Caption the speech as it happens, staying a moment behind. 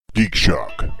Geek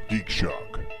Shock. Geek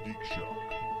Shock. Geek Shock.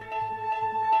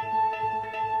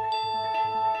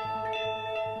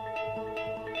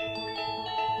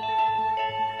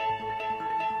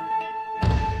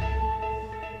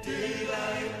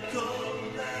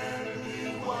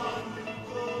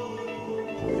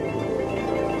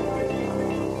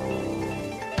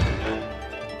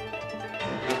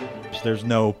 There's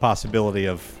no possibility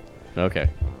of Okay.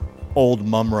 old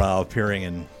Mumra appearing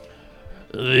in.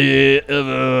 The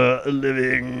ever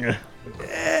living.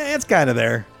 It's kind of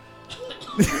there.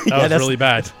 That was really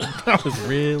bad. That was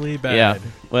really bad. Yeah.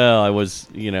 Well, I was,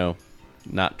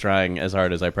 not trying as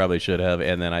hard as I probably should have,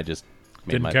 and then I just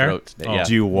made Didn't my care? throat stay. Oh. Yeah.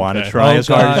 Do you want to Okay. try Oh, as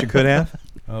hard as God. you could have?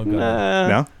 Oh god.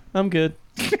 No? I'm good.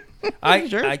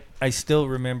 I still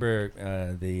remember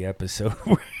the episode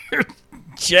where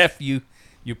Jeff, you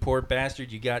poor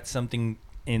bastard, you got something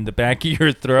in the back of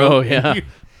your throat. Oh, yeah.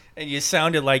 And you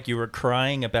sounded like you were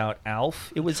crying about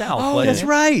Alf. It was Alf. Oh, wasn't that's it?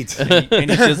 right. And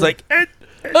he's just like, I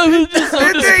was just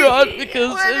so distraught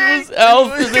because it was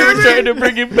Alf and they were trying to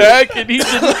bring him back, and he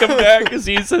didn't come back because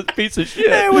he's a piece of shit.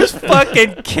 it was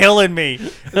fucking killing me.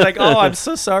 It's like, oh, I'm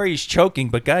so sorry he's choking,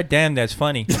 but goddamn, that's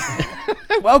funny.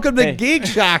 Welcome to Hey. Geek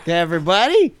Shock,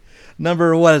 everybody.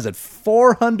 Number, what is it,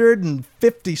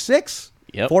 456?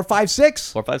 Yep.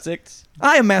 456? 456.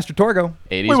 I am Master Torgo.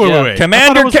 80s. Wait. Jeff. I thought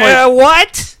Commander it was like-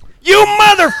 what? You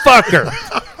motherfucker!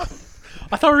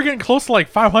 I thought we were getting close to like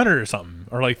 500 or something,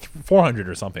 or like 400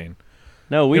 or something.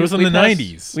 No, It was in we the passed-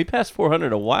 90s. We passed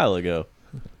 400 a while ago.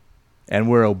 And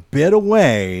we're a bit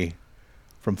away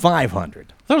from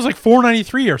 500. That was like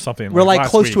 493 or something. We're like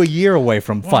last close week. to a year away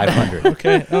from 500.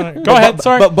 Okay, all right. Go ahead.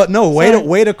 Sorry. But no,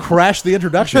 way to crash the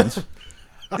introductions.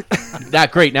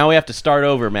 Not great. Now we have to start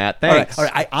over, Matt. Thanks. All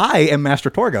right. I am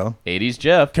Master Torgo. 80s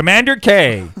Jeff. Commander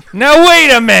K. Now wait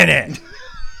a minute.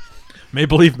 May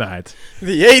believe Matt.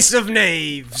 The Ace of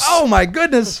Knaves. Oh my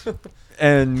goodness.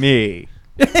 And me.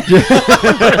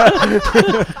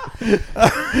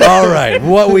 All right,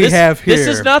 what we have here. This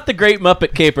is not the Great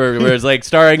Muppet Caper where it's like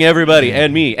starring everybody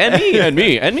and me and me and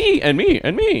me and me and me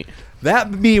and me.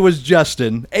 That me was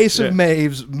Justin, Ace of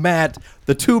Maves, Matt,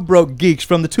 the Two Broke Geeks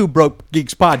from the Two Broke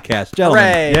Geeks podcast. Gentlemen,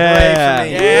 Hooray. yeah. Hooray for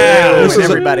me. Yeah. This is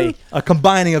everybody. a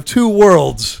combining of two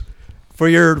worlds for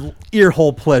your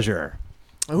earhole pleasure.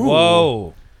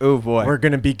 Whoa. Oh, boy. We're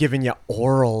going to be giving you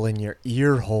oral in your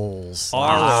ear holes.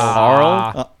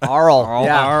 Arl? Oral.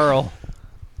 Yeah. Arl.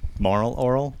 Moral,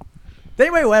 oral. Did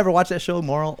anybody ever watch that show,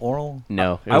 Moral, Oral?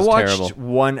 No, it I was watched terrible.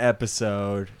 one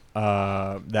episode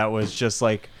that was just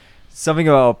like something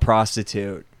about a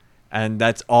prostitute, and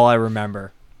that's all I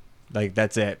remember. Like,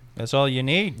 that's it. That's all you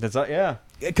need. That's all, yeah.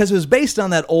 Because it was based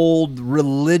on that old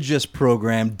religious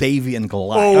program, Davy and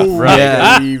Goliath. Right.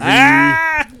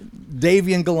 Yeah.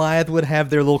 Davy and Goliath would have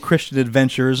their little Christian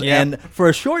adventures, Yep. and for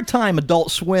a short time,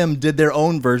 Adult Swim did their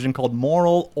own version called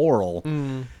Moral Oral,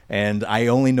 and I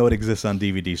only know it exists on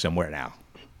DVD somewhere now,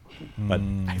 but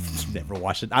I've never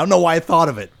watched it. I don't know why I thought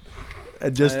of it.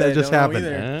 That just happened.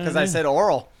 Because I said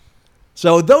oral.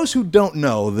 So, those who don't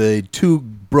know the Two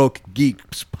Broke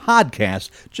Geeks podcast,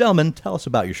 gentlemen, tell us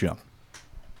about your show.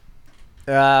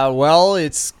 Well,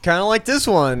 it's kind of like this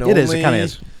one. It is. It kind of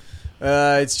is.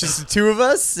 It's just the two of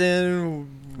us, and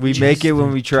We make it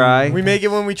when we try. we make it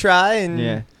when we try, and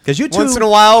Yeah. Because you two, once in a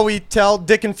while we tell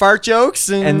dick and fart jokes,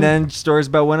 And then stories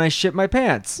about when I shit my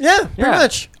pants. yeah, pretty Yeah.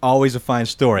 much. always a fine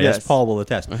story, as Yes. Paul will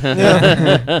attest.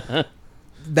 Yeah.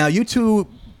 Now, you two,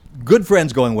 good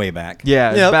friends going way back.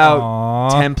 Yeah, Yep. about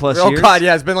Aw. 10 plus Oh years. God,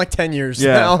 yeah, it's been like 10 years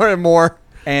Yeah. now or more.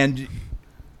 And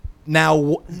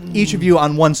now each of you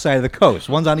on one side of the coast.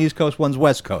 One's on East Coast, one's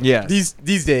West Coast. Yeah. These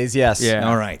days, yes. Yeah.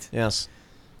 All right. Yes.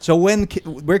 So where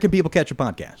can people catch your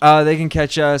podcast? They can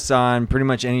catch us on pretty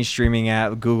much any streaming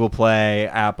app, Google Play,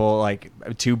 Apple, like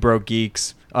Two Broke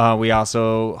Geeks. We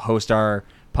also host our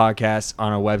podcast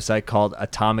on a website called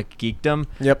Atomic Geekdom.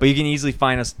 Yep. But you can easily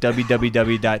find us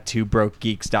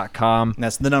www.twobrokegeeks.com.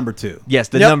 That's the number 2. Yes,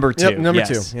 the Yep, number 2. Yep, number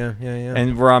yes. 2. Yeah.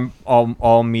 And we're on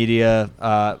all media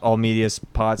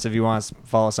spots. If you want to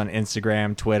follow us on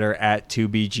Instagram, Twitter at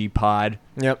 2BGPod.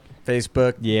 Yep.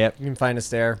 Facebook. Yep, You can find us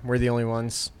there. We're the only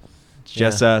ones.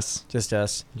 just Yeah. us, Just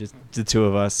us. just the two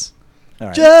of us. All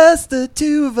right. Just the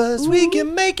two of us. We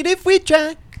can make it if we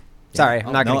try. Sorry,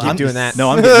 I'm not going to keep doing that.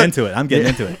 No, I'm getting into it. I'm getting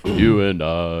into it. You and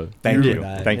I. Thank You you.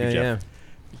 and I. Thank you, Yeah, Jeff.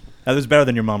 That was better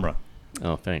than your Mumra.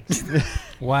 Oh, thanks.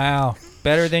 Wow.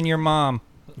 Better than your mom.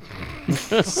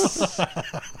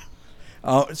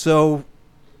 So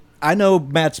I know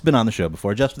Matt's been on the show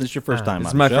before. Justin, this is your first time This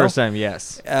is on my the show. first time,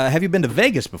 yes. Have you been to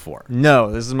Vegas before?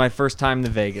 No, this is my first time to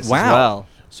Vegas Wow. as well.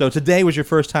 So today was your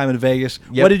first time in Vegas.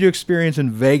 Yep. What did you experience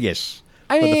in Vegas?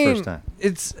 I for mean, the first time?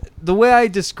 it's the way I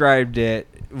described it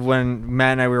when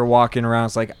Matt and I were walking around.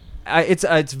 It's like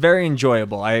it's very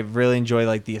enjoyable. I really enjoy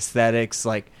like the aesthetics.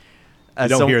 Like I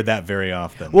don't hear that very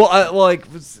often. Well, like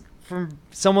from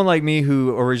someone like me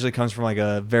who originally comes from like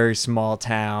a very small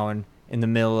town in the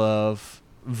middle of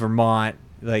Vermont,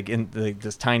 like in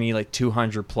this tiny like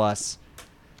 200 plus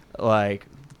like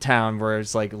town where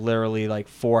it's like literally like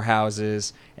 4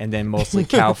 houses and then mostly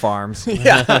cow farms.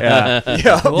 Yeah,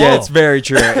 it's very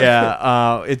true.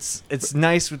 Yeah, it's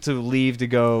nice to leave to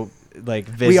go like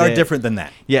visit. We are different than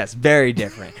that. Yes, very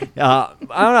different. I don't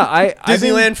know.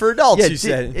 Disneyland for adults, you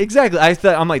said. Exactly.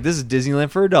 I'm like, this is Disneyland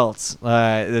for adults.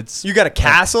 It's You got a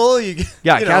castle.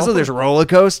 castle. There's roller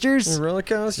coasters. roller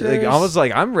coasters. Like, I was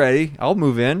like, I'm ready. I'll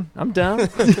move in. I'm down.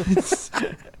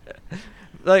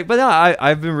 Like, but no,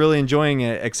 I've been really enjoying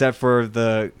it, except for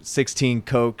the 16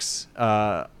 Cokes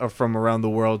from around the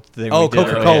world.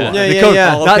 Coca-Cola. Yeah, The yeah, Coke,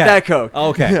 yeah. not Okay. that Coke.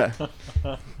 Okay.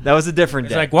 That was a different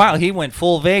It's day. like, wow, he went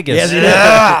full Vegas. Yes,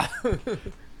 it is.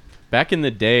 Back in the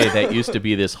day, that used to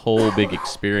be this whole big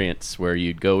experience where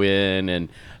you'd go in and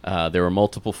there were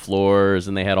multiple floors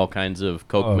and they had all kinds of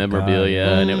Coke Oh, memorabilia,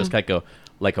 God. and it was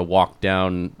like a walk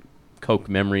down Coke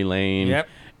memory lane. Yep.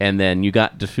 And then you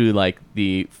got to like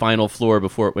the final floor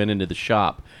before it went into the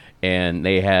shop, and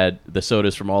they had the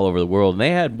sodas from all over the world. And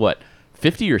they had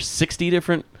 50 or 60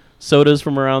 different sodas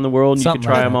from around the world, and Something you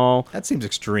could try like them that. all. That seems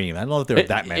extreme. I don't know if there were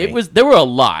that many. There were a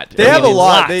lot. They have a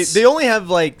lot. lots. They only have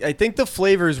like, I think the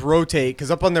flavors rotate because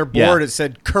up on their board Yeah. it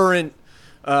said current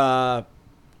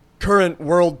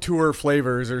world tour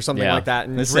flavors or something Yeah. like that.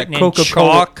 And This is Written that in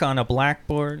Coca-Cola. chalk on a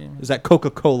blackboard. Is that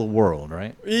Coca-Cola World,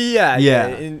 right? yeah. Yeah.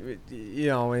 And,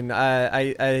 and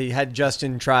I had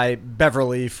Justin try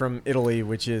Beverly from Italy,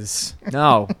 which is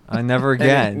No, never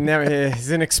again.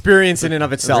 it's an experience in and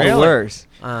of itself. The worst.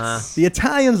 The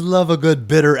Italians love a good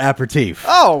bitter aperitif.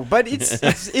 Oh, but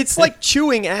it's like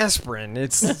chewing aspirin.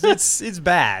 It's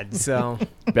bad. So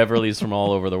Beverly's from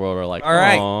all over the world are like, All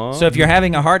right. "Aw." So if you're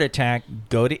having a heart attack,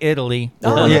 go to Italy.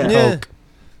 Oh, order yeah. Coke.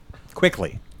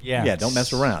 Quickly. Yeah. Yeah, don't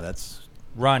mess around. That's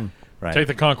Run. right. Take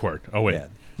the Concorde. Oh wait. Yeah.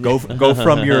 Go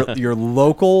from your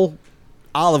local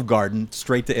Olive Garden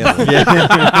straight to Italy.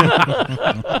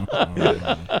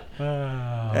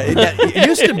 It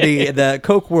used to be the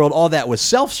Coke World, all that was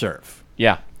self-serve.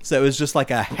 Yeah. So it was just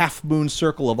like a half moon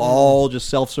circle of all just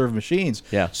self-serve machines.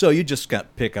 Yeah. So you just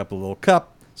got pick up a little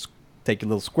cup, take a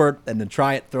little squirt, and then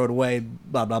try it, throw it away,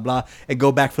 blah blah blah, and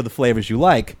go back for the flavors you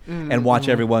like, and watch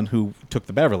everyone who took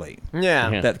the Beverly.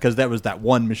 yeah. That because that was that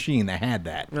one machine that had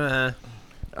that.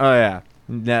 Oh yeah,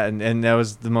 and that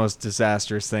was the most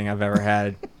disastrous thing I've ever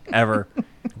had, ever.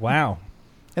 Wow.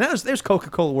 And there's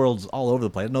Coca-Cola Worlds all over the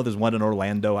place. I know there's one in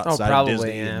Orlando outside probably, of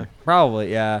Disney. yeah.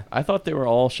 Probably, yeah. I thought they were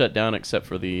all shut down except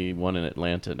for the one in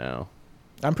Atlanta now.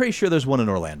 I'm pretty sure there's one in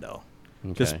Orlando.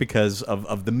 Just Okay. because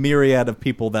of the myriad of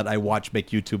people that I watch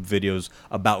make YouTube videos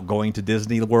about going to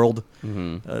Disney World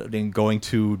and going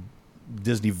to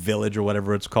Disney Village or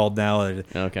whatever it's called now.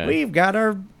 Okay. We've got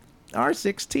our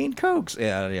 16 Cokes.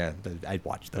 Yeah, I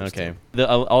watched those. Okay. too.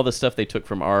 All the stuff they took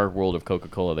from our world of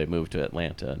Coca-Cola, they moved to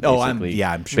Atlanta. And Oh, I'm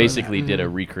sure. Basically did a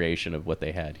recreation of what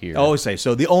they had here. Oh, say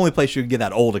so. The only place you can get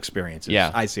that old experience. Is,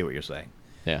 Yeah. I see what you're saying.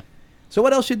 Yeah. So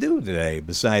what else you do today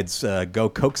besides go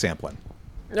Coke sampling?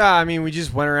 Yeah, I mean, we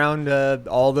just went around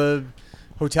all the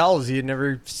hotels. You had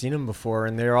never seen them before,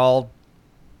 and they're all,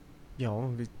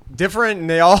 different, and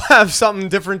they all have something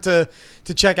different to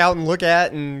check out and look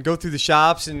at, and go through the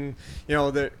shops, and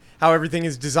how everything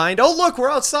is designed. Oh, look,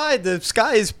 we're outside. The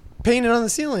sky is painted on the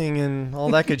ceiling, and all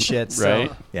that good shit. So.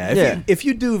 Right. Yeah. If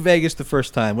you do Vegas the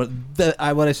first time, what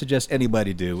I suggest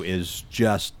anybody do is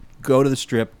just go to the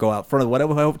Strip, go out front of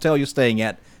whatever hotel you're staying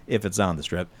at, if it's on the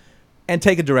Strip, and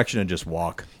take a direction and just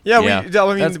walk. Yeah, Yeah.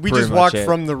 That's we pretty just much walked it.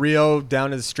 from the Rio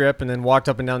down to the Strip, and then walked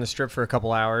up and down the Strip for a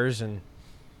couple hours, and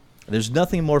There's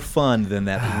nothing more fun than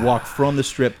that walk from the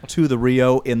Strip to the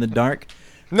Rio in the dark.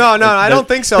 No, I don't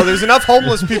think so. There's enough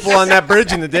homeless people on that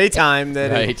bridge in the daytime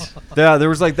that Right. Yeah, there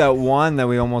was like that one that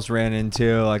we almost ran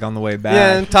into, like on the way back.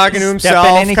 yeah, and talking to Step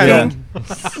himself, in kind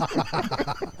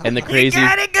anything. And the crazy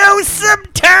go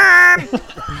sometime.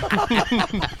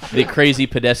 the crazy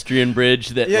pedestrian bridge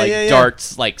that Yeah.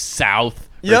 darts like south.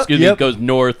 Or, Yep. excuse me, Yep. goes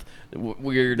north.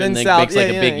 Weird, and then makes like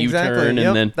a big U-turn, Yep,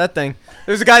 and then that thing.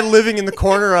 There's a guy living in the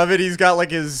corner of it. He's got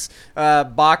like his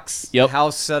box Yep.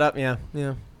 house set up. Yeah.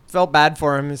 Felt bad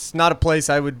for him. It's not a place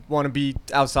I would want to be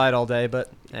outside all day,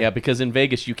 but yeah, because in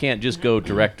Vegas you can't just go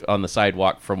direct on the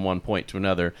sidewalk from one point to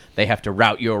another. They have to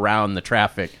route you around the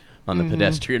traffic. on the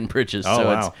pedestrian bridges. Oh, so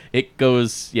wow. it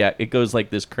goes like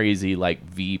this crazy like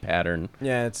V pattern.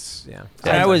 Yeah, it's yeah.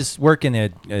 I was working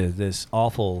at this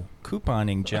awful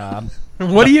couponing job.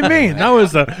 What do you mean? That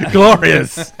was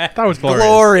glorious. That was glorious.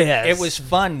 Glorious. It was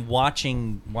fun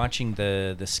watching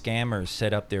the scammers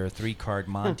set up their 3-card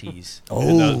Montes.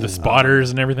 And the spotters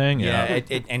and everything. Yeah,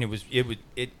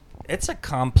 it's a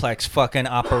complex fucking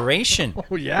operation.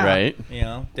 Oh, yeah. Right? You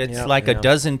know, it's Yeah, like yeah. a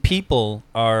dozen people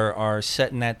are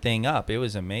setting that thing up. It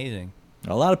was amazing.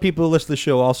 A lot of people who listen to the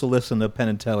show also listen to Penn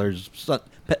and Teller's,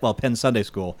 Penn Sunday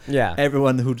School. Yeah.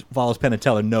 Everyone who follows Penn and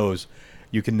Teller knows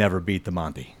you can never beat the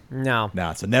Monty. No.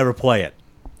 No, so never play it.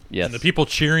 Yes. And the people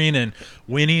cheering and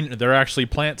winning, they're actually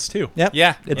plants too. Yep.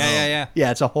 Yeah, It's,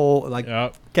 yeah. it's a whole, like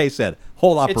Yep. Kay said,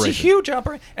 whole operation. It's a huge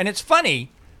operation. And it's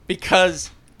funny because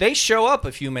they show up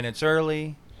a few minutes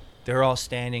early. They're all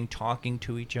standing, talking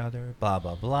to each other, blah,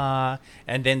 blah, blah.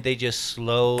 And then they just On a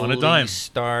slowly dime.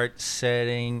 start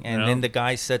setting. And Yeah. then the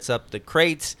guy sets up the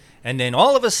crates. And then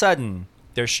all of a sudden,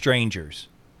 they're strangers.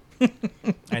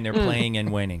 And they're playing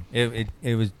and winning.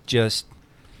 It was just,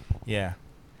 yeah.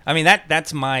 I mean,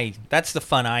 that's the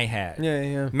fun I had. Yeah,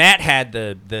 yeah. Matt had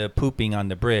the pooping on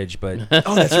the bridge, but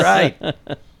Oh, that's right.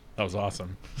 That was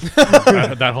awesome.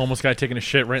 that homeless guy taking a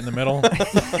shit right in the middle.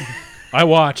 I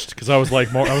watched because I was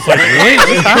like, really? Is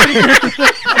this happening here?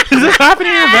 Is this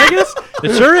happening here in Vegas?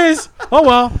 It sure is. Oh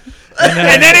well.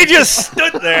 and then he just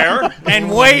stood there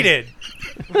and waited.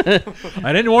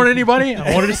 I didn't warn anybody.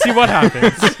 I wanted to see what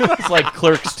happens. It's like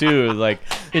Clerks too. Like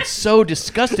it's so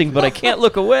disgusting, but I can't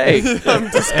look away. And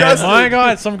my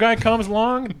God, some guy comes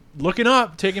along, looking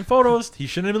up, taking photos. He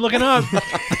shouldn't have been looking up.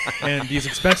 And these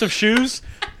expensive shoes,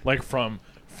 like from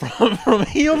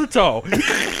heel to toe.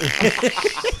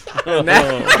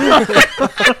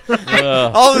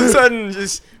 All of a sudden,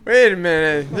 just wait a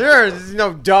minute. There's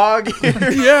no dog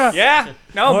here. Yeah. Yeah.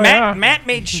 No, Oh, Matt. yeah. Matt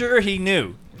made sure he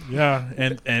knew. Yeah.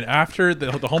 And after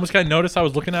the homeless guy noticed I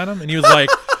was looking at him, and he was like,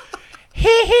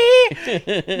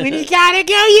 When you gotta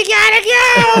go, you gotta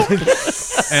go.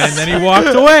 and then he walked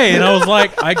away, and I was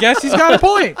like, I guess he's got a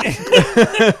point.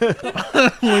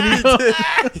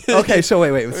 Okay, so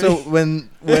wait. So when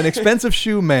Expensive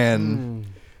Shoe Man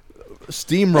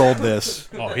steamrolled this,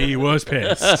 Oh, he was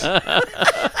pissed.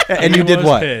 and He you did was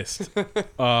what? Pissed.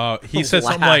 He said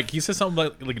something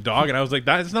like a dog, and I was like,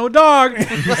 "That's no dog." And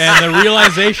the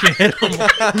realization hit him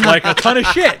like a ton of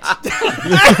shit.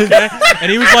 Okay?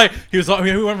 And he went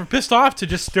from pissed off to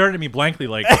just staring at me blankly,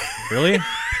 like, "Really?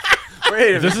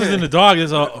 Wait a If this minute. isn't a dog.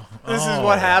 This is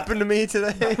what happened to me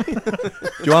today.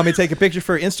 Do you want me to take a picture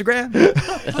for Instagram?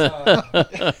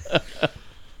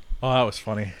 Oh, that was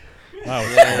funny. That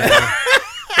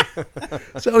was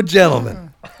funny. So,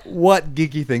 gentlemen, what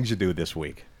geeky things you do this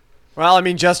week? Well, I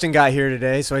mean, Justin got here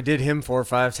today, so I did him 4 or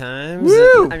 5 times.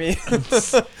 Woo! I mean, Got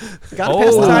to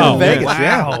pass the time in Vegas,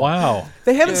 yeah. Wow.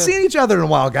 They haven't seen each other in a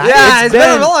while, guys. yeah, it's been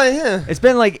been- a long, yeah. It's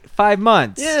been like 5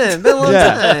 months. Yeah, it's been a long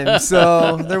Yeah. time.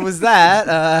 So there was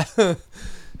that.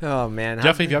 Oh man,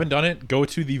 Jeff, if you haven't done it, go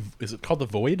to is it called the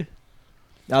Void?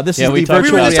 Now, this Yeah, is we the talked we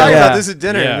virtual were just about talking Yeah. about this at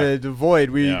dinner. Yeah. The Void.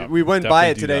 We Yeah, went by definitely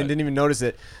it do today that. and didn't even notice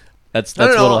it. That's No,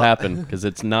 no, what'll no. happen because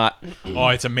it's not. Oh,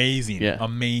 it's amazing. Yeah.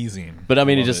 Amazing. But I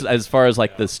mean, it Love just as far as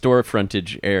like the store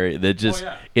frontage area, that just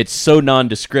yeah. it's so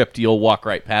nondescript. You'll walk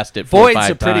right past it. 4 or Void's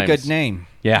 5 a pretty times. good name.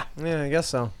 Yeah. Yeah, I guess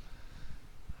so.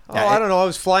 Oh, Yeah, I don't know. I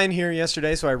was flying here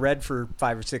yesterday, so I read for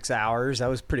 5 or 6 hours. That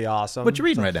was pretty awesome. What you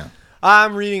reading right now?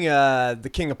 I'm reading The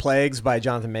King of Plagues by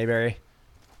Jonathan Mayberry.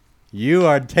 You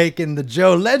are taking the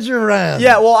Joe Ledger round.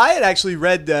 Yeah, well, I had actually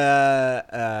read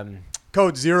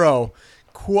Code Zero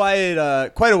quite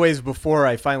a ways before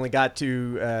I finally got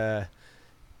to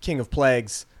King of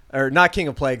Plagues. Or not King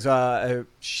of Plagues.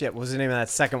 What was the name of that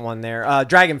second one there?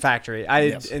 Dragon Factory.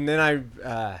 And then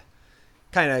I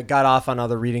kind of got off on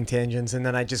other reading tangents, and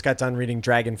then I just got done reading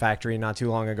Dragon Factory not too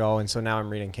long ago, and so now I'm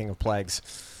reading King of Plagues.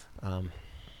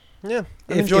 Yeah,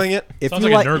 I'm enjoying it. If Sounds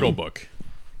you like like, a Nurgle book.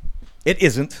 it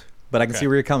isn't, but I can Okay. see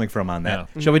where you're coming from on that.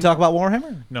 Yeah. Shall we talk about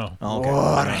Warhammer? No. Oh, okay.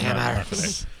 Not today.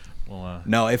 Well,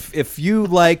 No, if you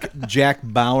like Jack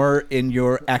Bauer in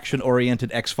your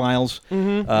action-oriented X-Files,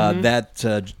 that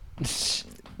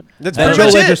That's That pretty Joe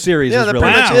much Ledger it. series yeah, is that's really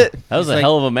pretty much Wow. it. That was He's a like-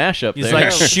 hell of a mashup He's there.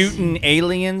 like shooting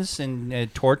aliens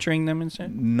and torturing them and stuff.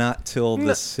 not till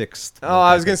the 6th. Oh,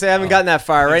 I was gonna say I haven't gotten that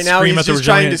far. Right now, Scream he's at the just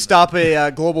trying to Resilient. stop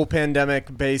a global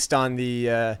pandemic based on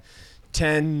the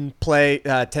 10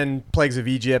 plagues of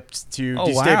Egypt to Oh,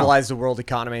 wow. destabilize the world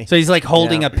economy. So he's like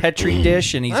holding Yeah. a petri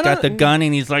dish, and he's I got the don't- gun,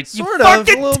 and he's like, "You Sort of, a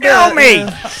fucking little tell bit, me,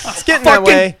 yeah. It's getting that Fucking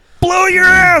way. blow your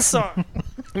ass off."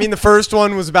 I mean, the first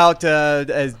one was about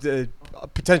a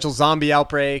potential zombie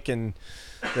outbreak, and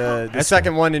The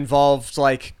second one involved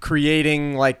like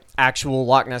creating like actual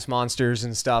Loch Ness monsters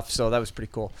and stuff, so that was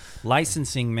pretty cool.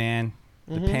 Licensing, man.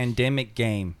 The pandemic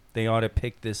game. They ought to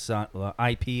pick this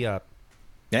IP up.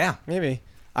 Yeah, Maybe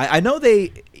I know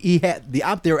they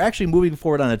were actually moving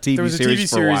forward on a TV there was a series TV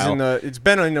for a series while. it's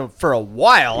been for a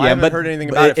while. I Yeah, haven't but- heard anything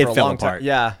but about it it for a fell long apart. time.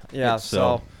 Yeah. Yeah,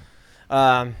 So,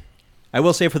 I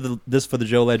will say for the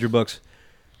Joe Ledger books,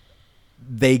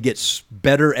 they get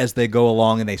better as they go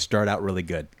along, and they start out really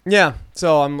good. yeah.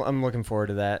 So I'm looking forward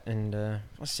to that. And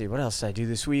let's see, what else did I do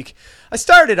this week? I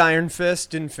started Iron Fist,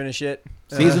 didn't finish it.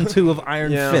 Season 2 of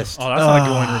Iron yeah. Fist. Oh, that's not a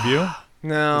glowing review.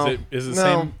 No. Is it no.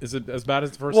 same? Is it as bad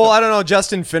as the first? Well, I don't know.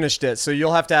 Justin finished it, so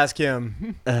you'll have to ask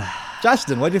him.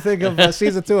 Justin, what do you think of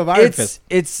season 2 of Iron Fist?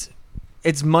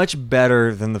 It's much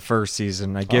better than the first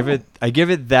season. I give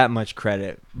it that much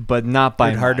credit, but not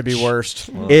by Hard to much. be worst.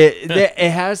 It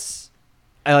has.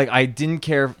 I didn't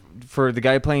care for the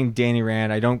guy playing Danny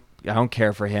Rand. I don't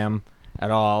care for him at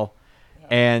all.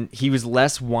 And he was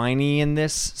less whiny in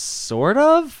this, sort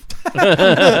of,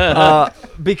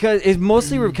 because it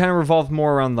mostly kind of revolved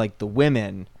more around like the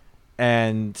women,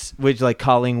 and which like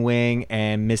Colleen Wing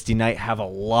and Misty Knight have a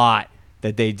lot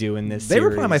that they do in this. They were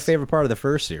series. probably my favorite part of the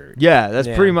first series. Yeah, that's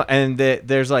Yeah. pretty much. And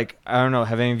there's like, I don't know,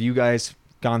 have any of you guys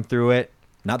gone through it?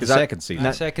 Not the 'Cause I- second season.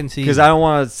 Not second season. Because I don't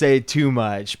want to say too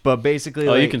much, but basically,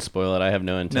 Oh, you like, can spoil it. I have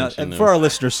no No, intention. for our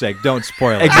listeners' sake, don't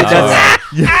spoil it.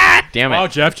 Damn Oh,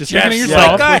 it. Jeff, just Jeff, thinking of yeah.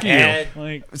 yourself. Go Look at ahead. you.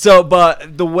 Like, So,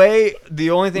 but the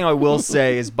only thing I will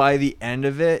say is by the end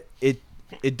of it,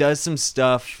 it does some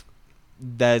stuff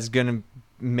that's gonna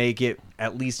make it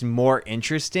at least more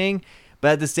interesting.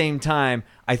 But at the same time,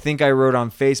 I think I wrote on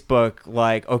Facebook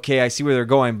like, okay, I see where they're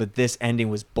going, but this ending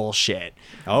was bullshit.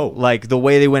 Oh. Like the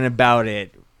way they went about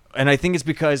it, and I think it's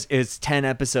because it's 10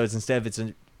 episodes instead of its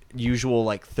usual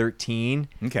like 13.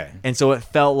 Okay. And so it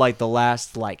felt like the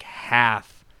last like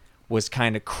half was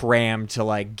kind of crammed to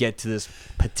like get to this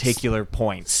particular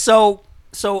point. So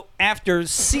after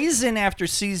season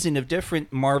of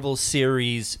different Marvel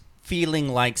series feeling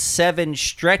like 7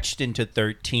 stretched into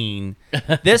 13,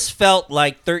 this felt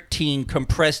like 13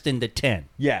 compressed into 10.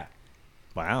 Yeah.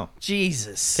 Wow.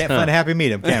 Jesus. Can't find a happy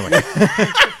medium, can we?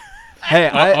 Hey,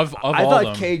 I Of all thought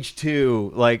them. Cage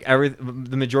 2, like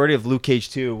the majority of Luke Cage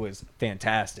 2 was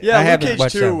fantastic. Yeah, I Luke haven't Cage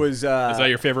watched 2 that. was. is that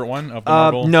your favorite one of the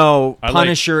Marvel? No, I like-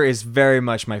 Punisher is very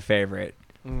much my favorite.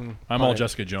 I'm all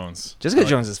Jessica Jones. Jessica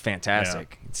Jones is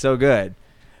fantastic. It's so good.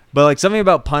 But like something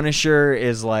about Punisher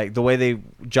is like the way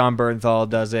John Bernthal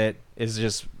does it is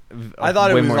just I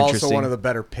thought it way was more also interesting. one of the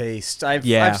better paced.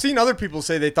 Yeah. I've seen other people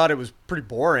say they thought it was pretty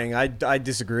boring. I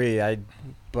disagree.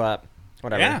 But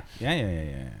whatever.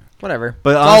 Yeah. Whatever.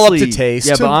 But It's all up honestly, to taste.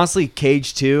 Yeah, but honestly,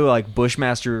 Cage 2, like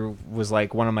Bushmaster was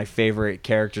like one of my favorite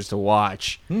characters to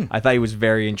watch. I thought he was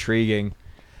very intriguing.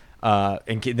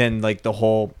 Then like the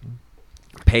whole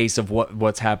pace of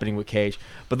what's happening with Cage.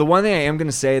 But the one thing I am going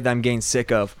to say that I'm getting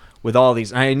sick of with all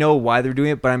these, and I know why they're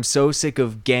doing it, but I'm so sick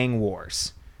of gang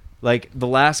wars. Like the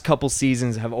last couple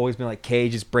seasons have always been like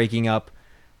Cage is breaking up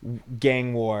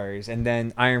gang wars, and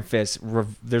then Iron Fist,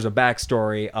 there's a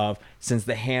backstory of since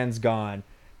the hand's gone,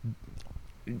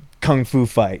 kung fu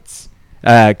fights,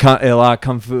 a lot of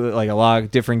kung fu, like a lot of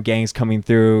different gangs coming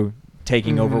through,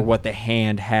 taking over what the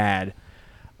hand had,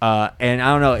 and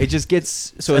I don't know, it just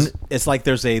gets So it's like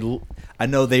there's I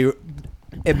know they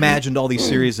imagined all these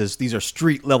series as these are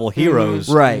street level heroes,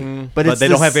 right, But it's they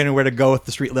don't this- have anywhere to go with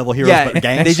the street level heroes Yeah, but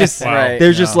gangs. they just Wow.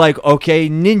 they're just like, okay,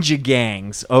 ninja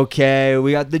gangs, okay,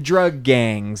 we got the drug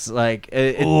gangs, like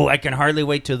Oh, I can hardly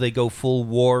wait till they go full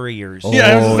warriors. oh, Yeah,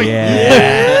 I was just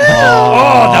like,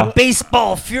 Oh, the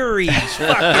baseball furies.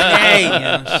 Fucking A. You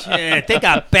know, shit. They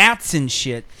got bats and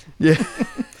shit.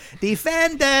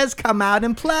 Defenders come out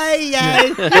and play.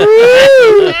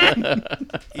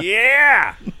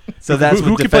 Yeah. so that's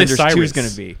Who what can play Defenders 2 is Cyrus? going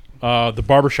to be. The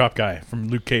barbershop guy from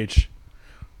Luke Cage.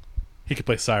 He could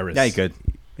play Cyrus. Yeah, you could.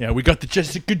 Yeah, we got the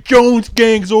Jessica Jones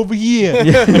gangs over here. And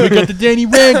we got the Danny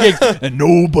Rand gangs. And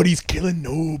nobody's killing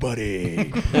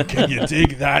nobody. Can you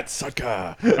dig that,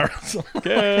 sucker?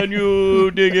 Can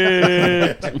you dig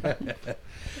it?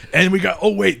 And we got,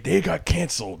 oh, wait, they got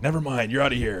canceled. Never mind. You're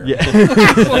out of here.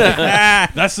 Yeah.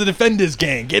 That's the Defenders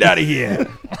gang. Get out of here.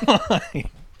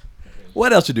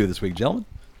 What else you do this week, gentlemen?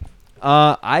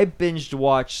 I binged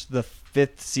watched the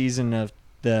 5th season of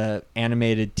the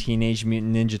animated Teenage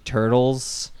Mutant Ninja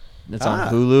Turtles. That's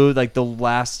on Hulu, like the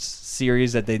last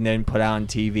series that they then put out on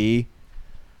TV.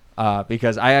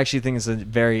 Because I actually think it's a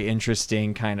very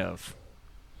interesting kind of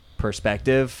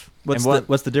perspective. What's And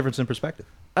the difference in perspective?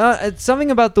 It's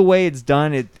something about the way it's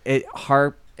done. It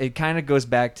it kind of goes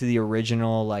back to the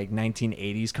original like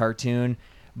 1980s cartoon,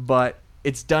 but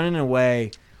it's done in a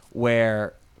way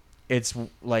where it's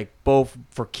like both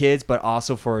for kids but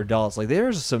also for adults. Like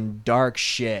there's some dark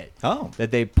shit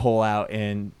that they pull out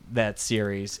in that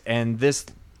series. And this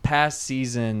past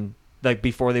season, like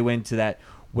before they went to that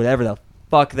whatever the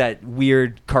fuck that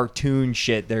weird cartoon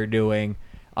shit they're doing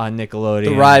on Nickelodeon,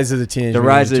 The Rise of the Teenage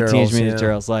Mutant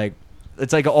Turtles. Like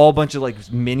it's like a whole bunch of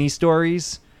like mini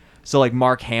stories. So like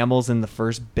Mark Hamill's in the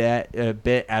first bit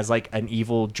as like an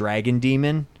evil dragon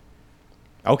demon.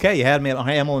 Okay, you had me at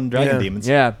Hamill and Dragon Demons.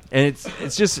 Yeah, and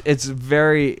it's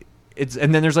very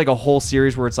and then there's like a whole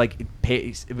series where it's like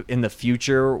in the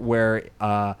future where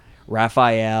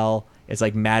Raphael is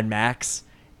like Mad Max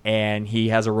and he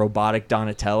has a robotic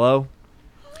Donatello.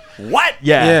 What?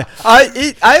 Yeah.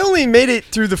 I only made it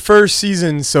through the first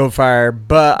season so far,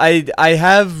 but I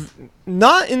have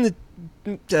not in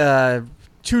the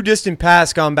too distant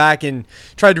past gone back and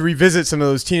tried to revisit some of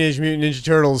those Teenage Mutant Ninja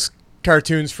Turtles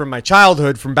cartoons from my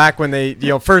childhood, from back when they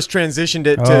first transitioned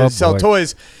it to sell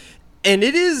toys, and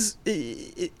it is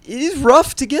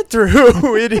rough to get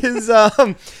through. It is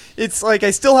it's like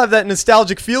I still have that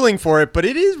nostalgic feeling for it, but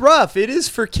it is rough. It is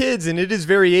for kids, and it is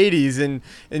very 80s.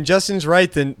 And Justin's right.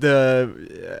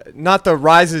 The not the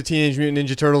Rise of the Teenage Mutant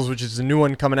Ninja Turtles, which is the new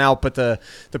one coming out, but the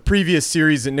previous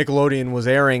series that Nickelodeon was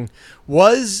airing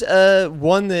was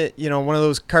one that one of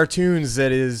those cartoons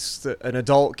that is an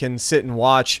adult can sit and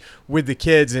watch with the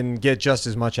kids and get just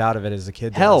as much out of it as the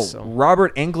kid does. So.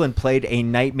 Robert Englund played a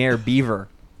Nightmare Beaver.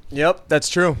 Yep, that's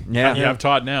true. Yeah, You have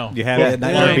Todd now. You had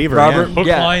Nightmare Beaver. Robert, Hook,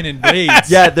 line, and blades.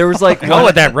 Yeah, there was like Go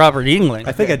with that Robert England.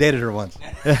 I think I dated her once.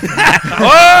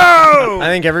 I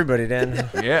think everybody did.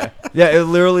 yeah, it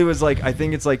literally was like I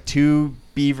think it's like two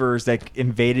beavers that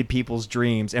invaded people's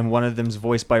dreams, and one of them's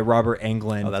voiced by Robert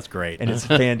Englund. Oh, that's great. and it's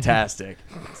fantastic.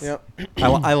 Yep.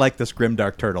 I like this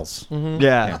Grimdark Turtles.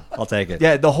 Yeah, I'll take it.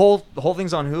 yeah. The whole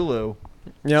thing's on Hulu.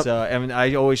 Yep. So I mean,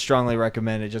 I always strongly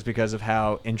recommend it just because of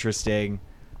how interesting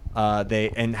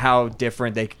and how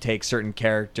different they take certain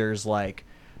characters like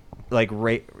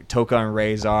Toka and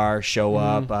Razor show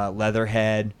up,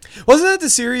 Leatherhead. Wasn't that the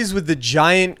series with the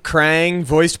giant Krang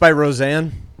voiced by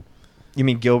Roseanne? You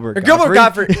mean Gilbert? Or Gilbert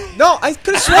Gottfried? Godfrey. No, I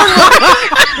could have sworn.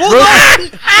 I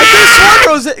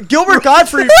could have sworn Gilbert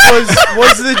Godfrey was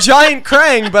the giant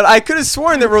Krang, but I could have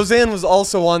sworn that Roseanne was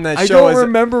also on that I show. don't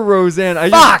remember Roseanne. I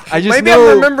Fuck. just Maybe know,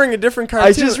 I'm remembering a different cartoon.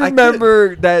 I just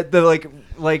remember that the like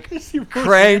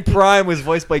Krang Prime was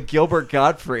voiced by Gilbert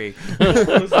Godfrey. God.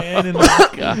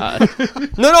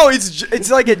 No,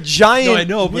 it's like a giant. No, I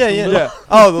know, but Yeah.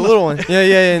 Oh, the little one.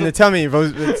 Yeah. In the tummy.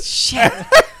 Shit.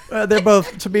 They're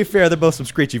both. To be fair, they're both some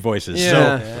screechy voices.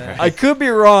 Yeah. So I could be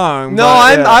wrong. No,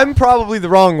 but, I'm probably the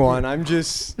wrong one. I'm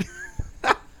just.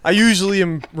 I usually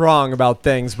am wrong about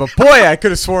things, but boy, I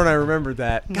could have sworn I remembered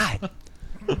that. God.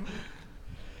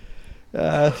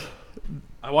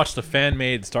 I watched the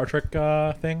fan-made Star Trek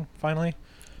thing finally.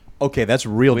 okay, that's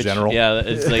real Which, general. Yeah,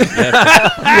 it's like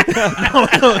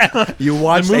You The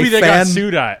watched movie a that fan. got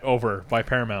sued over by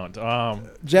Paramount.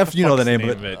 Jeff, you know the name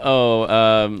of it. it.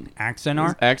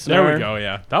 Axanar? Axanar. There we go.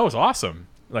 Yeah, that was awesome.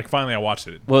 Like finally, I watched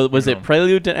it. Well, was You it know.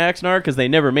 Prelude to Axanar? Because they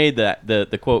never made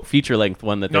the quote feature length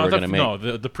one that they No, were going to make. no,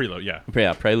 the prelude. Yeah,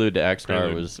 Yeah, Prelude to Axanar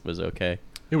Prelude. was okay.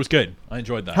 it was good. I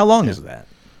enjoyed that. How long is that?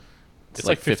 It's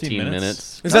like 15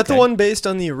 minutes. Is that the Okay. one based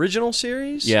on the original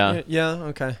series? Yeah. Yeah.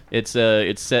 Okay. It's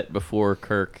set before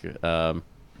Kirk.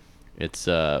 It's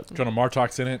Jonah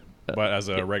Martok's in it, but as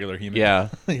a regular human. yeah.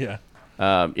 yeah.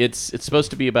 It's supposed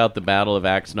to be about the Battle of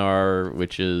Axanar,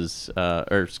 which is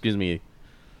or excuse me,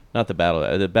 not the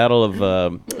battle. The Battle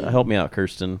of help me out,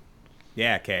 Kirsten.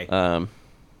 Yeah, okay.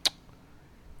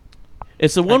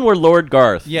 It's the one where Lord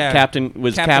Garth, Yeah. Captain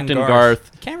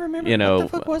Garth. Can't remember. You know,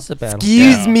 what the fuck was the battle?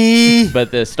 Excuse me. but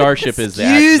the starship is the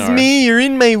Excuse Axanar. me. You're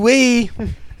in my way.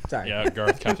 Sorry. Yeah,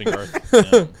 Garth, Captain Garth.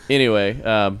 Yeah. Anyway,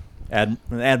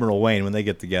 Admiral Wayne when they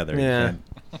get together. Yeah.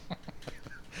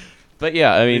 but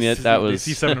yeah, I mean that was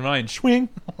C-709 swing.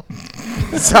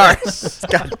 Sorry.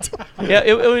 God. yeah.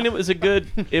 I mean, it was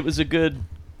a good,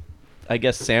 I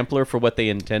guess, sampler for what they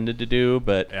intended to do,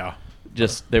 but Yeah.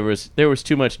 just there was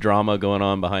too much drama going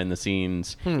on behind the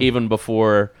scenes, even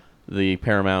before the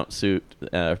Paramount and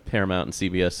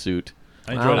CBS suit.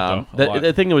 I enjoyed it though. a lot.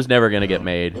 The thing was never going to get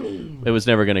made. It was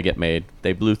never going to get made.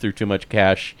 They blew through too much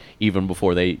cash even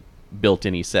before they built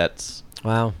any sets.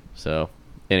 Wow. So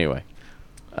anyway,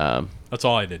 That's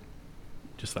all I did.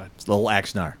 Just that. It's a little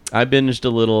Axnar. I binged a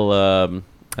little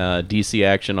DC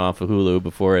action off of Hulu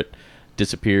before it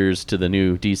disappears to the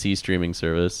new DC streaming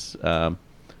service.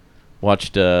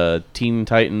 Watched Teen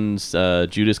Titans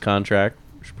Judas Contract,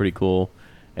 which is pretty cool,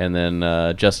 and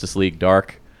then Justice League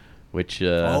Dark, which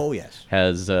Oh, yes.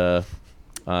 has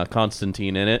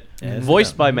Constantine in it, Yes,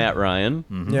 voiced it by Matt Ryan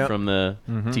Yep. from the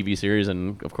TV series,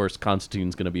 and of course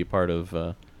Constantine's going to be a part of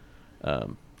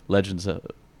Legends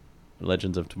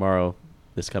of Tomorrow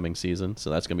this coming season, so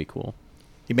that's going to be cool.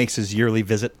 He makes his yearly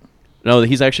visit. No,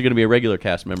 he's actually going to be a regular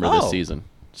cast member this Oh. season.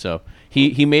 So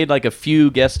he made like a few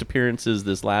guest appearances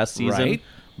this last season, Right.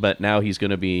 but now he's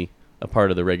going to be a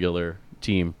part of the regular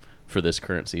team for this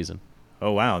current season.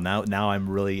 Oh, wow. Now I'm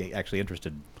really actually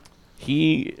interested.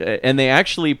 He and they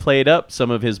actually played up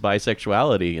some of his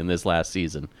bisexuality in this last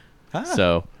season. Ah.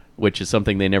 So, which is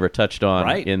something they never touched on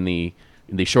Right. in the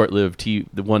short-lived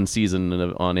the one season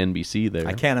on NBC there.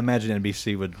 I can't imagine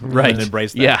NBC would Right.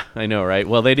 embrace that. Yeah, I know, right?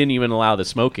 Well, they didn't even allow the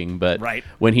smoking, but Right.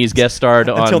 when he's guest starred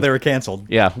on Until they were canceled.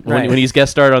 yeah, Right. when he's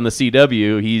guest starred on the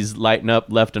CW, he's lighting up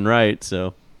left and right.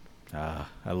 So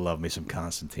I love me some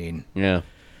Constantine. yeah,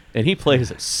 and he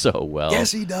plays it so well.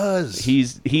 Yes, he does.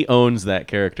 He owns that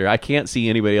character. I can't see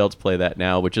anybody else play that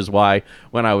now, which is why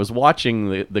when I was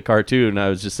watching the cartoon, I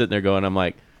was just sitting there going, I'm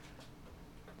like,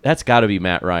 that's got to be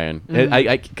Matt Ryan.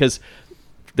 Because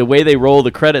the way they roll the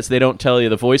credits, they don't tell you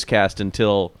the voice cast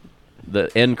until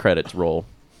the end credits roll.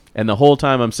 And the whole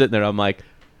time I'm sitting there, I'm like,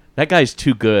 that guy's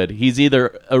too good. He's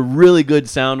either a really good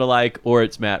sound-alike or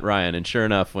it's Matt Ryan. And sure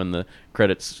enough, when the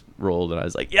credits rolled, and I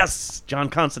was like, yes, John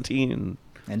Constantine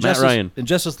and Matt Ryan. In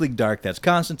Justice League Dark, that's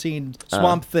Constantine,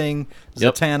 Swamp Thing,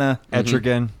 Yep. Zatanna,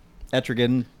 Etrigan.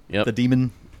 Etrigan, Yep. the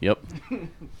demon. Yep.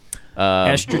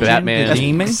 Estrogen, Batman. the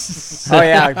demon. Oh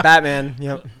yeah, Batman.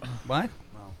 Yep. What?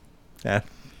 Yeah.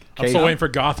 I'm still waiting for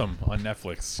Gotham on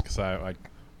Netflix because I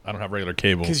don't have regular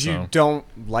cable. Because so. you don't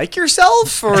like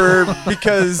yourself, or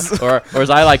because or as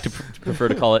I like to prefer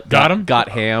to call it, Got him? Got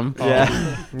ham.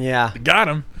 yeah. Got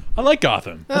him. I like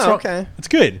Gotham. Oh, okay. It's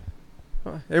good.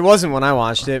 It wasn't when I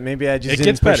watched it. Maybe I just It didn't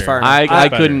gets push better. far enough. I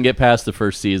better. couldn't get past the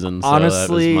first season. So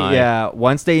Honestly, that was my, yeah.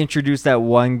 Once they introduced that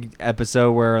one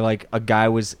episode where like a guy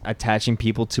was attaching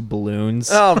people to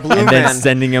balloons, Oh, Balloon and then Man.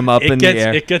 sending them up in the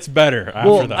air. It gets better after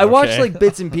Well, that. I watched okay? like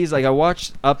bits and pieces. Like I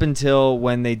watched up until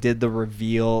when they did the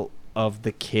reveal of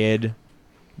the kid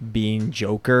being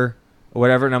Joker or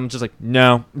whatever, and I'm just like,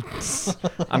 no,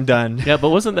 I'm done. Yeah, but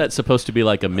wasn't that supposed to be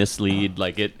like a mislead?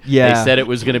 Like it. Yeah. They said it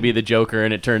was going to be the Joker,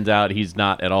 and it turns out he's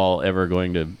not at all ever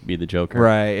going to be the Joker.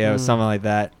 Right? Yeah, it was something like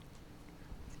that.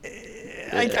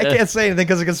 I can't say anything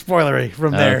because it gets spoilery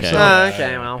from there. Okay. So.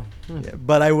 Okay, well.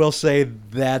 But I will say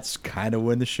that's kind of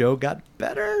when the show got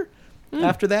better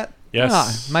after that.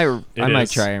 Yes. I it might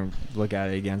is. try and look at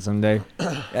it again someday.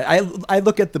 I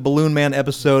look at the Balloon Man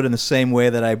episode in the same way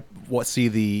that I see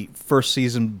the first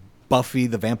season Buffy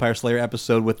the Vampire Slayer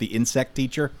episode with the insect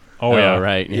teacher. Oh, yeah.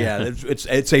 right. Yeah,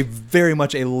 it's a very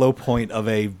much a low point of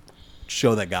a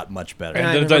show that got much better. Yeah,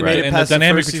 I And the, never made it and the past the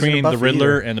dynamic first season of between the Buffy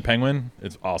Riddler either. and the Penguin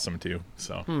is awesome too.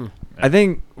 So I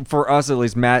think for us at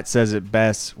least, Matt says it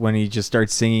best when he just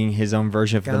starts singing his own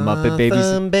version of the Muppet Babies.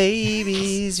 Gotham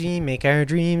babies, we make our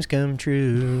dreams come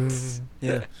true.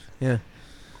 Yeah, yeah.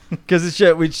 Because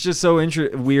it's just so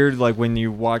weird, like when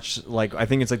you watch, like I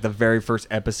think it's like the very first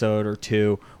episode or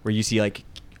two where you see like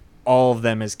all of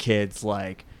them as kids,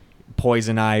 like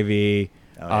Poison Ivy.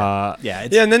 Yeah,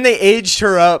 it's, Yeah, and then they aged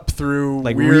her up through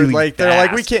Like, weird, really like they're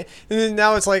like we fast. can't. And then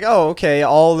now it's like, oh, okay,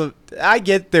 I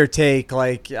get their take.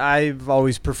 Like I've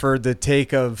always preferred the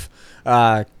take of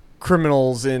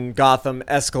criminals in Gotham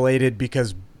escalated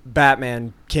because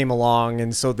Batman came along,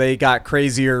 and so they got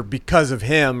crazier because of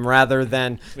him, rather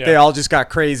than they all just got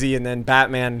crazy and then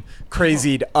Batman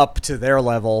crazied up to their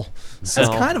level. So it's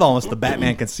kind of almost the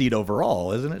Batman conceit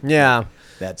overall, isn't it? yeah.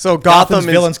 That So Gotham's Gotham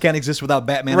is- villains can't exist without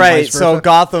Batman. And Right, vice so versa.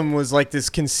 Gotham was like this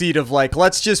conceit of like,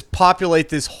 let's just populate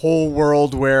this whole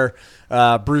world where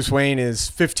Bruce Wayne is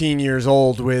 15 years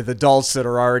old with adults that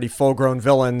are already full-grown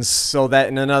villains, so that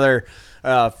in another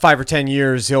 5 or 10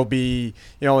 years he'll be,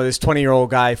 this 20-year-old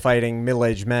guy fighting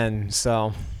middle-aged men.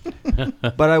 So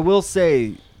But I will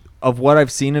say, of what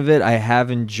I've seen of it, I have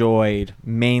enjoyed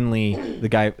mainly the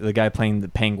guy playing the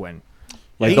Penguin.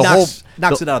 He the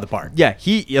knocks it out of the park. Yeah,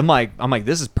 I'm like,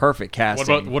 this is perfect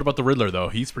casting. what about the Riddler though?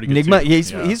 He's pretty good. Enigma,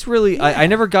 too. he's really. I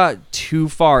never got too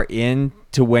far in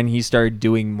to when he started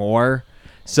doing more,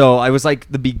 so I was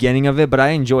like the beginning of it, but I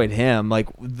enjoyed him. Like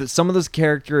some of those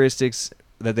characteristics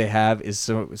that they have is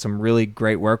some really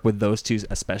great work with those two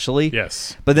especially.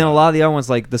 Yes. But then a lot of the other ones,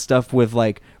 like the stuff with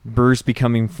like Bruce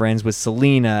becoming friends with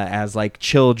Selina as like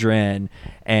children,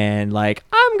 and like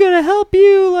I'm gonna help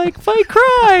you like fight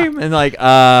crime, and like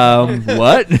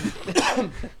what?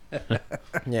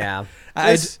 yeah,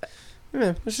 It's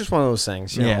it's just one of those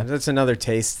things. Yeah. That's another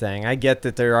taste thing. I get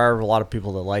that there are a lot of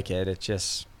people that like it. It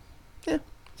just,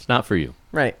 It's not for you.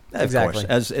 Right. Of Exactly.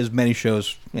 course, as many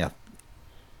shows,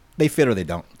 they fit or they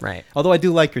don't. Right. Although I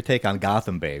do like your take on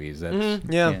Gotham Babies. That's,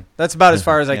 Yeah. That's about as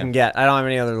far as I Yeah. can get. I don't have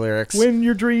any other lyrics. When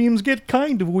your dreams get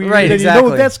kind of weird, Right, and you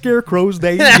exactly. know that Scarecrow's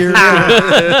danger.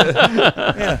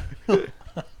 Yeah.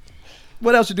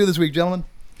 What else you do this week, gentlemen?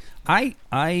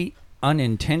 I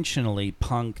unintentionally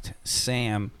punked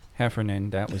Sam Heffernan.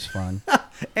 That was fun.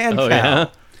 And Oh,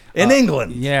 Cal. In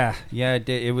England. Yeah,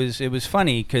 it was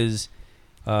funny because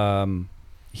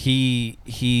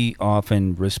he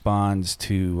often responds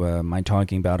to my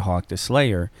talking about Hawk the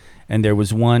Slayer, and there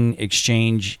was one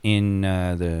exchange in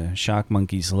the Shock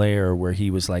Monkey's lair where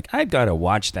he was like, "I've got to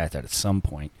watch that at some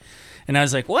point," and I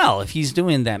was like, "Well, if he's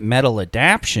doing that metal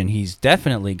adaptation, he's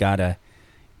definitely got to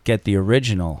get the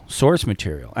original source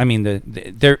material." I mean,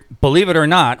 the believe it or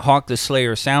not, Hawk the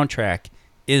Slayer soundtrack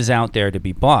is out there to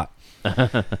be bought.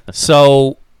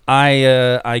 So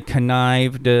I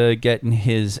connived getting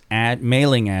his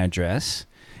mailing address,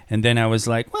 and then I was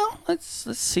like, well, let's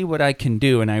see what I can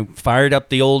do. And I fired up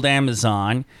the old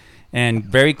Amazon, and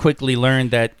very quickly learned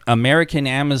that American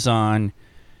Amazon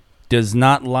does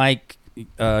not like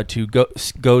to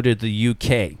go to the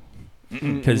UK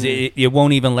because it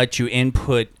won't even let you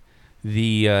input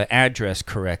the address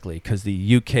correctly because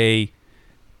the UK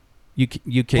is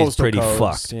Postal pretty codes,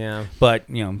 fucked. Yeah. But,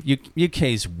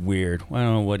 UK's weird. I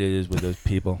don't know what it is with those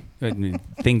people. I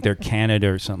think they're Canada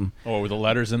or something. Oh, with the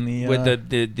letters in the. With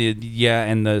the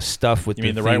and the stuff with You the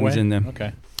mean the things right way? in them.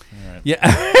 Okay. All right.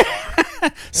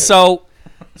 Yeah.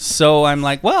 So I'm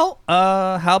like, well,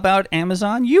 how about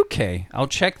Amazon UK? I'll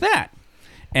check that.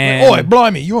 And Oi,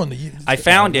 blimey, you're on the. I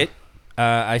found it.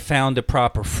 I found the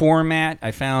proper format. I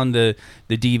found the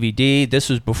DVD. This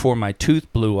was before my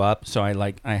tooth blew up, so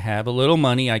I have a little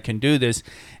money. I can do this,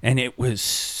 and it was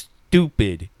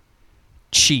stupid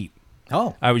cheap.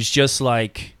 Oh. I was just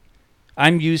like,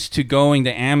 I'm used to going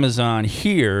to Amazon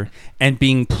here and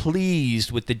being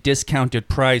pleased with the discounted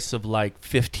price of like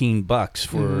 $15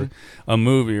 for a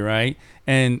movie, right?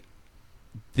 And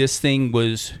this thing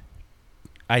was,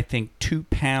 I think,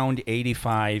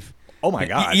 £2.85. Oh, my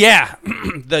God. Yeah.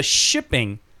 The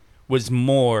shipping was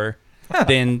more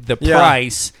than the Yeah.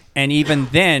 price. And even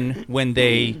then, when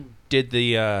they did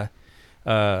the,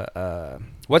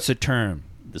 what's the term?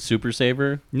 The Super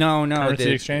Saver? No, Currency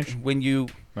the- exchange? When you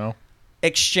No.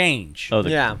 exchange. Oh,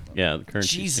 Yeah. the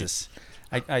currency. Jesus.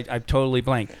 I totally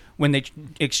blanked. When they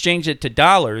exchanged it to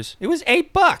dollars, it was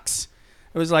 $8.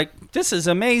 It was like, this is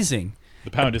amazing.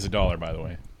 The pound is $1, by the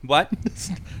way. What?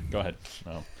 Go ahead.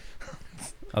 No.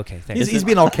 Okay, thanks. He's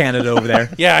been all Canada over there.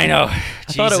 Yeah, I know. I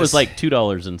thought it was like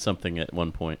 $2 and something at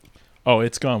one point. Oh,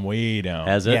 it's gone way down.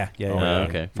 Has it? Yeah, yeah, Oh, yeah.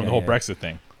 Okay. From Yeah, the whole yeah. Brexit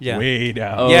thing. Yeah. Way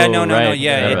down. Oh, Yeah, no. right.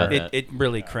 Yeah, Forgot about it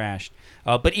really crashed.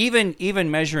 But even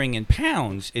measuring in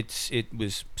pounds, it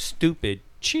was stupid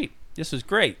cheap. This was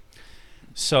great.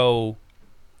 So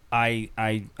I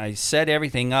set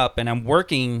everything up, and I'm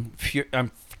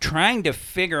trying to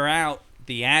figure out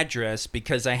the address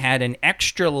because I had an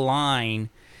extra line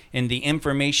in the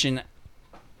information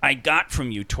I got from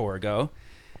you, Torgo,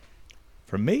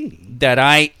 From me. that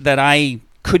I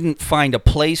couldn't find a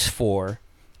place for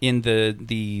in the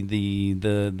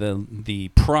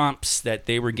prompts that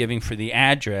they were giving for the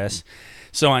address.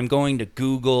 So I'm going to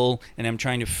Google and I'm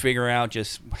trying to figure out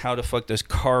just how the fuck does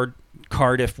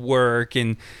Cardiff work,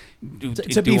 and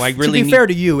To be fair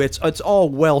to you, it's all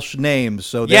Welsh names,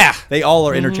 so they all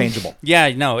are interchangeable. Yeah,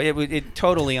 no, it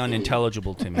totally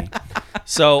unintelligible to me.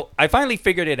 So I finally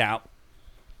figured it out,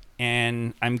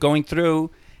 and I'm going through,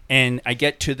 and I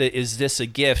get to the "is this a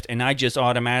gift?" and I just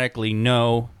automatically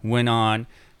went on,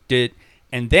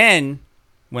 and then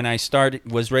when I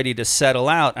was ready to settle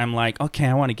out, I'm like, okay,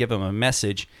 I want to give him a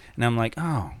message, and I'm like,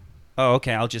 oh,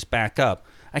 okay, I'll just back up.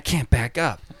 I can't back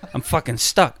up. I'm fucking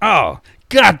stuck. Oh,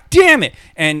 God damn it!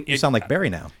 And You sound like Barry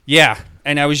now. yeah,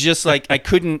 and I was just like, I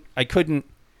couldn't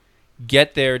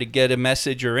get there to get a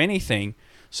message or anything.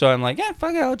 So I'm like, yeah,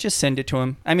 fuck it, I'll just send it to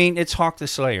him. I mean, it's Hawk the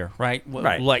Slayer, right?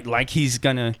 Right. Like he's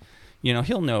gonna,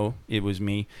 he'll know it was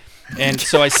me. And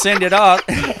so I send it up.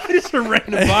 Just a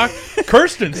random box.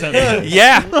 Kirsten sent it.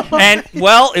 Yeah, and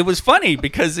well, it was funny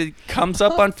because it comes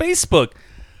up on Facebook.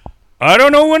 I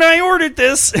don't know when I ordered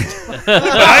this, but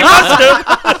I must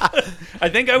have. I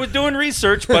think I was doing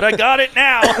research, but I got it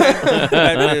now.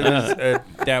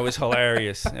 That was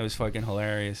hilarious. That was fucking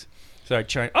hilarious. So I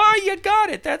tried, you got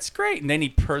it. That's great. And then he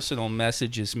personal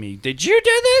messages me. Did you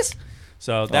do this?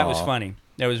 So that was funny.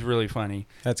 That was really funny.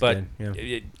 That's but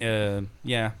good.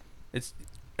 yeah.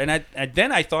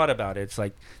 Then I thought about it. It's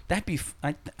like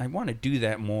I want to do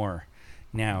that more.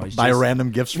 now is Buy just,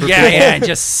 random gifts for yeah, people. yeah,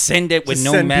 just send it with Just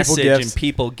no send people message gifts. and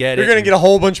people get You're it. gonna get a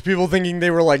whole bunch of people thinking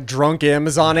they were like drunk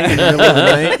Amazoning in the middle of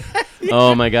the night.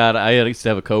 Oh my god, I used to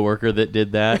have a coworker that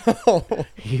did that.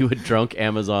 He would drunk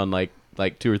Amazon like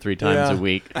 2 or 3 times Yeah. a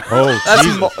week.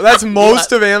 That's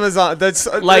most of Amazon. That's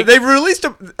Like- they released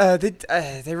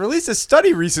they released a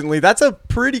study recently. That's a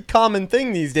pretty common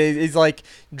thing these days. Is like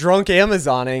drunk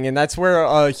Amazoning, and that's where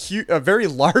a very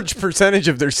large percentage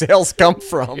of their sales come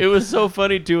from. It was so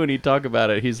funny too when he'd talk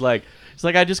about it. He's like,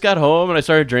 I just got home and I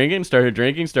started drinking,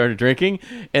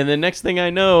 and the next thing I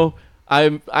know,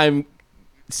 I'm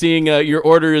seeing your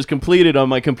order is completed on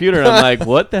my computer, and I'm like,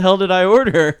 what the hell did I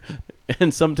order?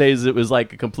 And some days it was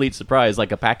like a complete surprise.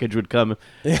 Like a package would come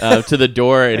to the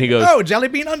door, and he goes, Oh, Jelly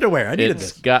Bean underwear. I needed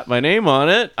 "It's this. got my name on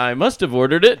it. I must have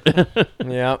ordered it."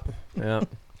 Yep.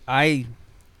 I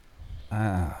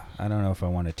don't know if I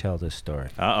want to tell this story.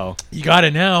 Uh-oh. You got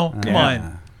it now. Come Yeah.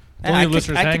 on. Only I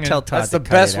listeners could hanging. tell Todd That's to the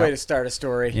cut best it way out. to start a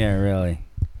story. Yeah, really.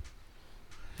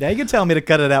 Yeah, you can tell me to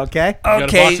cut it out, okay? got a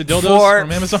Okay, box of dildos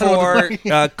from Amazon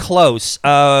for close.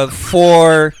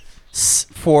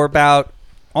 For about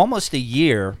almost a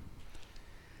year,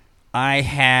 I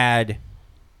had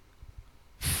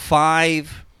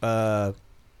 5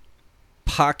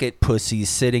 pocket pussies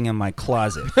sitting in my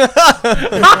closet.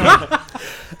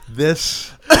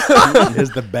 This is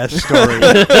the best story.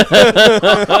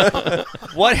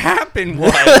 What happened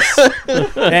was,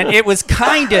 and it was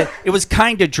kind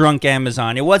of drunk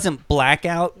Amazon. It wasn't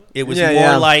blackout. It was Yeah, more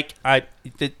yeah. like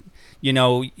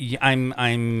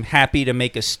I'm happy to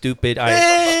make a stupid.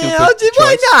 Why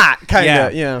choice. not? Kind Yeah.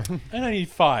 of. Yeah. And I need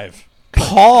 5.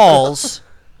 Paul's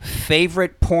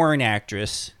favorite porn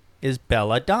actress is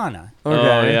Belladonna. Oh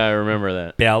yeah, I remember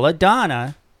that.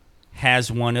 Belladonna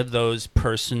has one of those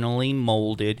personally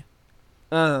molded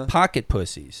pocket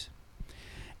pussies.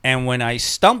 And when I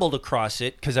stumbled across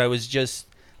it, because I was just,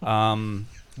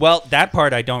 that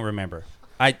part I don't remember.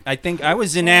 I think I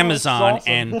was in Amazon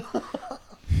and,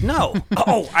 no.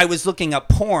 Oh, I was looking up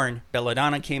porn.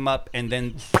 Belladonna came up and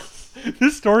then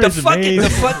This story is amazing. the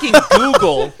fucking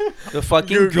Google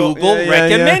Google, yeah, yeah,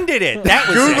 recommended it. That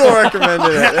was Google it. recommended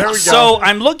it. There we go. So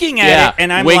I'm looking at it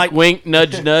and I'm wink, like, wink,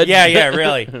 nudge, nudge. yeah,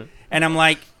 really. And I'm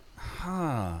like,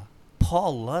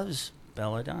 Paul loves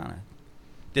Belladonna.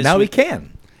 Now we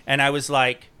can. And I was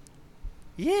like,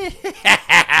 yeah.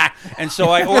 And so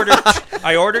I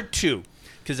ordered 2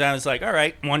 because I was like, all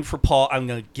right, 1 for Paul. I'm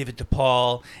gonna give it to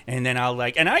Paul, and then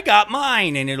and I got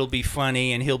mine, and it'll be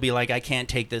funny, and he'll be like, I can't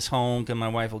take this home because my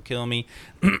wife will kill me.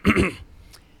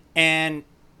 And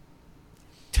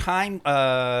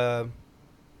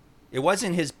it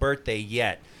wasn't his birthday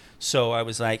yet. So I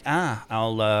was like,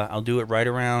 I'll do it right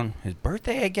around his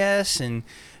birthday, I guess, and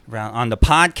around on the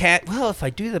podcast. Well, if I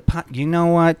do you know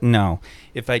what? No,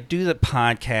 if I do the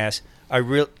podcast,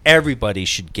 everybody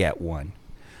should get one.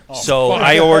 So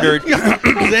I ordered.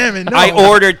 Damn it, no. I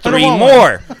ordered 3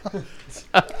 more.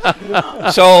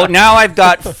 So now I've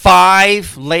got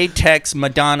 5 latex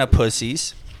Madonna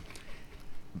pussies.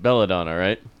 Belladonna,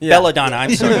 right? Belladonna,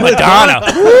 I'm sorry, Madonna.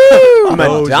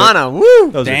 Madonna.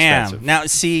 Woo. Those are Damn. expensive. Now,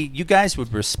 see, you guys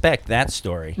would respect that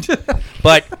story.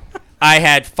 But I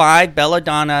had 5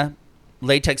 Belladonna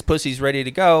latex pussies ready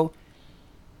to go,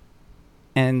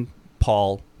 and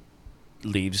Paul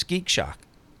leaves Geek Shock.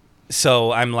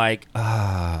 So I'm like, And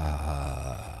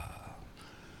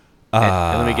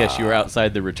let me guess, you were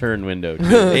outside the return window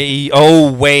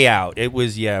too. way out. It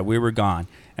was, we were gone.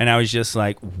 And I was just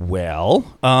like, well,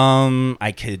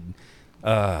 I could,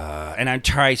 and I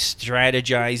tried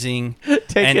strategizing.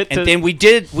 And then we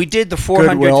did the 450th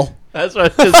Goodwill. That's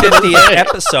what I was gonna say.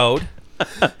 episode.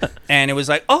 And it was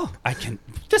like,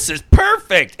 this is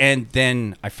perfect. And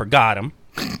then I forgot them.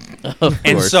 Of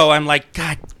And course. so I'm like,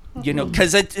 God,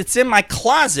 because it's in my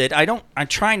closet. I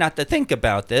try not to think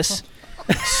about this.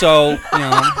 So,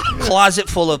 closet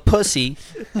full of pussy,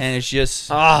 and it's just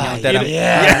that I'm,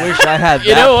 I wish I had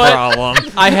You that know what? problem.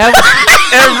 I have.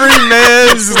 Every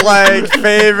man's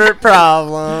favorite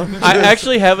problem. I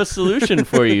actually have a solution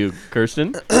for you,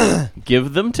 Kirsten.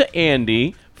 Give them to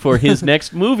Andy for his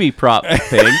next movie prop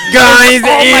thing. Guys,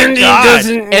 Andy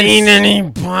doesn't need any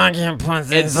pocket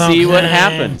pussies. And see what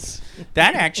happens.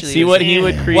 that actually See is- what he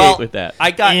would create with that.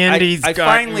 I got. Andy's I got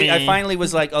finally. me. I finally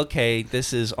was like, okay,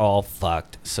 this is all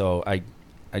fucked. So I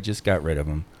just got rid of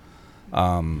them.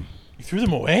 You threw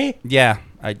them away? Yeah,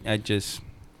 I just.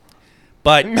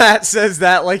 But Matt says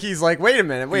that like he's like, wait a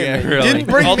minute. really. Didn't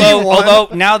bring although, me one.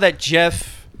 although now that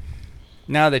Jeff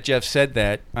said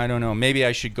that, I don't know. Maybe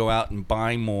I should go out and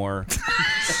buy more,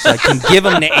 so I can give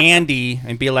them to Andy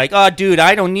and be like, "Oh, dude,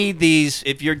 I don't need these.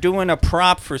 If you're doing a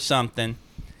prop for something,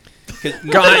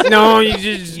 God, no, you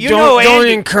just You know don't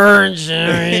Andy. encourage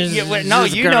him. He's Yeah, no,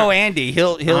 just you gonna- know Andy.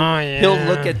 He'll yeah.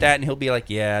 look at that and he'll be like,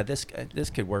 "Yeah, this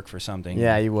could work for something."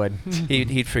 Yeah, you would.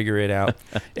 he'd figure it out.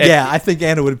 Yeah, I think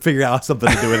Anna would figure out something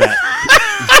to do with that.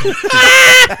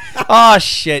 Oh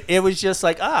shit! It was just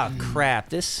like, oh crap,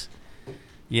 this.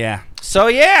 Yeah. So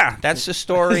yeah, that's the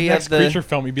story Next of the. creature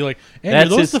film, he'd be like, "Andy, That's are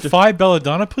those his the 5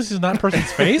 belladonna pussies in that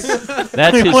person's face?"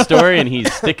 That's his story, and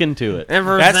he's sticking to it.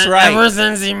 That's right. Ever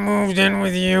since he moved in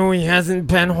with you, he hasn't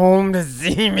been home to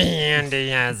see me, Andy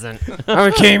hasn't.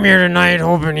 I came here tonight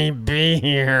hoping he'd be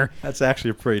here. That's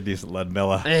actually a pretty decent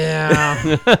Ludmilla.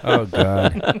 Yeah. Oh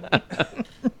god.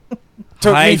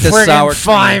 Took me Hide the sour friggin'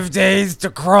 5 days to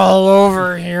crawl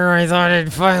over here. I thought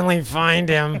I'd finally find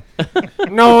him.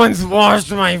 No one's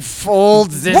washed my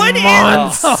folds in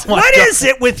months. What is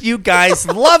it with you guys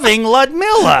loving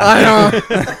Ludmilla? I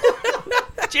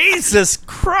don't. Jesus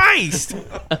Christ.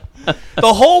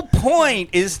 The whole point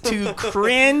is to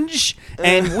cringe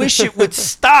and wish it would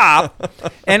stop.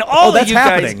 And all of that's you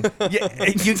happening.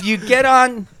 guys, you get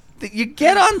on. You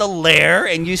get on the lair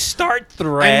and you start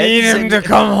threads. I need him and- to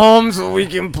come home so we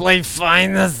can play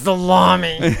Find the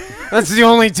Salami. That's the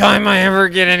only time I ever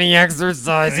get any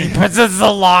exercise. He puts a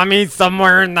salami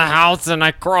somewhere in the house and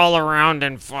I crawl around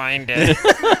and find it.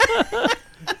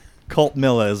 Colt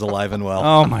Milla is alive and well.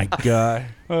 Oh my god.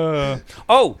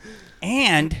 Oh,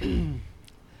 and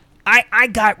I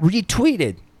got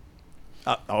retweeted.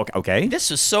 Okay.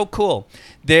 This is so cool.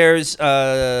 There's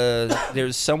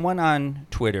someone on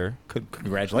Twitter,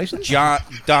 Congratulations.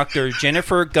 Dr.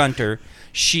 Jennifer Gunter.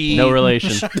 She No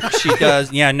relation. She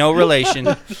does, yeah, no relation.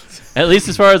 At least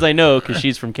as far as I know, because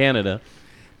she's from Canada.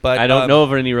 But I don't know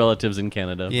of any relatives in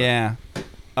Canada. but- Yeah,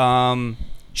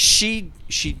 she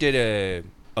did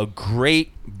a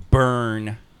great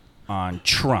burn on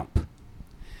Trump.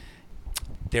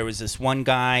 There was this one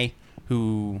guy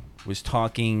who was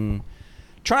trying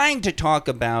to talk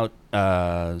about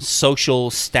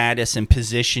social status and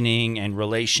positioning and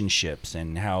relationships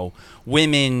and how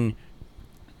women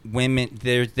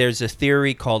there's a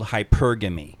theory called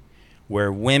hypergamy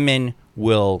where women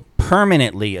will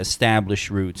permanently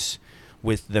establish roots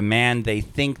with the man they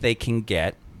think they can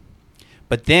get,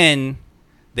 but then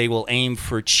they will aim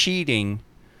for cheating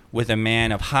with a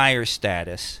man of higher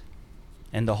status,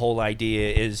 and the whole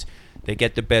idea is they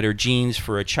get the better genes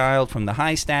for a child from the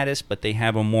high status, but they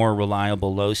have a more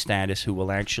reliable low status who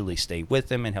will actually stay with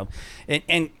them and help.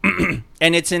 And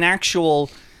it's an actual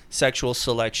sexual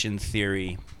selection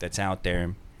theory that's out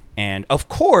there. And of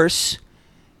course,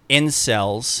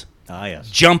 incels Yes.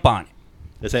 jump on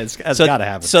it. It's got to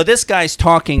happen. So this guy's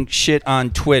talking shit on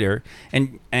Twitter,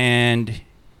 and he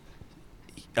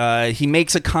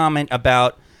makes a comment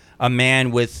about a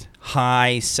man with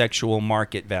high sexual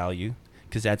market value,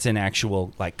 because that's an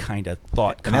actual like kind of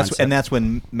thought concept. and that's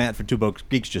when Matt from Two Boat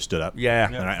Geeks just stood up. Yeah.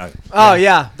 And I- Oh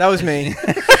yeah, that was me.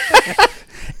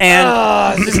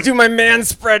 And Just do my man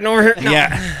spreading over here. No.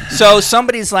 yeah, so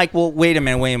somebody's like, well, wait a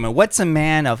minute. What's a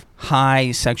man of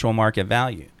high sexual market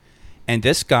value? And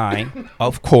this guy,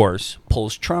 of course,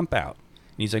 pulls Trump out.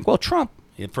 And he's like, well, Trump,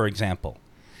 for example.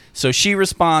 So she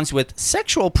responds with,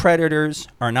 sexual predators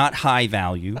are not high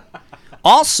value.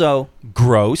 Also,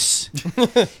 gross.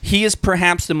 He is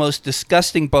perhaps the most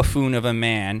disgusting buffoon of a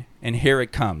man. And here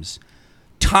it comes.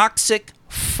 Toxic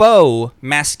faux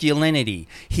masculinity.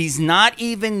 He's not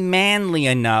even manly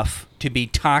enough to be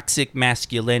toxic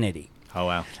masculinity. oh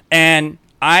wow. And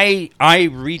I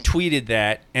retweeted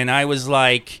that, and I was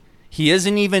like, he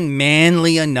isn't even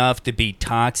manly enough to be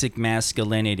toxic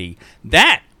masculinity.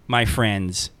 That, my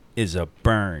friends, is a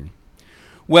burn.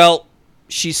 Well,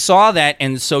 she saw that,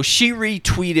 and so she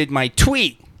retweeted my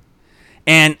tweet,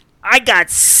 and I got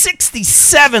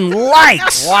 67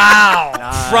 likes.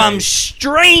 Wow. From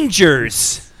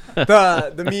strangers.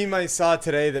 The meme I saw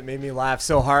today that made me laugh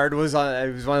so hard was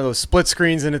it was one of those split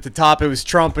screens, and at the top it was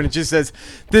Trump, and it just says,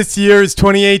 "This year is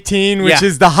 2018, which Yeah.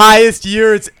 is the highest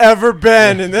year it's ever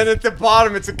been." And then at the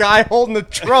bottom, it's a guy holding a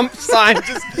Trump sign,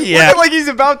 just Yeah. looking like he's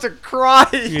about to cry.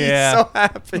 Yeah. He's so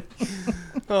happy.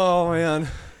 Oh man.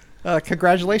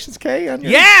 Congratulations, Kay. On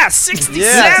your Yeah, 67.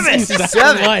 Yeah,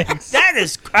 67. Likes. That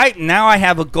is now I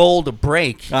have a goal to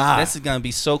break. Ah. This is going to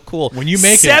be so cool. When you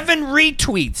make it- 7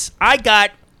 retweets. I got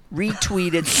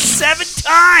retweeted 7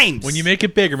 times. When you make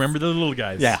it big, remember the little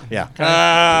guys. Yeah, yeah.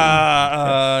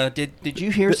 Did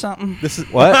you hear something? This is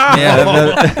What?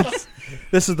 Yeah.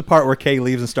 this is the part where Kay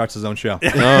leaves and starts his own show.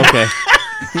 Oh, okay.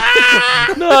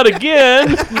 Not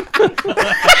again.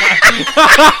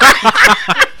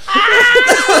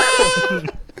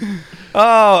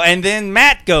 Oh, and then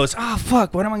Matt goes, "Oh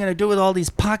fuck, what am I going to do with all these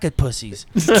pocket pussies?"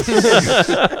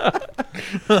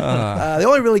 The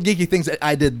only really geeky things that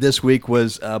I did this week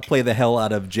was play the hell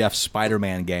out of Jeff's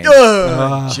Spider-Man game.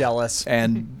 Jealous.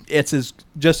 And it's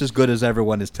just as good as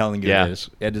everyone is telling you Yeah. it is.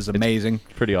 It is amazing.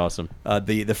 Pretty awesome.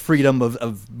 The freedom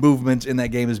of movement in that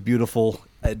game is beautiful.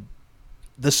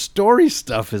 The story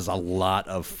stuff is a lot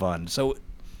of fun. So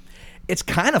it's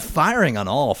kind of firing on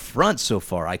all fronts so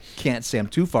far. I can't say I'm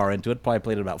too far into it. Probably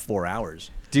played it about 4 hours.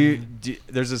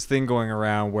 There's this thing going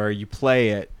around where you play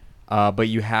it, but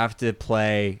you have to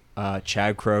play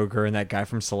Chad Kroeger and that guy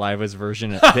from Saliva's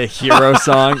version of the hero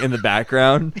song in the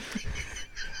background.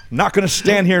 Not going to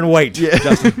stand here and wait.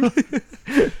 Justin.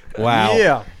 Wow.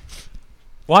 Yeah.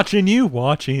 Watching you,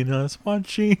 watching us,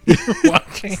 watching you,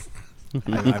 watching.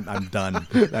 I'm done.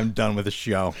 I'm done with the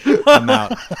show. I'm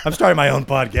out. I'm starting my own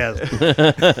podcast.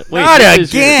 Wait, Not this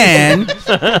is your- again.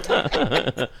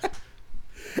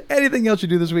 Anything else you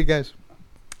do this week, guys?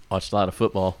 Watched a lot of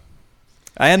football.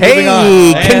 And Hey, moving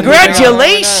on.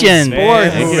 congratulations.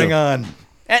 Moving on.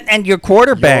 And your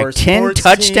quarterback, Your 10 sports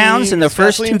touchdowns team in the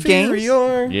first vastly 2 games.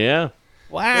 inferior. Yeah.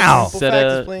 Wow. Simple Set fact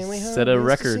a- is plainly how set a it is to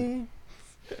record. see.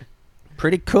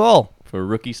 Pretty cool. For a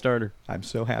rookie starter. I'm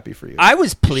so happy for you. I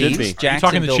was be. pleased You talking the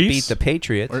Jacksonville Chiefs? beat the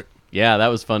Patriots. Or- Yeah, that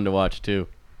was fun to watch too.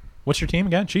 What's your team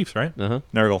again? Chiefs, right? Uh-huh.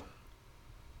 Nurgle.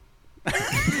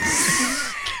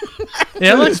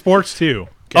 Yeah, I like sports too.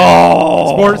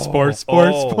 Oh.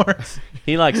 Sports.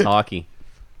 He likes hockey.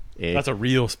 Eh? That's a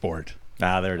real sport.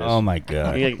 There it is. Oh my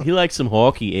god. He likes some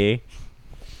hockey, eh?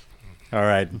 All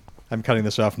right. I'm cutting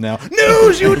this off now.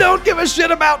 News you don't give a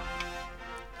shit about.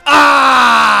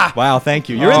 Ah! Wow, thank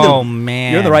you. You're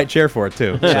man. You're in the right chair for it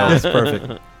too. So that's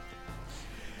perfect.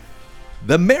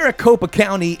 The Maricopa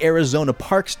County, Arizona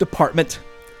Parks Department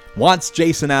wants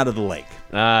Jason out of the lake.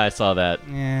 I saw that.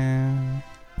 Yeah.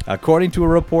 According to a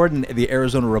report in the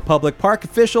Arizona Republic, park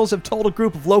officials have told a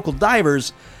group of local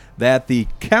divers that the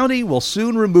county will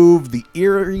soon remove the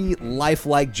eerie,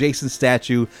 lifelike Jason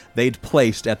statue they'd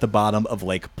placed at the bottom of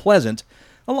Lake Pleasant,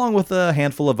 along with a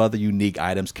handful of other unique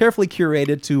items carefully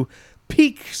curated to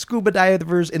pique scuba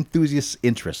divers' enthusiasts'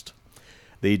 interest.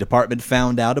 The department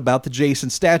found out about the Jason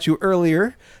statue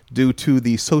earlier due to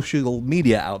the social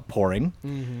media outpouring,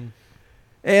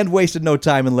 and wasted no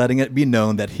time in letting it be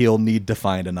known that he'll need to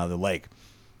find another lake.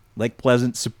 Lake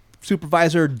Pleasant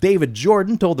Supervisor David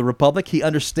Jordan told the Republic he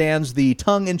understands the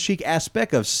tongue-in-cheek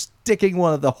aspect of sticking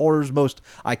one of the horror's most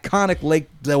iconic lake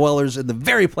dwellers in the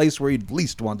very place where you'd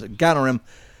least want to encounter him,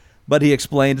 but he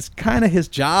explained it's kind of his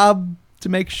job to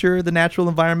make sure the natural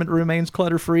environment remains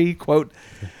clutter-free. Quote,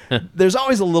 there's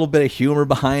always a little bit of humor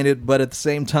behind it, but at the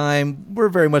same time, we're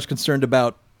very much concerned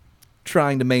about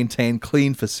trying to maintain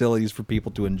clean facilities for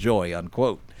people to enjoy,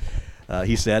 unquote.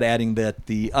 He said, adding that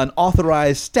the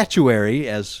unauthorized statuary,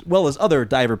 as well as other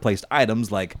diver-placed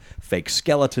items like fake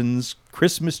skeletons,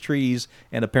 Christmas trees,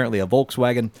 and apparently a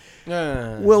Volkswagen,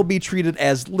 will be treated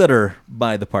as litter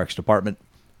by the Parks Department.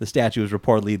 The statue is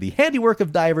reportedly the handiwork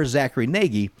of diver Zachary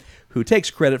Nagy, who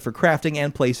takes credit for crafting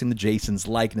and placing the Jason's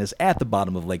likeness at the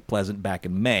bottom of Lake Pleasant back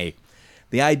in May.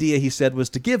 The idea, he said, was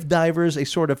to give divers a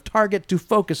sort of target to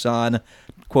focus on,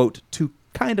 quote, to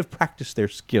kind of practice their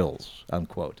skills,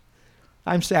 unquote.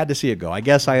 I'm sad to see it go. I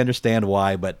guess I understand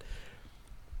why, but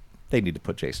they need to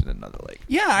put Jason in another lake.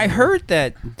 Yeah, I heard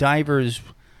that divers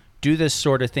do this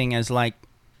sort of thing as like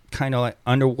kind of like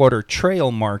underwater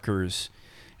trail markers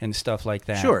and stuff like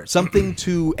that. Sure, something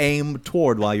to aim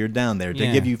toward while you're down there, to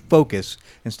Yeah. give you focus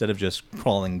instead of just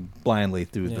crawling blindly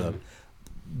through the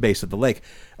base of the lake.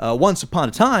 Once upon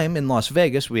a time in Las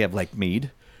Vegas, we have Lake Mead,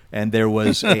 and there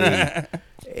was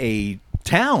a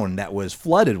town that was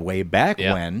flooded way back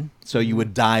when, so you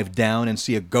would dive down and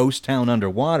see a ghost town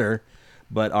underwater,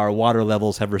 but our water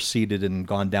levels have receded and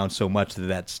gone down so much that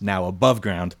that's now above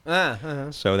ground.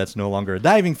 So that's no longer a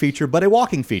diving feature, but a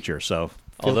walking feature. So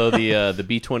Although the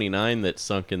B-29 that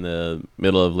sunk in the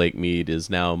middle of Lake Mead is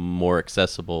now more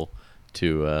accessible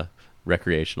to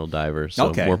recreational divers. So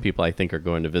Okay. more people, I think, are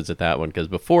going to visit that one, because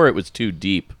before it was too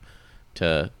deep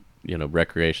to,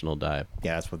 recreational dive.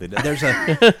 yeah, that's what they did. There's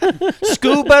a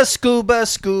Scuba, scuba,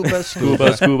 scuba, scuba.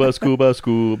 Scuba, scuba, scuba,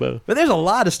 scuba. but there's a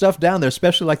lot of stuff down there,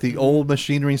 especially like the old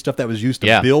machinery and stuff that was used to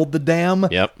Yeah. build the dam.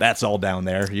 Yep. That's all down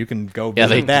there. You can go Yeah,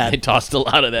 visit they that. tossed a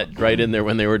lot of that right in there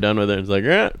when they were done with it. It's like,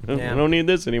 I don't need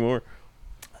this anymore.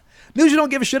 News you don't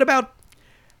give a shit about.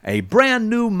 A brand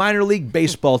new minor league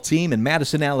baseball team in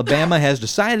Madison, Alabama has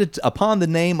decided upon the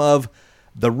name of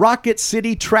the Rocket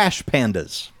City Trash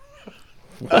Pandas.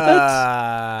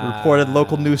 Reported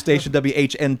local news station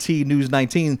WHNT News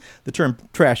 19. The term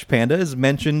Trash Panda is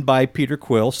mentioned by Peter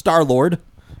Quill, Star-Lord,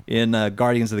 in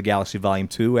Guardians of the Galaxy Volume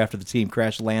 2 after the team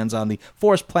crash lands on the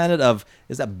forest planet of,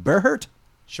 is that Berhurt?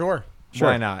 Sure.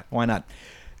 Why not? Why not?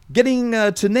 Getting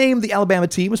to name the Alabama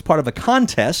team was part of a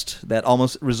contest that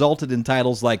almost resulted in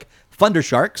titles like Thunder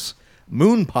Sharks,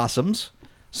 Moon Possums,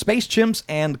 Space Chimps,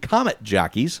 and Comet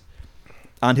Jockeys.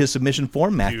 On his submission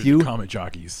form, Matthew... Dude, Comet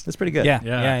Jockeys. That's pretty good. Yeah,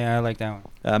 I like that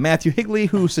one. Matthew Higley,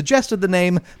 who suggested the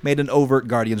name, made an overt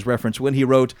Guardians reference when he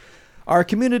wrote, "Our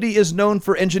community is known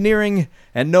for engineering,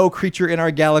 and no creature in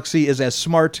our galaxy is as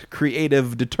smart,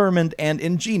 creative, determined, and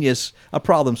ingenious a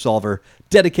problem solver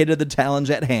dedicated to the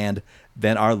challenge at hand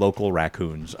than our local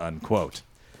raccoons," unquote.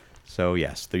 So,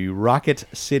 yes, the Rocket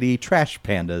City Trash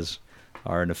Pandas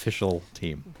are an official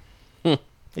team. I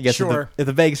guess Sure. if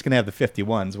the Vegas can have the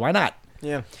 51s, why not?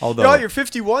 Yeah. Although- your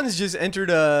 51s just entered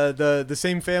the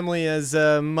same family as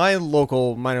my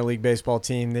local minor league baseball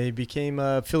team. They became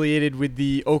affiliated with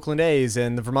the Oakland A's,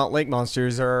 and the Vermont Lake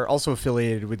Monsters are also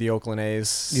affiliated with the Oakland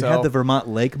A's. You had the Vermont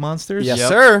Lake Monsters? Yes,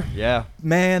 sir. Yeah.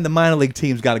 Man, the minor league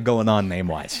team's got it going on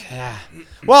name-wise.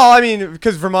 Well, I mean,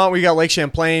 because Vermont, we got Lake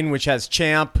Champlain, which has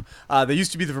Champ. They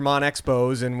used to be the Vermont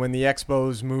Expos, and when the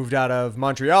Expos moved out of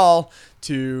Montreal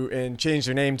and changed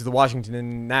their name to the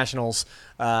Washington Nationals,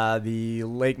 the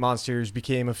Lake Monsters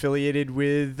became affiliated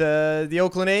with the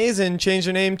Oakland A's and changed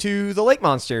their name to the Lake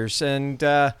Monsters. And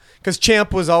because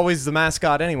Champ was always the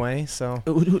mascot anyway, so.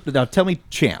 Now, tell me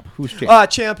Champ. Who's Champ?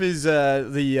 Champ is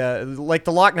like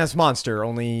the Loch Ness Monster,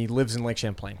 only lives in Lake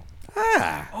Champlain.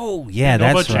 Oh, yeah,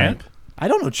 Know that's about right. Champ? I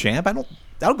don't know Champ. I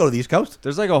don't go to the East Coast.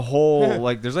 There's like a whole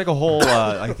I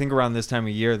think around this time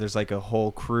of year there's like a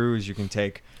whole cruise you can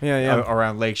take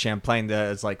around Lake Champlain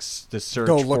that is like the search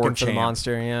Go for looking for the Champ.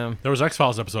 monster, yeah. There was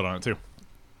X-Files episode on it, too.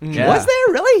 Yeah. Was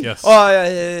there really?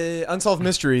 Yes. Unsolved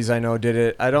Mysteries, I know, did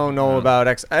it. I don't know about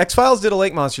X-Files did a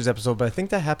Lake Monsters episode, but I think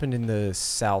that happened in the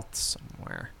South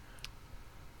somewhere.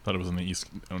 Thought it was in the East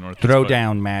North. Throw but-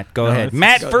 down, Matt. Go No, ahead. it's-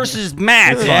 Matt versus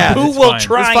Matt. It's fine. Who It's will fine.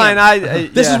 try? It's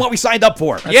fine. This yeah. is what we signed up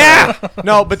for. Yeah.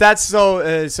 No, but that's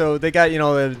so they got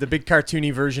the big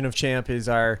cartoony version of Champ is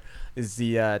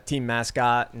the team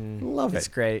mascot, and Love it's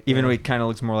it. great. Even yeah. though he kind of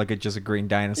looks more like just a green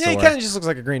dinosaur. Yeah, he kind of just looks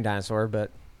like a green dinosaur,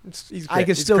 but he's great. I can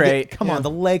He's still great. come Yeah. on,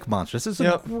 the Lake Monsters. This is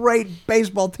Yep. a great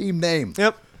baseball team name.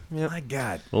 Yep. My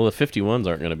God. Well, the 51s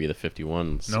aren't going to be the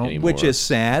 51s No. anymore. Which is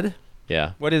sad.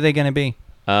 yeah. What are they going to be?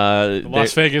 The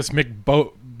Las Vegas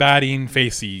McBatting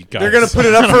Facey guys. They're gonna put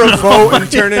it up for a vote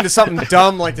and turn it into something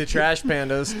dumb like the Trash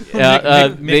Pandas.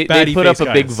 they Batty put up face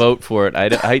a big guys. vote for it.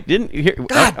 I didn't hear.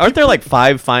 Aren't there like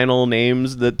 5 final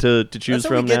names to choose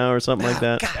what we from get- now or something like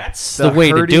that? That's The the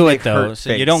way to Hurdy do it, McHurt though. So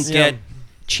you face. don't Yeah. get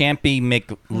Champy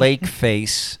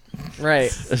McLakeface.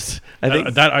 Right. I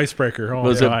think that icebreaker. Oh,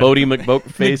 was my it God. Bodie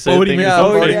McBoatface? I Bodie think, or Yeah,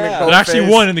 something? Bodie Yeah. It actually McBoatface.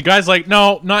 won, and the guy's like,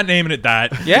 "No, not naming it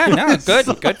that." Yeah, no,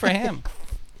 good for him.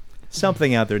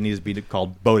 Something out there needs to be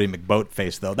called Bodie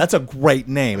McBoatface, though. That's a great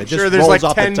name. It just Sure, there's rolls like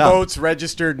off 10 the tongue. boats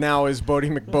registered now as Bodie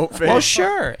McBoatface. Well,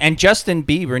 sure. And Justin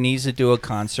Bieber needs to do a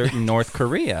concert in North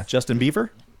Korea. Justin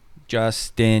Bieber?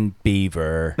 Justin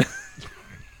Bieber.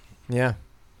 Yeah.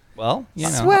 Well, you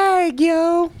know, Swag,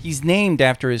 yo. he's named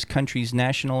after his country's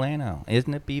national animal.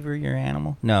 Isn't it beaver your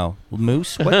animal? No.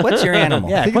 Moose? What's your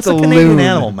animal? Yeah, think what's it's a a Canadian loon.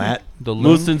 animal, Matt? The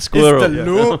Moose loon? and It's squirrel. the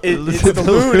loon. It's the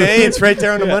loon, eh? It's right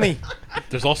there on the money.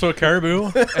 There's also a caribou.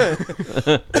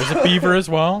 There's a beaver as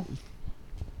well.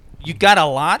 You got a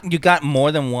lot? You got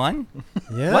more than one?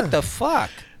 Yeah. What the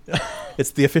fuck? It's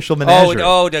the official menagerie.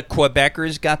 Oh, the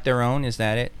Quebecers got their own? Is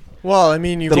that it? Well, I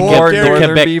mean, you The go more up there. northern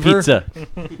Quebec beaver? pizza.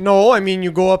 No, I mean,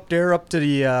 you go up there, up to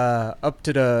the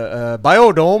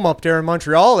Biodome up there in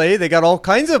Montreal, eh? They got all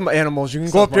kinds of animals. You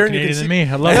can go up there More and you can Canadian see. than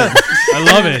me. I love it. I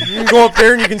love it. You can go up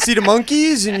there and you can see the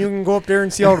monkeys, and you can go up there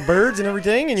and see all the birds and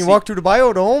everything. And you walk through the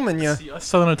Biodome, and you See, us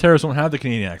Southern Ontarians don't have the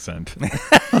Canadian accent.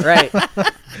 right.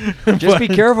 Just be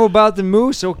careful about the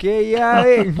moose, okay? Yeah.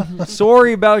 Hey,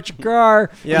 sorry about your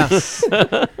car. Yeah.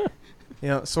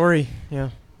 Yeah. Sorry. Yeah.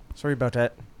 Sorry about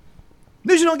that.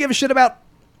 News you don't give a shit about.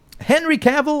 Henry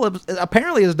Cavill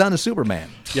apparently has done a Superman.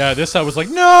 Yeah, this I was like,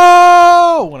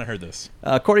 no, when I heard this.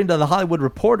 According to The Hollywood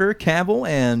Reporter, Cavill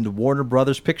and Warner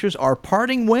Brothers Pictures are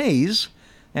parting ways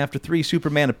after 3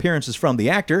 Superman appearances from the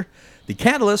actor. The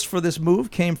catalyst for this move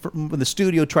came from when the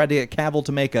studio tried to get Cavill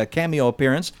to make a cameo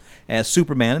appearance as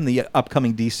Superman in the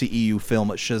upcoming DCEU film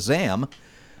Shazam.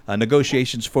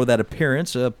 Negotiations for that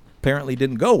appearance apparently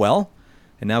didn't go well,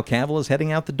 and now Cavill is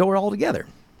heading out the door altogether.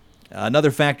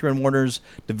 Another factor in Warner's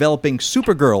developing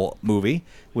Supergirl movie,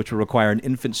 which will require an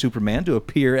infant Superman to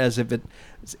appear as if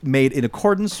it's made in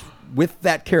accordance with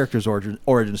that character's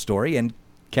origin story, and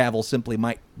Cavill simply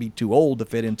might be too old to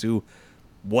fit into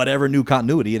whatever new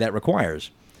continuity that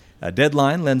requires.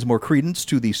 Deadline lends more credence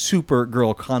to the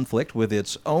Supergirl conflict with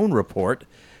its own report,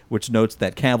 which notes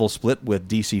that Cavill's split with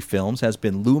DC Films has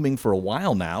been looming for a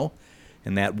while now,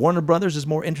 and that Warner Brothers is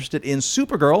more interested in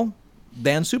Supergirl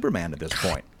than Superman at this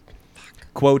point.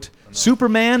 Quote,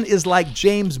 Superman is like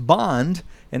James Bond,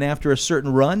 and after a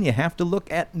certain run, you have to look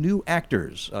at new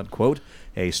actors, unquote.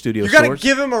 A studio You gotta source.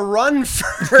 give him a run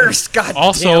first. God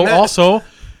damn it. Also,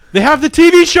 they have the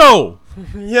TV show.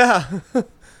 Yeah.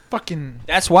 Fucking.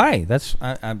 That's why.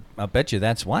 I'll bet you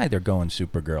that's why they're going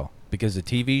Supergirl, because the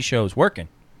TV show's working.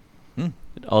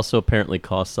 It also apparently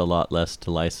costs a lot less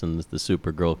to license the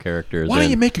Supergirl character Why don't you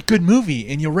than make a good movie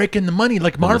and you rake in the money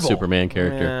like the Marvel? Superman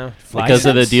character. Yeah. Because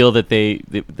of the License? deal that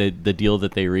the deal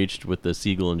that they reached with the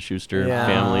Siegel and Schuster Yeah.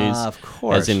 families Of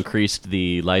course. has increased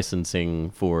the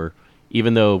licensing for,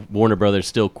 even though Warner Brothers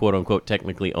still quote unquote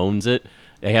technically owns it,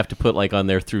 they have to put like on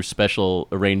there through special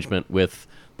arrangement with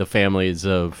the families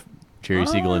of Jerry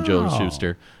Siegel and Joe Oh.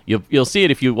 Schuster. You'll see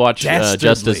it if you watch Dastardly.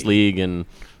 Justice League and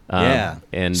Yeah.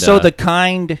 and So the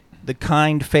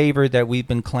kind favor that we've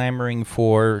been clamoring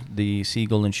for the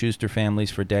Siegel and Schuster families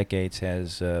for decades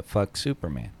has fucked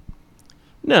Superman.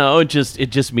 no, it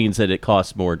just means that it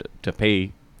costs more to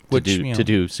pay Which, to you know,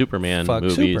 do Superman fuck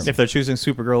movies. Superman. If they're choosing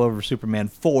Supergirl over Superman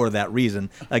for that reason,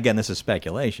 again, this is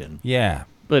speculation. Yeah.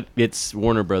 But it's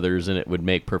Warner Brothers, and it would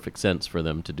make perfect sense for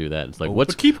them to do that. It's like,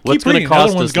 what's But keep going to reading. The cost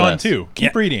other one's us gone less? too.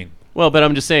 Keep reading. Well, but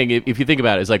I'm just saying, if you think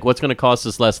about it, it's like, what's going to cost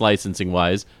us less licensing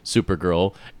wise?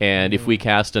 Supergirl, and if we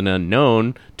cast an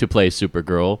unknown to play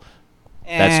Supergirl,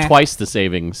 that's twice the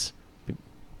savings.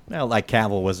 Well, like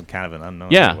Cavill wasn't kind of an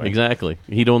unknown. Yeah, anyway. exactly.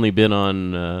 He'd only been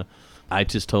on. I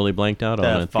just totally blanked out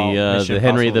on it. Mission The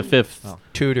Henry Impossible. V,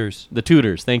 Tutors. the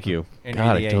Tudors. Thank you. In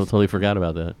God, I 88. totally forgot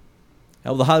about that.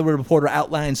 Now, the Hollywood Reporter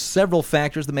outlines several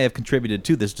factors that may have contributed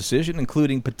to this decision,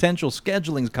 including potential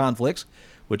scheduling conflicts,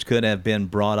 which could have been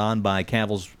brought on by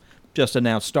Cavill's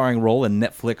just-announced starring role in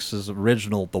Netflix's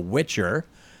original The Witcher.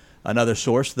 Another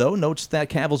source, though, notes that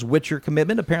Cavill's Witcher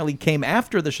commitment apparently came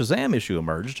after the Shazam issue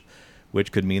emerged,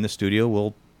 which could mean the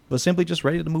studio was simply just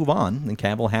ready to move on, and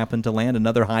Cavill happened to land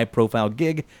another high-profile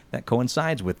gig that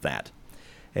coincides with that.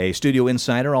 A studio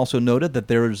insider also noted that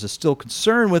there is a still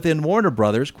concern within Warner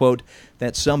Brothers, quote,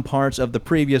 that some parts of the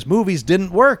previous movies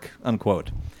didn't work,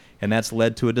 unquote. And that's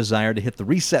led to a desire to hit the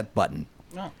reset button.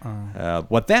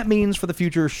 What that means for the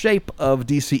future shape of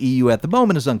DCEU at the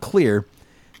moment is unclear,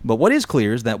 but what is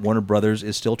clear is that Warner Brothers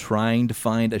is still trying to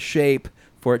find a shape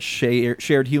for its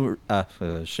shared humor.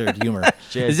 Shared humor.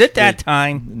 Is it that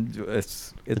time?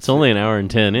 It's only an hour and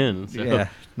 10 in. So. Yeah,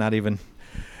 not even.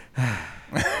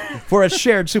 For its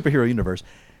shared superhero universe.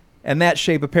 And that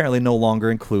shape apparently no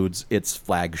longer includes its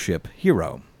flagship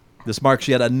hero. This marks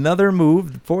yet another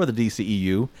move for the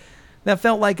DCEU that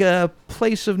felt like a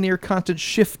place of near constant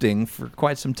shifting for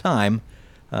quite some time,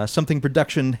 something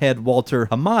production head Walter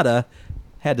Hamada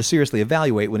had to seriously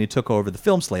evaluate when he took over the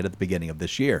film slate at the beginning of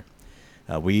this year.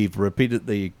 We've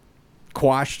repeatedly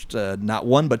quashed not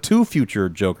one but two future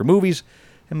Joker movies,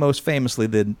 and most famously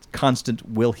the constant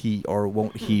will he or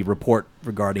won't he report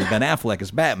regarding Ben Affleck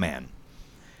as Batman.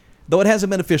 Though it hasn't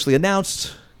been officially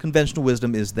announced, conventional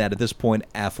wisdom is that at this point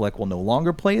Affleck will no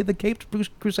longer play the Caped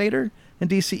Crusader in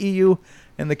DCEU,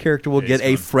 and the character will get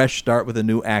a fresh start with a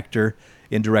new actor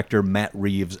in director Matt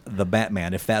Reeves' The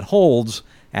Batman. If that holds,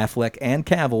 Affleck and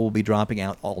Cavill will be dropping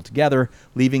out altogether,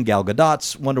 leaving Gal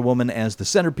Gadot's Wonder Woman as the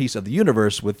centerpiece of the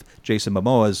universe, with Jason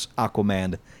Momoa's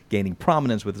Aquaman gaining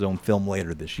prominence with his own film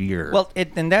later this year. Well,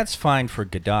 and that's fine for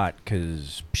Gadot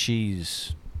because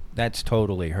that's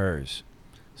totally hers.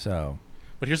 So,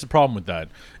 But here's the problem with that: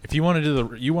 if you want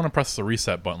to you want to press the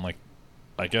reset button, like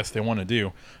I guess they want to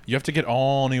do, you have to get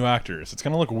all new actors. It's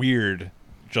gonna look weird.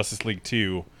 Justice League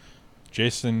 2,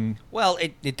 Jason. well,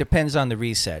 it depends on the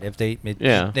reset. If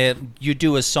you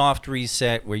do a soft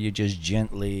reset where you just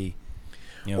gently,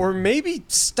 Or maybe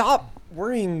stop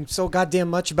worrying so goddamn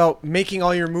much about making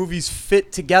all your movies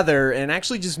fit together and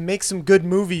actually just make some good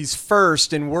movies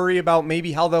first and worry about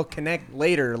maybe how they'll connect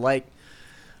later. Like,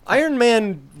 Iron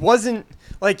Man wasn't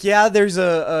like, yeah, there's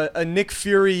a Nick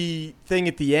Fury thing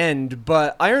at the end,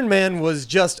 but Iron Man was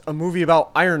just a movie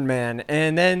about Iron Man,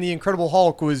 and then The Incredible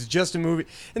Hulk was just a movie,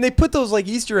 and they put those like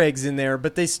Easter eggs in there,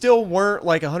 but they still weren't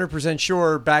like 100%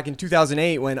 sure back in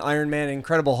 2008 when Iron Man and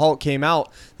Incredible Hulk came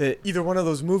out that either one of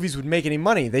those movies would make any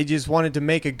money. They just wanted to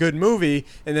make a good movie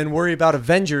and then worry about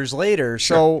Avengers later.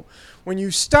 Sure. So when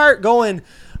you start going,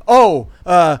 Man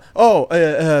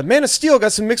of Steel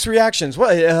got some mixed reactions.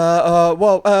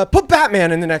 Put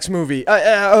Batman in the next movie,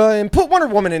 and put Wonder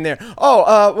Woman in there.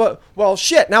 Well,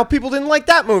 shit. Now people didn't like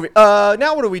that movie.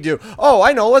 Now what do we do? Oh,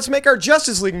 I know. Let's make our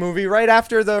Justice League movie right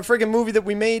after the friggin' movie that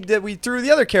we made that we threw the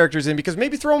other characters in, because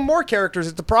maybe throwing more characters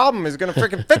at the problem is going to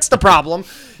friggin' fix the problem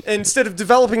instead of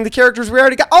developing the characters we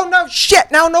already got. Oh, no,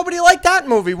 shit. Now nobody liked that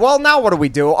movie. Well, now what do we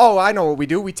do? Oh, I know what we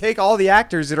do. We take all the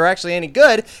actors that are actually any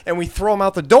good and we throw them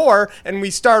out the door and we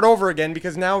start over again,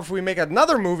 because now if we make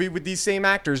another movie with these same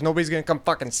actors, nobody's going to come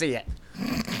fucking see it.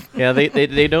 Yeah,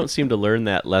 they don't seem to learn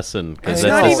that lesson. It's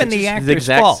not even the actor's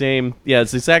fault.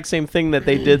 It's the exact same thing that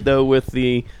they did though with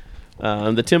the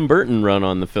Tim Burton run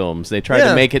on the films. They tried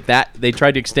to make it that they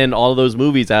tried to extend all of those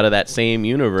movies out of that same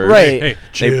universe. Right. Hey,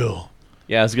 chill.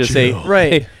 I was gonna say,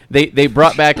 right. They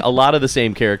brought back a lot of the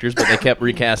same characters, but they kept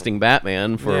recasting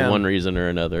Batman for one reason or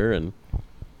another, and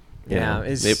it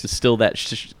was still that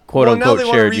quote unquote now they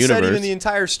shared want to reset universe. even the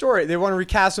entire story. They want to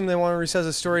recast them. They want to reset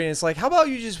the story, and it's like, how about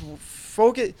you just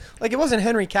focus? Like, it wasn't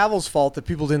Henry Cavill's fault that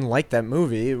people didn't like that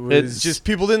movie. It was just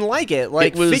people didn't like it.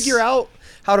 Like, figure out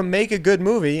how to make a good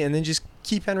movie, and then just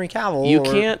keep Henry Cavill. You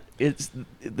can't. It's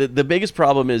the biggest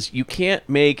problem is you can't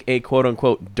make a quote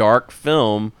unquote dark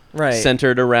film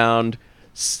centered around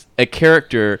a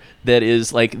character that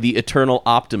is like the eternal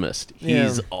optimist.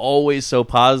 He's always so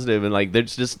positive, and like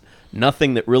there's just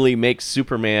nothing that really makes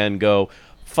Superman go,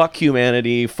 fuck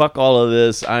humanity, fuck all of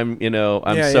this. I'm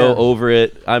so over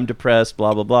it. I'm depressed,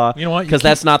 blah blah blah. You know what? Because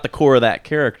that's not the core of that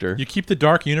character. You keep the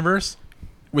dark universe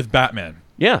with Batman.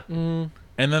 Yeah. And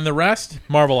then the rest,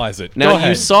 Marvelize it. Now Go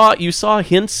ahead. you saw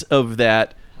hints of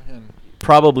that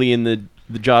probably in the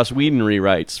Joss Whedon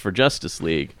rewrites for Justice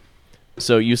League.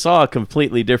 So you saw a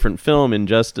completely different film in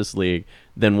Justice League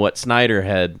than what Snyder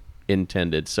had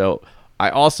intended. So I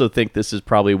also think this is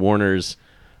probably Warner's,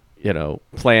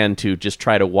 plan to just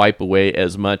try to wipe away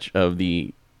as much of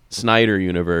the Snyder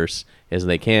universe as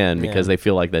they can because they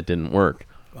feel like that didn't work.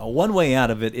 Well, one way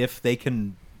out of it, if they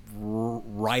can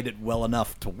write it well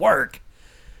enough to work,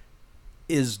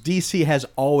 is DC has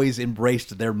always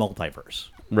embraced their multiverse.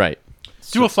 Right.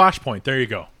 Do a Flashpoint. There you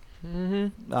go.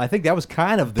 Mm-hmm. I think that was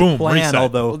kind of the Boom, plan, reset.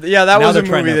 although... that was a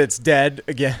movie that's dead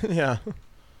again. Yeah.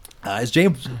 As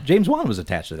James Wan was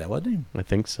attached to that, wasn't he? I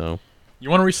think so. You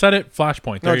want to reset it?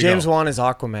 Flashpoint. There No, you James go. Wan is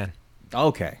Aquaman.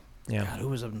 Okay. Yeah. God, who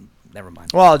was a... Never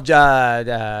mind. Well,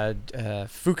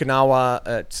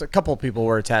 Fukunawa, a couple of people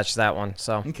were attached to that one,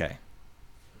 so... Okay.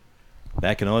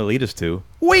 That can only lead us to...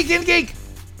 Weekend Geek!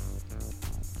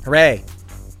 Hooray.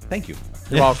 Thank you.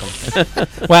 You're welcome.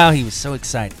 Wow, he was so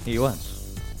excited. He was.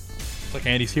 It's like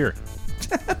Andy's here.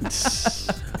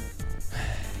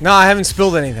 No, I haven't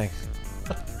spilled anything.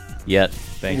 Yet.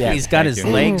 Thank Yeah. you. He's got Thank his you.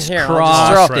 legs Here,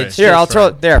 crossed. I'll just throw- It's Here, just- I'll throw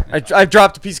it there. I've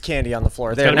dropped a piece of candy on the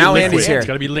floor. There, Gotta be now liquid. Andy's here. It's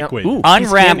got to be Yep. liquid. Ooh.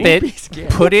 Unwrap Piece it,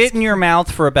 put it in your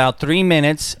mouth for about 3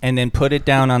 minutes, and then put it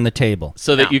down on the table.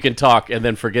 So that you can talk and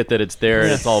then forget that it's there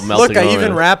and it's all melting Look, I over.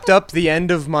 even wrapped up the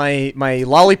end of my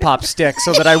lollipop stick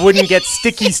so that I wouldn't get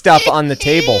sticky stuff on the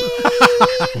table.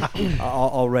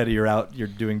 Already you're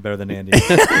doing better than Andy.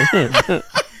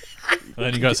 And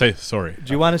then you got to say sorry.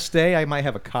 Do you want to stay? I might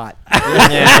have a cot.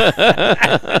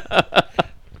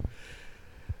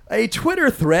 A Twitter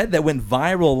thread that went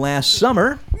viral last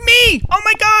summer. Me! Oh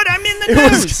my God, I'm in the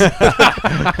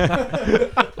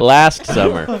news! Last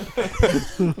summer.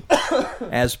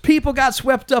 As people got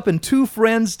swept up in two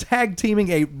friends tag teaming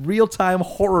a real-time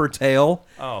horror tale.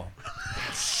 Oh.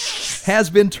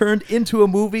 Has been turned into a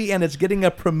movie, and it's getting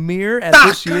a premiere at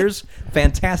this year's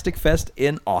Fantastic Fest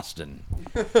in Austin.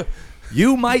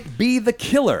 You Might Be the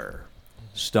Killer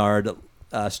started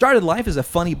life as a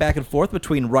funny back and forth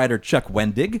between writer Chuck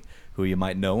Wendig, who you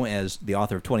might know as the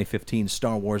author of 2015's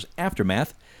Star Wars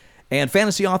Aftermath, and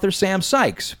fantasy author Sam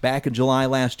Sykes back in July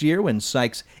last year when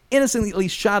Sykes innocently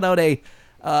shot out a,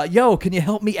 yo, can you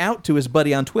help me out to his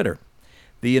buddy on Twitter.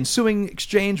 The ensuing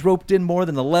exchange roped in more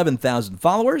than 11,000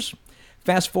 followers.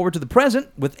 Fast forward to the present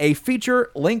with a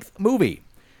feature-length movie.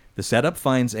 The setup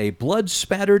finds a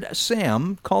blood-spattered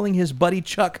Sam calling his buddy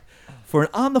Chuck for an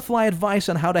on-the-fly advice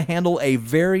on how to handle a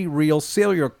very real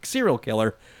serial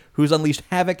killer who's unleashed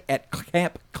havoc at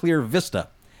Camp Clear Vista.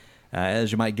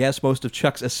 As you might guess, most of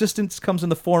Chuck's assistance comes in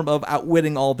the form of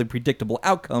outwitting all the predictable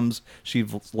outcomes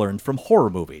she's learned from horror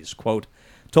movies. Quote,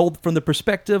 told from the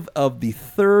perspective of the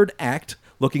third act,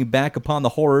 looking back upon the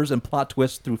horrors and plot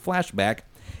twists through flashback,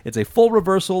 it's a full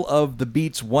reversal of the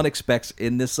beats one expects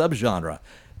in this subgenre,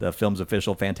 the film's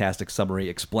official Fantastic Summary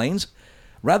explains.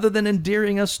 Rather than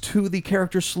endearing us to the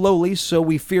characters slowly so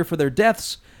we fear for their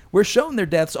deaths, we're shown their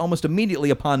deaths almost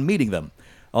immediately upon meeting them.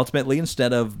 Ultimately,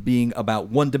 instead of being about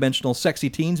one-dimensional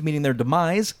sexy teens meeting their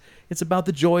demise, it's about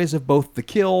the joys of both the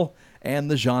kill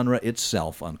and the genre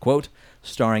itself, unquote.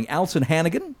 Starring Alison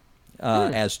Hannigan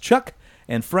as Chuck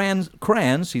and Fran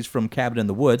Kranz, he's from Cabin in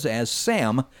the Woods, as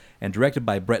Sam, and directed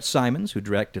by Brett Simons, who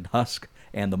directed Husk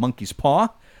and The Monkey's Paw.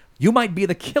 You Might Be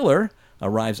the Killer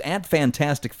arrives at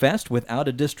Fantastic Fest without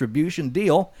a distribution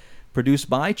deal. Produced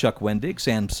by Chuck Wendig,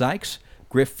 Sam Sykes,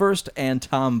 Griff First, and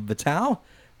Tom Vitale.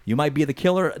 You Might Be the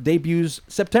Killer debuts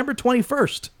September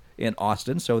 21st in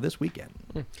Austin, so this weekend.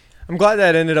 I'm glad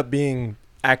that ended up being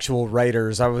actual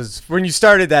writers. When you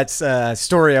started that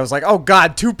story, I was like, oh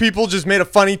God, 2 people just made a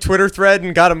funny Twitter thread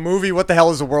and got a movie. What the hell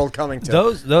is the world coming to?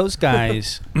 Those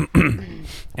guys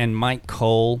and Mike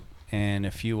Cole and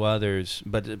a few others,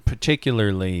 but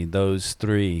particularly those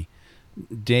 3,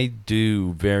 they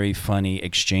do very funny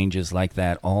exchanges like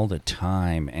that all the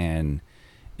time, and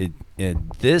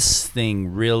this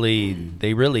thing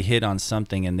they really hit on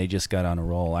something, and they just got on a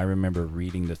roll. I remember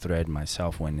reading the thread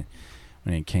myself when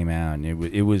it came out, and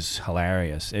it was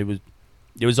hilarious. It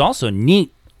was also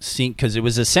neat seeing, because it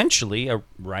was essentially a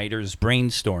writer's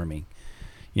brainstorming,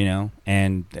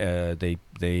 and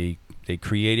they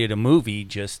created a movie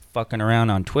just fucking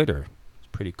around on Twitter. It's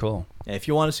pretty cool. If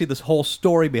you want to see this whole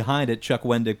story behind it, Chuck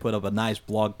Wendig put up a nice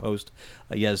blog post.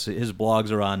 His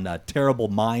blogs are on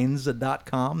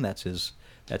terribleminds.com. That's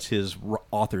his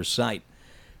author's site.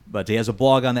 But he has a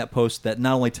blog on that post that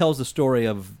not only tells the story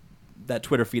of that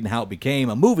Twitter feed and how it became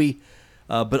a movie,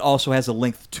 but also has a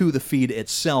link to the feed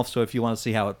itself. So if you want to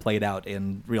see how it played out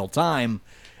in real time,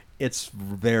 it's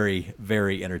very,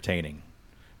 very entertaining.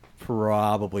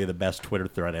 Probably the best Twitter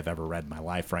thread I've ever read in my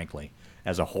life, frankly,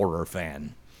 as a horror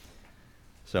fan.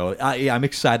 So I'm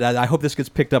excited. I hope this gets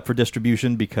picked up for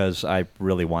distribution because I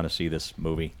really want to see this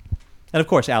movie. And of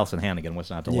course, Allison Hannigan, what's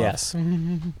not to love? Yes.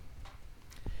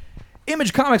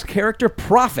 Image Comics character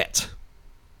Prophet,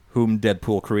 whom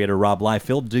Deadpool creator Rob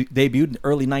Liefeld debuted in the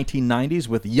early 1990s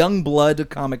with Youngblood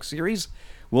comic series,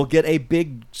 will get a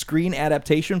big screen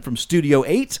adaptation from Studio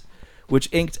 8, which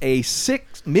inked a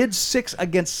mid-6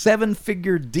 against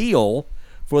 7-figure deal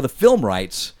for the film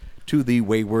rights to the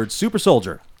wayward super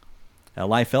soldier.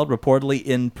 Liefeld reportedly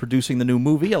is producing the new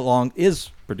movie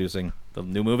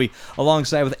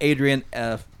alongside with Adrian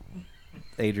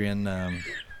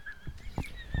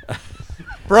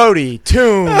Brody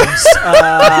Toombs.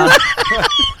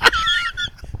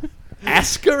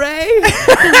 Ascaray?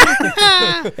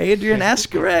 Adrian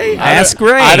Ascaray? Ask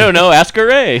Ray. I don't know. Ask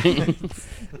Ray.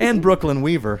 And Brooklyn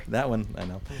Weaver. That one, I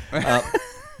know.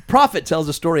 Prophet tells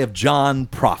the story of John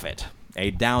Prophet, a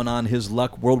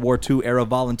down-on-his-luck World War II era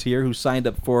volunteer who signed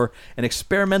up for an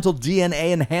experimental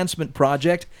DNA enhancement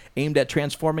project aimed at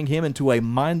transforming him into a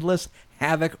mindless,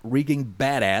 havoc-wreaking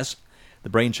badass. The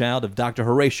brainchild of Dr.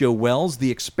 Horatio Wells,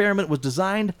 the experiment was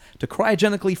designed to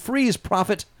cryogenically freeze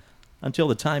Prophet until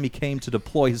the time he came to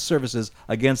deploy his services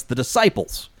against the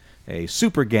Disciples, a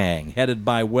super gang headed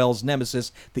by Wells'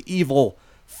 nemesis, the evil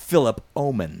Philip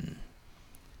Omen.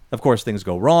 Of course, things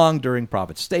go wrong during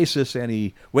Prophet's stasis, and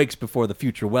he wakes before the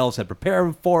future Wells had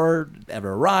prepared for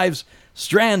ever arrives.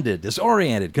 Stranded,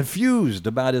 disoriented, confused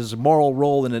about his moral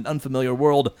role in an unfamiliar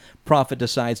world, Prophet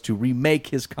decides to remake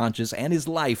his conscience and his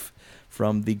life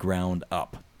from the ground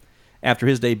up. After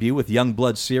his debut with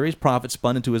Youngblood series, Prophet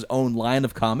spun into his own line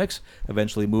of comics,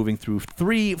 eventually moving through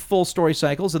 3 full story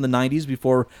cycles in the 90s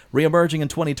before reemerging in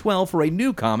 2012 for a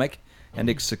new comic and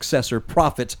its successor,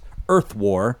 Prophet Earth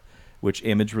War, which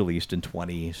Image released in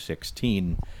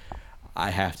 2016.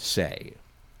 I have to say,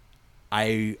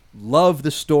 I love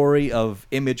the story of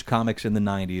Image Comics in the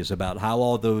 90s about how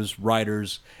all those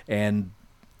writers and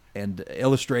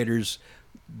illustrators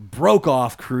broke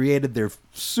off, created their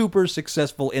super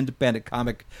successful independent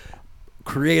comic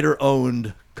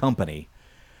creator-owned company.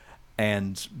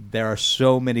 And there are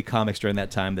so many comics during that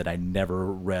time that I never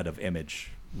read of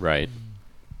Image. Right.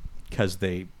 Because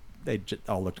they just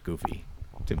all looked goofy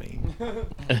to me.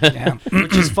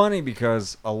 Which is funny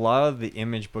because a lot of the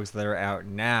Image books that are out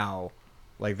now,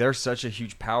 like, they're such a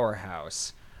huge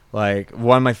powerhouse. Like,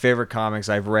 one of my favorite comics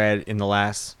I've read in the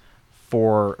last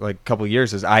couple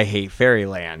years is I Hate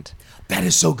Fairyland. That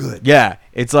is so good. Yeah,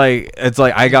 it's like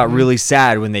I got really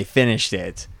sad when they finished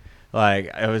it.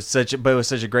 Like, it was such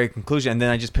a great conclusion. And then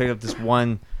I just picked up this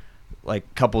one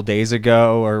like couple days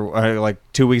ago or like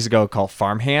 2 weeks ago called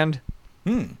Farmhand.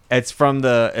 It's from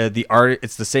the art.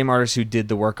 It's the same artist who did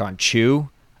the work on Chew.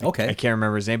 Okay, I can't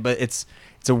remember his name, but it's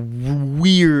a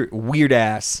weird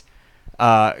ass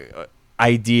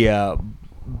idea,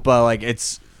 but like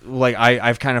it's like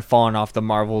I've kind of fallen off the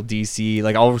Marvel DC.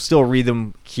 Like, I'll still read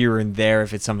them here and there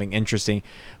if it's something interesting,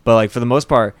 but like for the most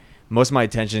part, most of my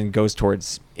attention goes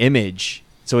towards Image.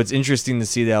 So it's interesting to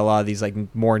see that a lot of these like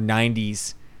more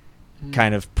 90s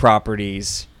kind of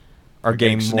properties are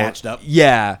getting snatched up.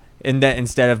 Yeah. and that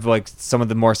instead of like some of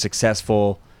the more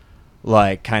successful,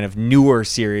 like kind of newer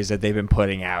series that they've been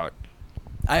putting out.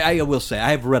 I will say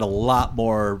I've read a lot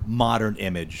more modern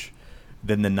Image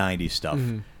than the '90s stuff,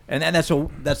 and that's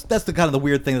the kind of the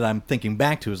weird thing that I'm thinking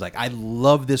back to is like I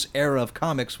love this era of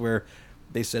comics where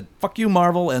they said "fuck you,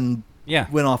 Marvel" and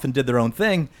went off and did their own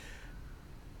thing,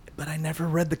 but I never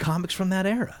read the comics from that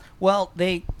era. Well,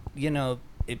 it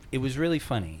was really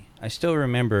funny. I still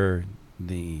remember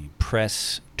the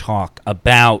press talk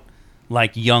about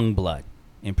like Youngblood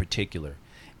in particular,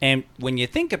 and when you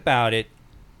think about it.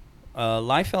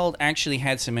 Liefeld actually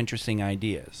had some interesting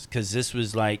ideas because this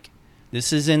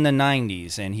is in the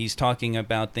 90s, and he's talking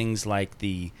about things like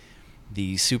the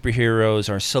superheroes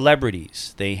are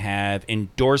celebrities. They have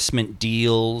endorsement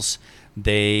deals.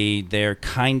 They're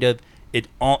kind of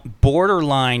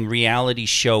borderline reality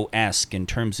show-esque in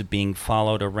terms of being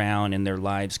followed around and their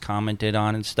lives commented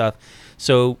on and stuff.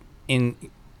 So in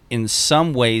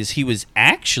some ways, he was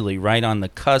actually right on the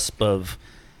cusp of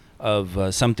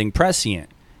something prescient.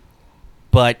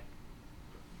 But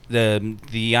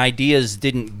the ideas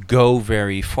didn't go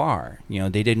very far.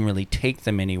 They didn't really take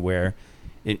them anywhere.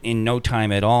 In no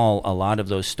time at all, a lot of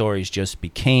those stories just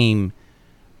became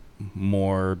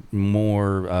more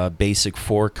basic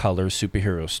four-color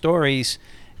superhero stories.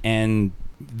 And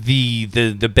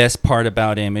the best part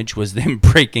about Image was them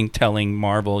telling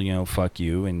Marvel, fuck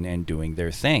you, and doing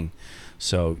their thing.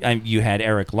 So you had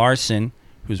Eric Larson,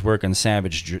 whose work on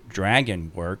Savage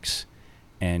Dragon works,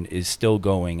 and is still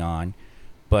going on,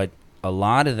 but a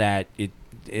lot of that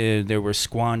there were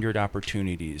squandered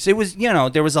opportunities. It was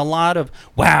there was a lot of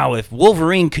wow, if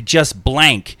Wolverine could just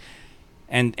blank,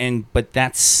 but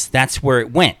that's where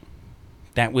it went.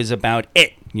 That was about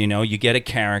it. You get a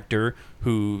character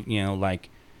who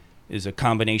is a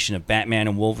combination of Batman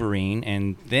and Wolverine,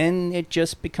 and then it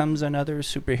just becomes another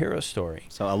superhero story.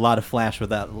 So a lot of flash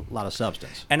without a lot of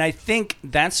substance. And I think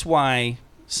that's why.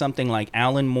 Something like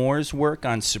Alan Moore's work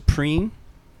on Supreme.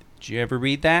 Did you ever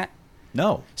read that?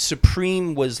 No.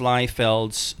 Supreme was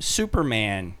Liefeld's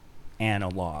Superman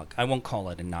analog. I won't call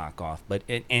it a knockoff, but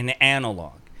an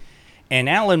analog. And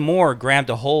Alan Moore grabbed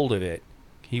a hold of it.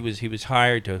 He was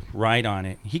hired to write on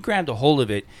it. He grabbed a hold of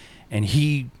it, and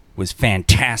he was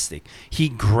fantastic. He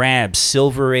grabbed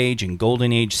Silver Age and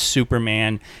Golden Age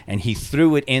Superman, and he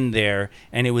threw it in there,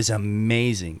 and it was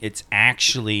amazing. It's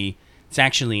actually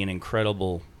an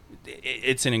incredible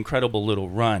little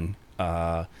run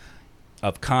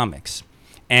of comics.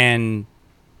 And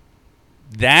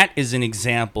that is an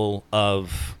example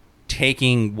of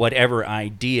taking whatever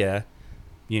idea,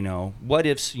 what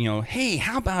if, hey,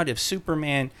 how about if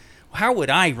Superman, how would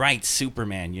I write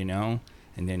Superman,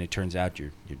 And then it turns out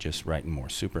you're just writing more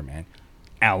Superman.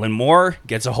 Alan Moore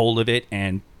gets a hold of it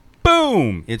and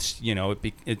boom, it's,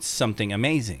 it's something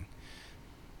amazing.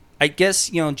 I guess,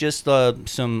 just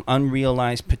some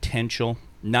unrealized potential,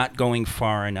 not going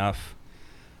far enough.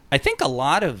 I think a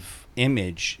lot of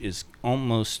Image is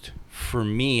almost, for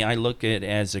me, I look at it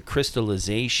as a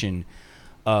crystallization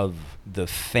of the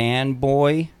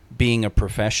fanboy being a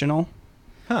professional.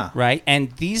 Huh. Right?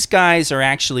 And these guys are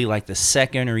actually like the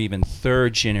second or even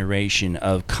third generation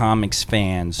of comics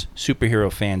fans,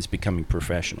 superhero fans becoming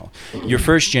professional. Your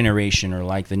first generation are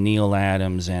like the Neil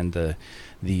Adams and the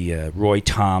Roy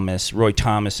Thomas. Roy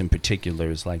Thomas in particular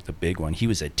is like the big one. He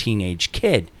was a teenage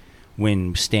kid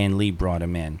when Stan Lee brought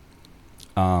him in.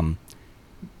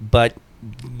 But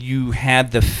you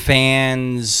have the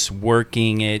fans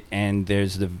working it, and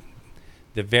there's the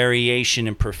variation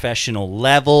in professional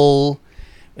level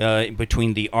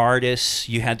between the artists.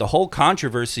 You had the whole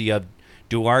controversy of,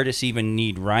 do artists even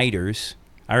need writers?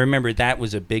 I remember that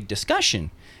was a big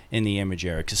discussion in the Image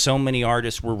era, because so many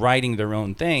artists were writing their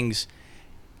own things.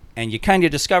 And you kind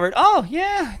of discovered, artists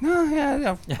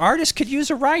could use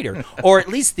a writer. Or at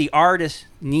least the artist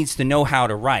needs to know how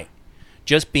to write.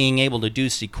 Just being able to do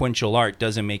sequential art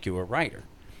doesn't make you a writer.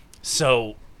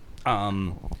 So a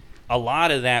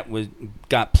lot of that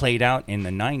got played out in the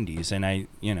 90s. And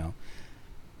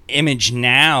Image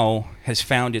now has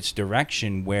found its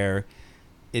direction where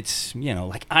it's,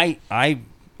 like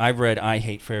I've read I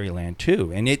Hate Fairyland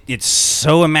too. And it's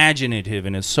so imaginative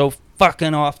and it's so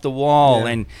fucking off the wall,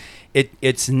 and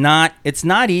it's not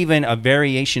even a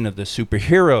variation of the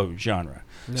superhero genre.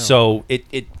 No. So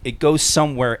it goes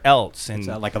somewhere else, and it's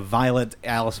like a violent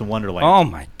Alice in Wonderland. Oh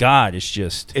my God,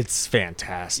 it's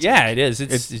fantastic. Yeah, it is.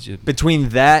 It's just, between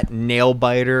that,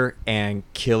 Nailbiter, and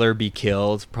Killer Be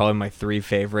Killed, probably my three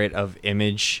favorite of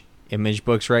Image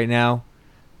books right now.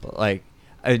 But like,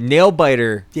 A nail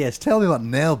biter. Yes, tell me about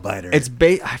Nailbiter. It's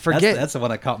I forget. That's the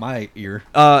one that caught my ear.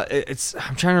 It's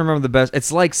I'm trying to remember the best.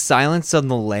 It's like Silence of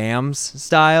the Lambs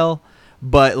style,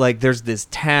 but like there's this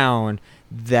town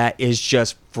that is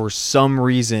just for some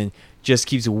reason just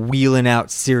keeps wheeling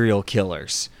out serial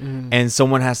killers, and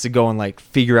someone has to go and like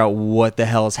figure out what the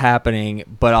hell is happening,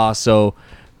 but also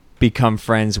become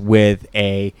friends with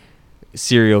a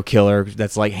serial killer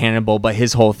that's like Hannibal. But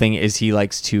his whole thing is he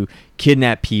likes to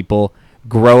kidnap people,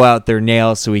 grow out their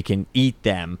nails so he can eat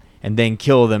them, and then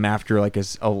kill them after like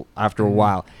after a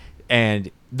while. And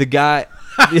the guy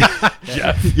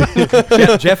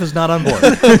Jeff is not on board.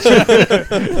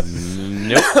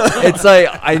 Nope. it's like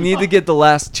I need to get the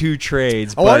last 2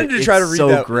 trades. I wanted to try to it's read so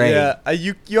that. great. Yeah,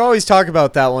 you always talk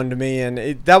about that one to me,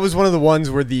 and that was one of the ones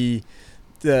where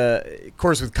of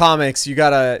course with comics you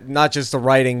gotta not just the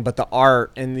writing but the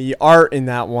art, and the art in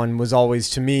that one was always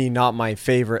to me not my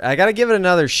favorite. I gotta give it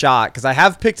another shot because I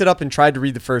have picked it up and tried to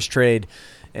read the first trade,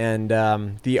 and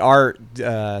the art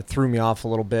threw me off a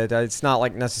little bit. It's not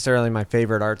like necessarily my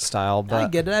favorite art style, but I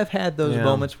get it. I've had those Yeah.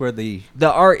 moments where the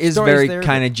art is story's very there,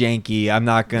 kind of janky. I'm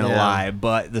not gonna Yeah. lie,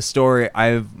 but the story,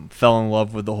 I fell in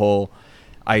love with the whole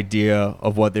idea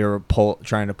of what they were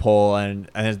trying to pull, and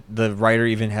the writer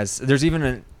even has. There's even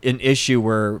an issue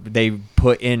where they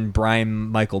put in Brian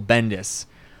Michael Bendis,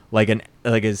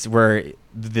 is where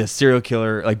the serial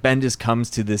killer, like Bendis comes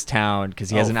to this town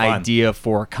because he has an fun. idea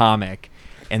for a comic,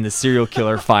 and the serial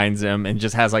killer finds him and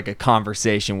just has like a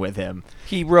conversation with him.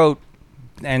 He wrote,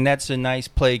 and that's a nice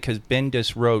play because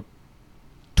Bendis wrote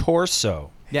Torso.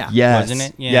 yeah. Yes,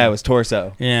 Wasn't it? Yeah, it was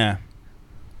Torso. Yeah.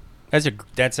 That's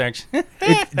actually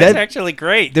that- that's actually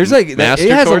great. There's like Master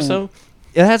it has Torso?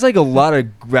 It has like a lot of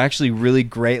actually really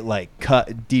great like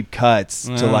deep cuts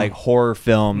to Oh. like horror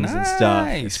films and stuff.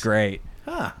 Nice. It's great.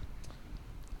 Huh.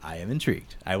 I am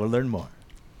intrigued. I will learn more.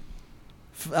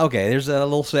 Okay, there's a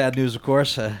little sad news, of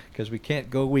course, because we can't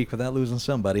go a week without losing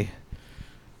somebody.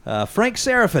 Frank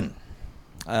Seraphin,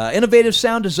 innovative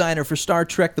sound designer for Star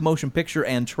Trek the Motion Picture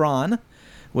and Tron,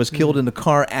 was killed in a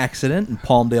car accident in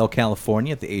Palmdale,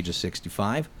 California at the age of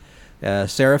 65.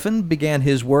 Seraphin began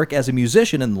his work as a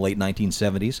musician in the late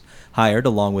 1970s, hired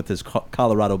along with his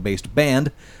Colorado-based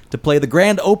band to play the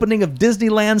grand opening of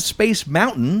Disneyland's Space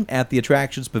Mountain at the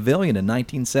Attractions Pavilion in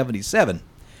 1977.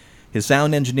 His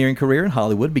sound engineering career in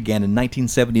Hollywood began in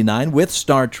 1979 with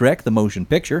Star Trek the Motion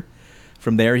Picture.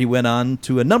 From there, he went on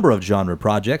to a number of genre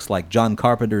projects like John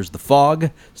Carpenter's The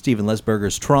Fog, Steven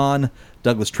Lesberger's Tron,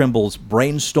 Douglas Trimble's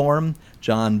Brainstorm,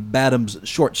 John Badham's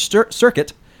Short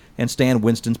Circuit, and Stan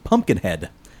Winston's Pumpkinhead,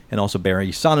 and also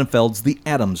Barry Sonnenfeld's The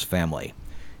Addams Family.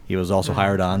 He was also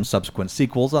hired on subsequent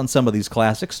sequels on some of these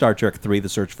classics, Star Trek III, The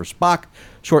Search for Spock,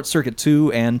 Short Circuit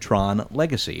 2, and Tron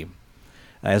Legacy.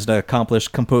 As an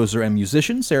accomplished composer and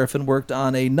musician, Seraphin worked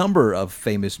on a number of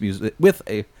famous with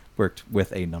a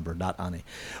number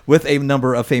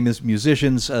of famous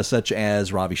musicians such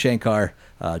as Ravi Shankar,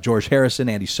 George Harrison,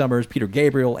 Andy Summers, Peter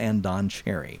Gabriel, and Don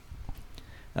Cherry.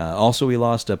 Also, we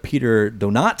lost Peter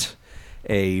Donat,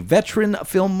 a veteran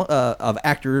of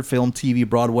actor, film, TV,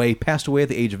 Broadway, passed away at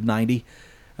the age of 90.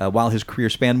 While his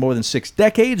career spanned more than 6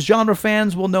 decades, genre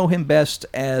fans will know him best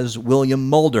as William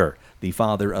Mulder, the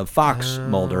father of Fox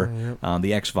Mulder on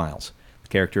The X-Files. The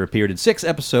character appeared in 6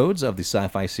 episodes of the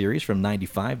sci-fi series from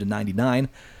 95 to 99.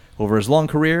 Over his long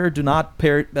career, Donat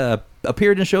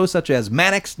appeared in shows such as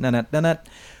Mannix,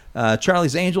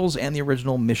 Charlie's Angels, and the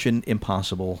original Mission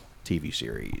Impossible TV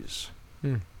series.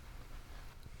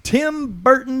 Tim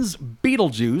Burton's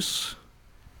Beetlejuice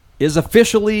is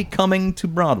officially coming to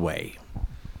Broadway.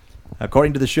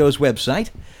 According to the show's website,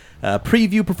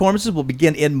 preview performances will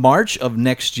begin in March of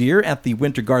next year at the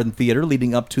Winter Garden Theater,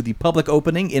 leading up to the public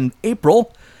opening in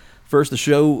April. First, the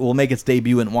show will make its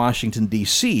debut in Washington,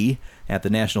 D.C. at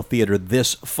the National Theater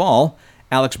this fall.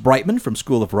 Alex Brightman from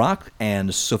School of Rock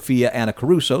and Sophia Anna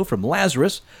Caruso from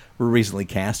Lazarus were recently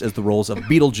cast as the roles of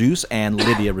Beetlejuice and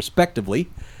Lydia, respectively.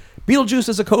 Beetlejuice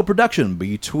is a co-production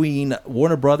between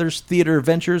Warner Brothers Theater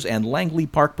Ventures and Langley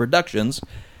Park Productions.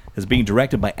 Is being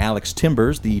directed by Alex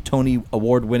Timbers, the Tony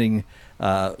Award-winning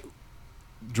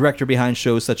director behind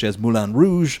shows such as Moulin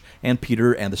Rouge and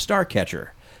Peter and the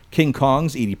Starcatcher. King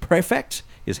Kong's Edie Prefect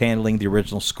is handling the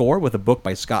original score with a book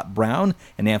by Scott Brown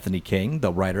and Anthony King,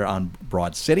 the writer on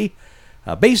Broad City.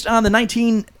 Based on the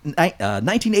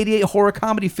 1988 horror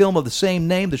comedy film of the same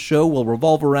name, the show will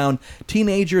revolve around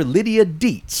teenager Lydia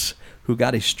Dietz, who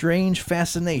got a strange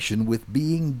fascination with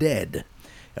being dead.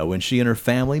 When she and her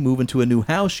family move into a new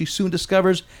house, she soon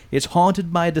discovers it's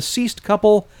haunted by a deceased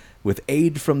couple with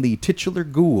aid from the titular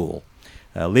ghoul.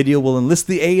 Lydia will enlist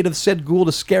the aid of said ghoul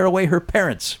to scare away her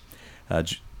parents.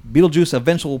 Beetlejuice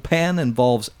Eventual Pan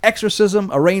involves exorcism,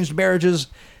 arranged marriages,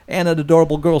 and an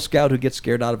adorable Girl Scout who gets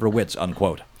scared out of her wits,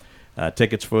 unquote.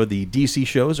 Tickets for the DC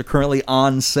shows are currently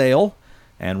on sale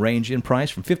and range in price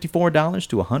from $54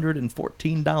 to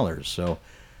 $114. So,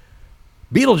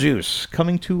 Beetlejuice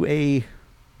coming to a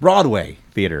Broadway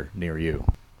theater near you.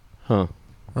 Huh.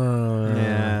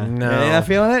 Yeah. No. You're not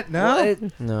feeling it? No?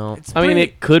 No. I mean,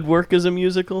 it could work as a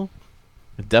musical.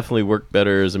 It definitely worked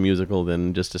better as a musical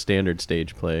than just a standard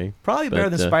stage play. Probably better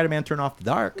But, than Spider-Man Turn Off the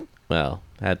Dark. Well,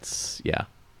 that's, yeah.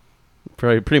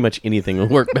 Probably pretty much anything will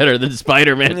work better than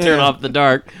Spider-Man Turn Off the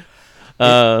Dark.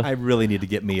 I really need to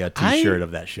get me a T-shirt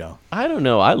of that show. I don't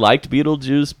know. I liked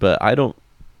Beetlejuice, but I don't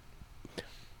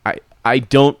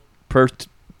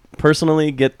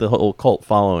personally get the whole cult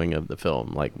following of the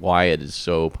film, like why it is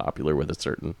so popular with a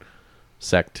certain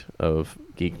sect of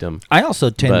geekdom. I also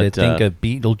tend to But, think of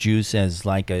Beetlejuice as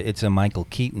like it's a Michael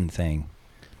Keaton thing.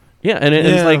 Yeah, and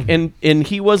it's like, and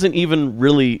he wasn't even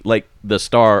really like the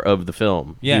star of the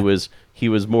film. Yeah. He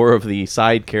was more of the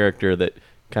side character that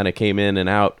kind of came in and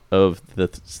out of the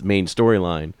main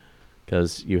storyline,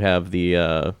 because you have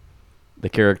the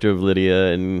character of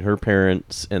Lydia and her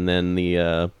parents, and then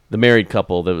the married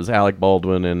couple that was Alec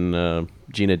Baldwin and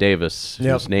Gina Davis,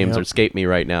 whose names escape me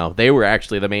right now. They were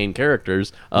actually the main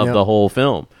characters of the whole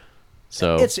film.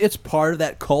 So It's part of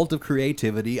that cult of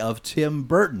creativity of Tim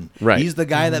Burton. Right. He's the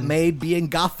guy that made being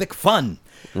gothic fun.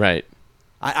 right.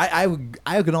 I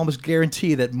could almost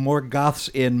guarantee that more goths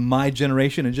in my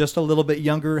generation and just a little bit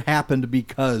younger happened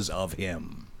because of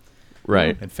him.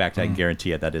 Right. In fact, I can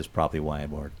guarantee it. That is probably why I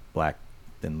wore black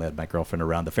and led my girlfriend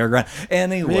around the fairground.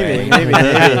 Anyway. Maybe.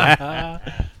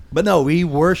 But no, we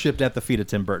worshipped at the feet of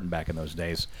Tim Burton back in those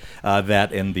days.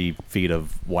 That and the feet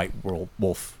of White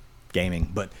Wolf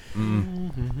Gaming. But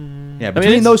yeah,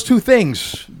 between it's- those two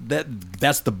things,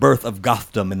 that's the birth of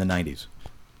gothdom in the 90s.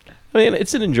 I mean,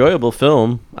 it's an enjoyable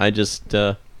film. I just,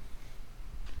 I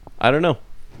don't know.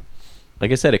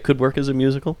 Like I said, it could work as a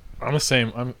musical. I'm the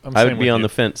same. I'm I same would be with on you. the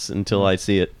fence until I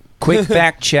see it. Quick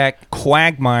fact check: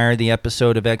 Quagmire, the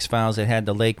episode of X-Files that had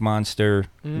the lake monster,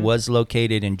 was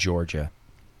located in Georgia.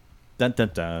 Dun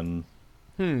dun dun.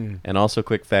 And also,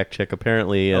 quick fact check.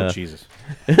 Apparently, Oh, Jesus.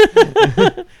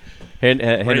 Henry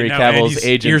Right now, Cavill's Andy's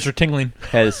agent ears are tingling.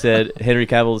 has said, Henry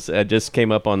Cavill's just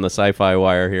came up on the Sci-Fi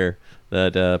Wire here,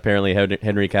 that apparently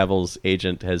Henry Cavill's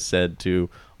agent has said to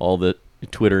all the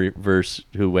Twitterverse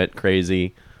who went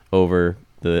crazy over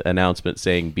the announcement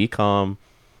saying, "Be calm,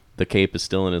 the cape is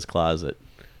still in his closet."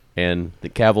 And the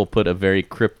Cavill put a very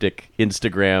cryptic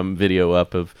Instagram video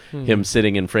up of him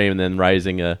sitting in frame and then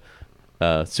rising a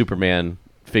Superman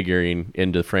figurine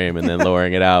into frame and then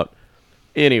lowering it out.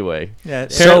 Anyway, Yeah,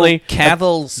 apparently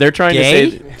Cavill's they're trying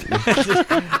gay? to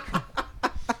say.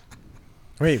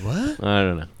 Wait, what? I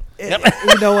don't know.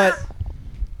 You know what?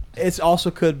 It also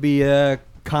could be a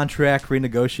contract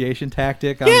renegotiation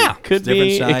tactic. On Could different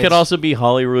be. sides. It could also be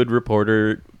Hollywood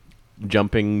Reporter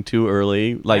jumping too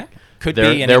early, like Could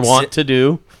they're, be an they exi- want to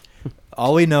do.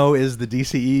 All we know is the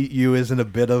DCEU is in a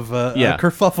bit of a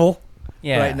kerfuffle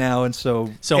Yeah. right now, and so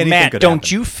So anything Matt, could don't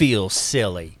happen. you feel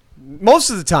silly? Most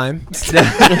of the time.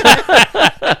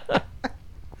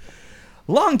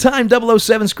 Longtime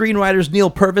 007 screenwriters Neil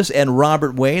Purvis and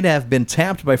Robert Wade have been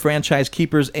tapped by franchise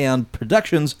keepers and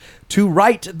productions to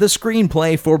write the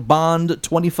screenplay for Bond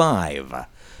 25.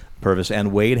 Purvis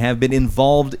and Wade have been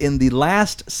involved in the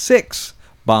last 6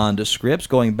 Bond scripts,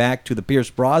 going back to the Pierce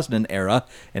Brosnan era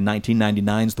and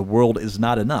 1999's The World Is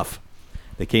Not Enough.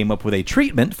 They came up with a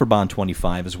treatment for Bond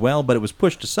 25 as well, but it was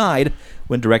pushed aside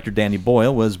when director Danny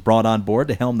Boyle was brought on board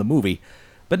to helm the movie.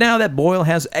 But now that Boyle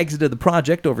has exited the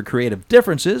project over creative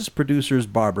differences, producers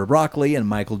Barbara Broccoli and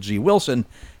Michael G. Wilson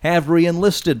have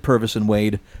re-enlisted Purvis and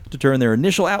Wade to turn their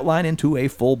initial outline into a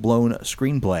full-blown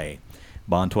screenplay.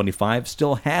 Bond 25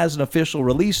 still has an official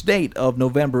release date of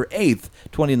November 8th,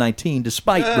 2019,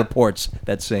 despite reports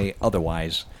that say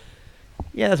otherwise.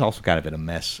 Yeah, that's also kind of been a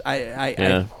mess.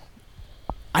 I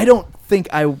don't think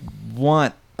I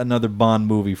want another Bond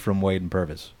movie from Wade and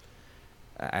Purvis.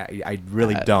 I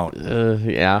really don't.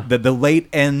 Yeah. The late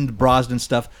end Brosnan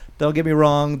stuff, don't get me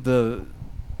wrong,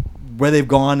 where they've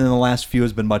gone in the last few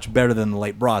has been much better than the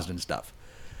late Brosnan stuff.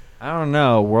 I don't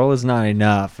know. World Is Not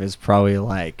Enough is probably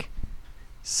like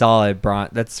solid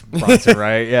that's Bronson,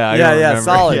 right? Yeah, I don't remember.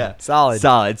 solid, Yeah. solid.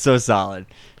 Solid, so solid.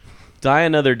 Die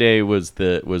Another Day was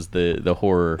the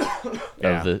horror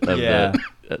of Yeah.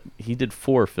 he did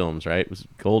 4 films, right? It was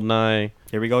GoldenEye.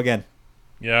 Here we go again.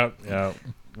 Yeah.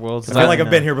 World's I feel like I've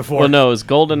been here before. Well, no, it was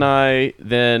GoldenEye,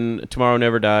 then Tomorrow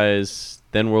Never Dies,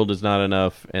 then World Is Not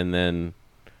Enough, and then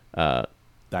Die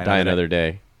Another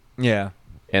Day. Yeah.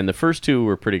 and the first two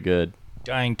were pretty good.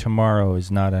 Dying Tomorrow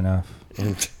is not enough.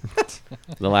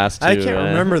 The last two, I can't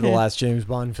remember the last James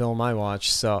Bond film I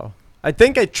watched, so I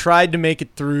think I tried to make it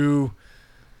through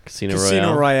Casino Casino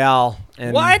Royale. Royale.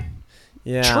 And What?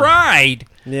 Yeah. Tried?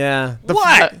 Yeah. The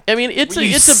What? I mean, Were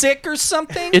you sick or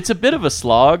something? it's a bit of a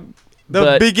slog. The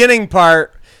but beginning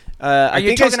part. Are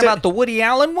you talking about the Woody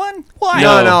Allen one? Why?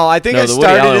 No, I think No, I the Woody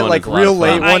started Allen it one like is a lot of real fun.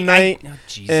 late one night. Oh,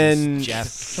 Jesus, and-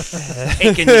 Jeff.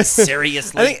 Taking this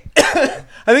seriously.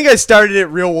 I think I started it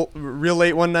real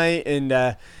late one night, and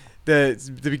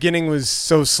the beginning was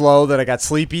so slow that I got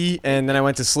sleepy, and then I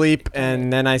went to sleep,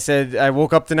 and then I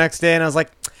woke up the next day, and I was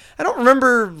like, I don't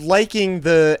remember liking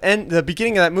the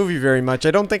beginning of that movie very much.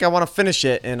 I don't think I want to finish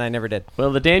it, and I never did.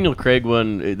 Well, the Daniel Craig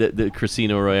one, the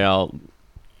Casino Royale,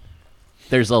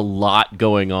 there's a lot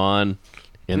going on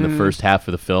in the first half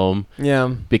of the film Yeah.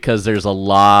 because there's a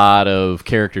lot of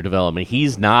character development.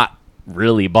 He's not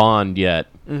really Bond yet.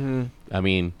 Mm-hmm. I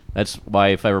mean, that's why,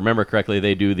 if I remember correctly,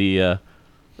 they do the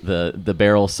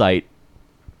barrel sight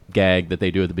gag that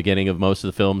they do at the beginning of most of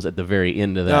the films at the very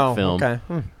end of that film. Okay.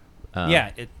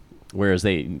 Yeah, it Whereas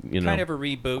they, kind of a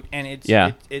reboot, and it's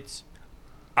Yeah. it's.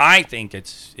 I think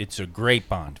it's a great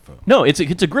Bond film. No, it's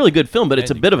a really good film, but it's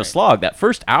a It's bit of a great. slog. That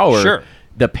first hour, Sure.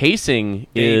 the pacing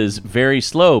is very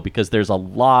slow because there's a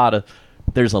lot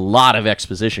of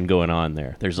exposition going on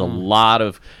there. There's a lot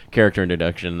of character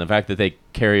introduction. The fact that they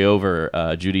carry over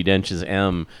Judi Dench's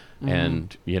M,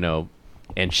 and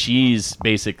and she's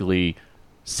basically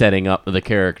setting up the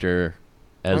character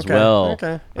as Okay, well.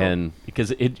 okay. And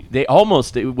because they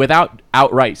almost, without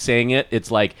outright saying it, it's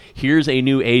like, here's a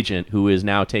new agent who is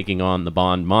now taking on the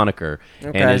Bond moniker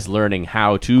and Okay. is learning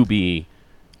how to be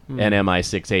an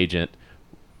MI6 agent,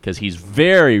 because he's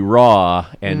very raw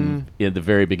and in the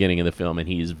very beginning of the film, and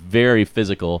he's very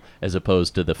physical as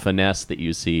opposed to the finesse that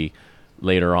you see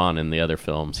later on in the other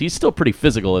films. He's still pretty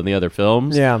physical in the other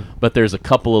films, Yeah. but there's a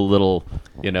couple of little,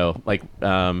 like,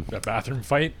 That bathroom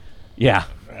fight, yeah,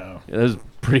 oh. it was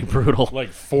pretty brutal. like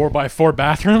 4x4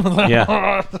 bathroom.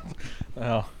 Yeah.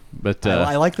 Oh. But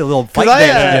I like the little fight I,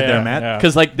 dance you uh, did there, Matt.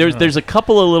 because like there's a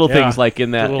couple of little things like in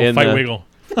The that little in fight the, wiggle.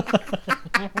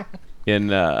 in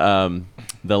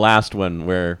the last one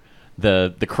where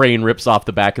the crane rips off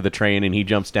the back of the train and he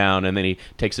jumps down, and then he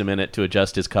takes a minute to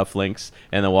adjust his cufflinks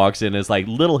and then walks in. It's like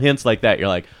little hints like that. You're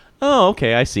like, oh,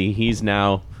 okay, I see. He's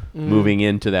now moving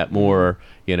into that more,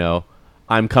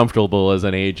 I'm comfortable as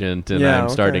an agent, and Yeah, I'm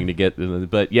okay. starting to get.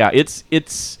 But yeah, it's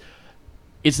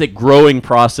a growing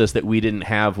process that we didn't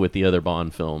have with the other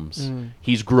Bond films.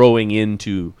 He's growing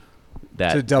into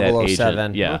that, To that 007.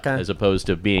 agent, yeah, Okay. as opposed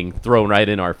to being thrown right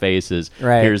in our faces.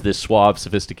 Right. Here's this suave,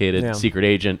 sophisticated Yeah. secret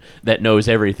agent that knows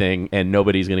everything, and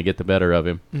nobody's going to get the better of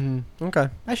him. Okay.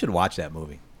 I should watch that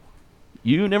movie.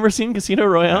 You never seen Casino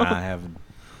Royale? I haven't.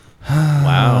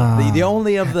 Wow. The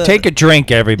only of the Take a drink,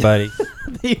 everybody.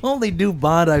 the only new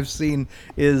Bond I've seen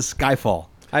is Skyfall.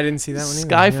 I didn't see that one either.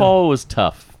 Skyfall was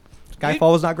tough.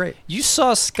 Skyfall was not great. You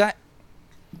saw Sky.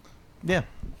 Yeah.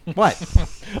 What?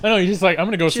 I know, you're just like, I'm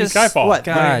going to go Just see Skyfall. What?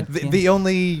 God. The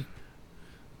only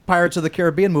Pirates of the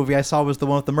Caribbean movie I saw was the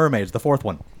one with the mermaids, the fourth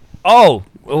one. Oh,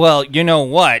 well, you know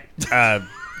what?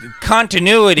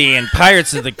 Continuity in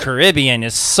Pirates of the Caribbean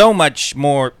is so much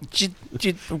more.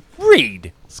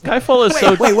 Read. Skyfall is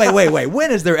so. Wait. When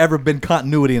has there ever been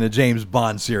continuity in a James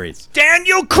Bond series?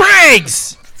 Daniel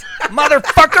Craig's!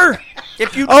 Motherfucker!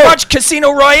 If you watch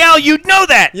Casino Royale, you'd know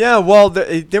that. Yeah, well,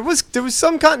 there was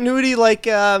some continuity, like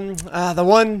the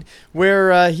one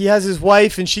where he has his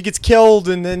wife and she gets killed,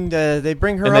 and then they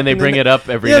bring her And up. then they bring it up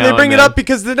every yeah, now they and bring it then. up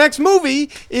because the next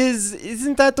movie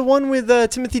isn't that the one with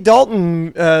Timothy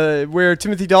Dalton, where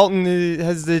Timothy Dalton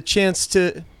has the chance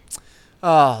to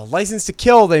License to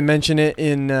Kill. They mention it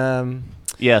in.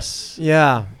 Yes.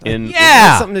 Yeah. In It Yeah.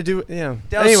 has something to do. Yeah.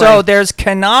 Anyway. So there's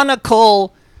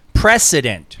canonical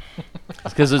precedent.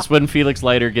 Because it's when Felix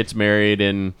Leiter gets married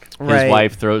and his Right.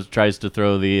 wife tries to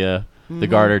throw the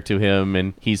garter to him,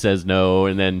 and he says no,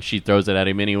 and then she throws it at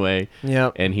him anyway.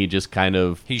 Yep. And he just kind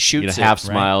of He shoots it, half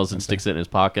right? smiles and sticks it in his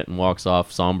pocket and walks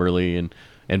off somberly,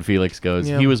 and Felix goes,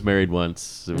 Yeah. he was married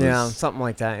once. It was Yeah, something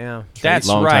like that. Yeah. That's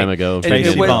long right. time ago.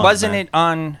 Tracy Bond, wasn't man. it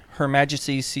on Her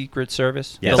Majesty's Secret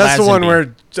Service? Yes. That's the one Lazenby.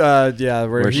 where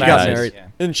Where he she got dies. married, Yeah.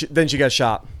 and then she got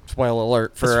shot. Spoiler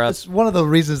alert for It's one of the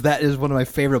reasons that is one of my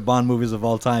favorite Bond movies of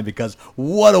all time, because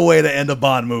what a way to end a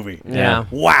Bond movie. Yeah.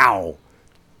 Wow.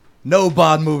 No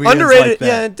Bond movie underrated. ends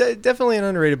like that. Yeah, definitely an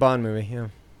underrated Bond movie. Yeah.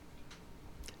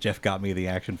 Jeff got me the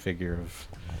action figure of.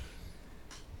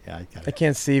 Yeah, I got I it.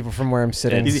 can't see from where I'm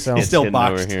sitting. He's- So. he's still Hidden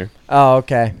over boxed. here. Oh,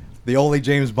 okay. The only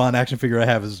James Bond action figure I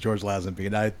have is George Lazenby,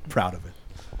 and I'm proud of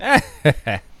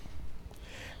it.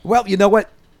 Well, you know what?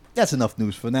 That's enough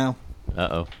news for now.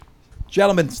 Uh-oh.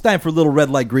 Gentlemen, it's time for a little red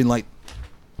light, green light.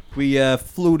 We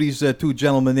flew these two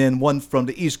gentlemen in, one from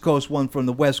the East Coast, one from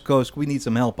the West Coast. We need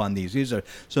some help on these. These are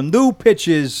some new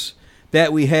pitches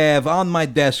that we have on my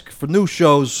desk for new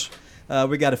shows.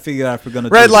 We got to figure out if we're going to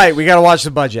Red light. We got to watch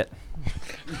the budget.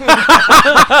 Green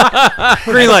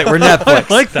light. We're Netflix.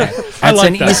 I like that. That's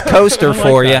an East Coaster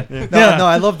for you. No,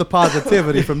 I love the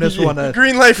positivity from this one.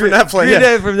 Green light for Netflix. Green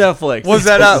Yeah. light from Netflix. Was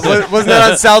that wasn't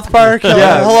that on South Park?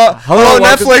 Yeah. Hello,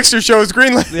 welcome- Netflix. Your show is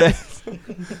green light. Yeah.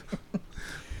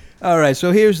 All right,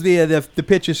 so here's the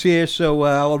pitches here. So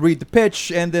I'll read the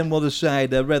pitch, and then we'll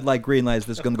decide red light, green light, is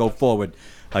this going to go forward.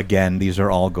 Again, these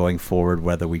are all going forward,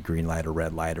 whether we green light or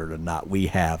red light or not. We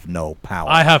have no power.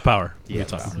 I have power.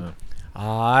 Yes.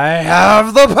 I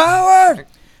have the power.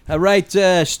 All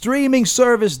right, streaming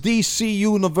service DC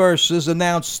Universe has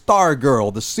announced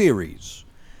Stargirl, the series.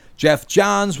 Jeff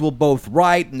Johns will both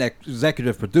write and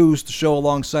executive produce the show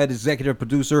alongside executive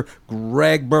producer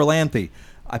Greg Berlanti.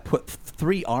 I put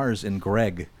 3 R's in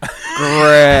Greg.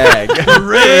 Greg.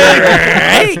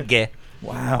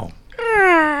 Wow.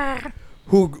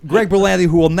 Greg Berlanti,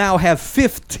 who will now have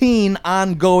 15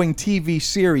 ongoing TV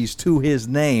series to his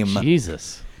name.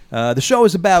 Jesus. The show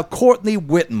is about Courtney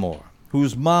Whitmore,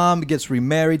 whose mom gets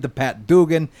remarried to Pat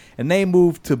Dugan, and they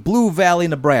move to Blue Valley,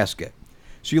 Nebraska.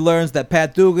 She learns that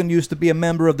Pat Dugan used to be a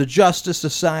member of the Justice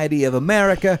Society of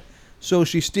America, so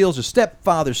she steals her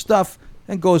stepfather's stuff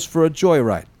and goes for a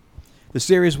joyride. The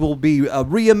series will be a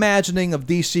reimagining of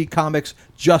DC Comics'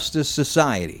 Justice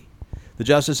Society. The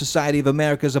Justice Society of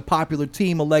America is a popular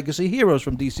team of legacy heroes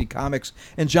from DC Comics,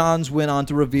 and Johns went on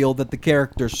to reveal that the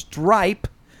character Stripe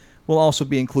will also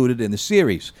be included in the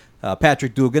series.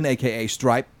 Patrick Dugan, a.k.a.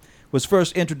 Stripe, was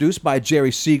first introduced by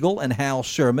Jerry Siegel and Hal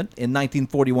Sherman in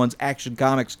 1941's Action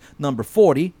Comics number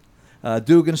 40.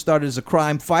 Dugan started as a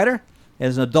crime fighter,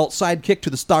 as an adult sidekick to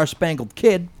the Star-Spangled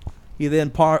Kid. He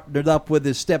then partnered up with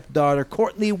his stepdaughter,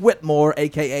 Courtney Whitmore,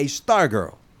 a.k.a.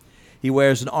 Stargirl. He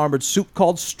wears an armored suit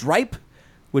called Stripe,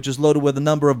 which is loaded with a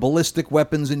number of ballistic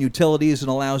weapons and utilities and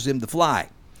allows him to fly.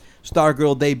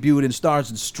 Stargirl debuted in Stars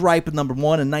and Stripe #1 in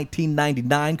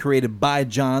 1999, created by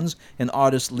Johns and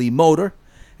artist Lee Moder.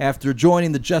 After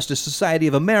joining the Justice Society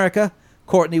of America,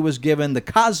 Courtney was given the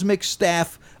cosmic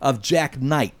staff of Jack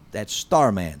Knight, that's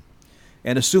Starman,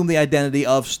 and assumed the identity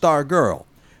of Stargirl.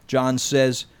 Johns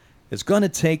says, "It's going to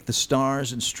take the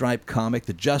Stars and Stripe comic,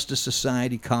 the Justice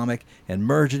Society comic, and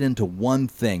merge it into one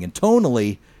thing. And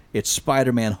tonally, it's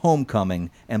Spider-Man Homecoming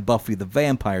and Buffy the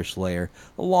Vampire Slayer,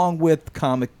 along with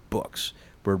comic books.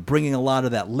 We're bringing a lot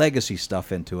of that legacy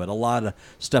stuff into it, a lot of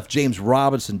stuff James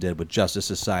Robinson did with Justice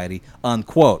Society,"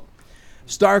 unquote.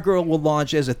 Stargirl will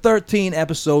launch as a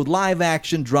 13-episode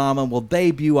live-action drama and will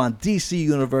debut on DC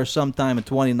Universe sometime in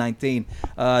 2019.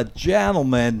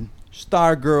 Gentlemen,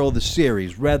 Stargirl, the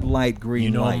series, red light, green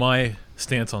You know light. my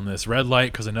stance on this. Red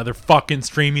light because another fucking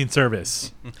streaming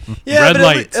service. Yeah, Red but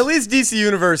light. at least DC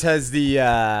Universe has the.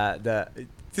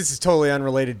 This is totally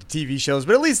unrelated to TV shows,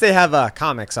 but at least they have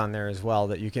comics on there as well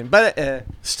that you can. But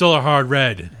Still a hard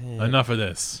red. Enough of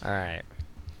this. all right.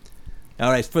 All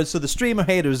right, so the streamer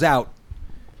hater's out.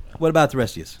 What about the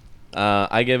rest of you?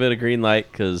 I give it a green light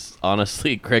because,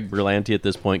 honestly, Greg Berlanti at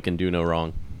this point can do no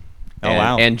wrong. Oh, And-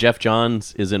 wow. And Jeff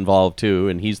Johns is involved, too,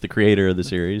 and he's the creator of the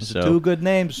series. So Two good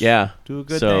names. Yeah. Two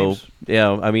good so, names.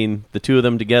 yeah, I mean, the two of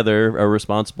them together are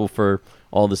responsible for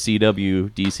all the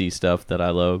CW DC stuff that I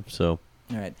love. So,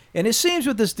 All right. And it seems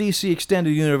with this DC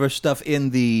Extended Universe stuff in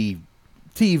the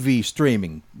TV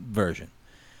streaming version,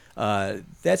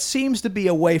 that seems to be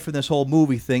away from this whole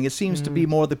movie thing. It seems to be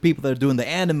more the people that are doing the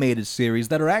animated series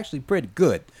that are actually pretty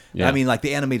good. Yeah. I mean, like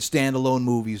the animated standalone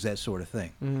movies, that sort of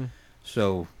thing.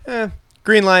 So,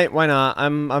 Green light, why not?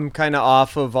 I'm kind of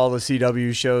off of all the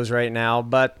CW shows right now,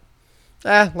 but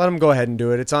let them go ahead and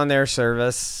do it. It's on their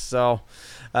service, so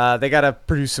they got to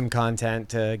produce some content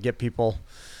to get people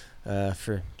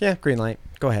green light.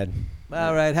 Go ahead.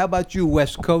 all right. How about you,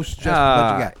 West Coast? Justin,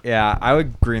 what you got? Yeah, I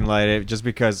would green light it just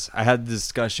because I had the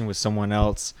discussion with someone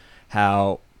else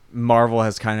how Marvel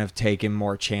has kind of taken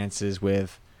more chances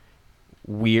with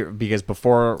weird, because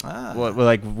before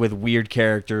like with weird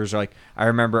characters, like I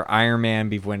remember Iron Man,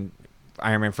 when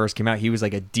Iron Man first came out, he was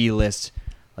like a D-list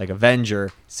like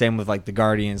Avenger. Same with like the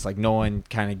Guardians, like no one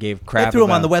kind of gave crap. They threw him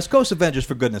about on the West Coast Avengers,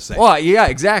 for goodness sake. Well, yeah,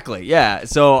 exactly. Yeah.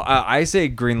 So I say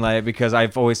green light because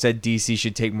I've always said DC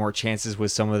should take more chances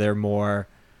with some of their more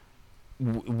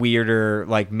weirder,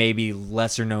 like maybe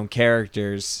lesser known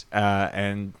characters.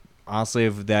 And honestly,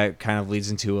 if that kind of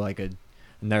leads into like a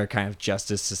and they're kind of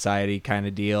Justice Society kind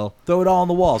of deal. Throw it all on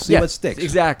the wall. See what sticks.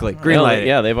 Exactly. Well, Greenlight.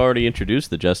 yeah, they've already introduced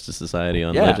the Justice Society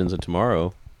on Yeah. Legends of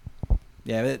Tomorrow.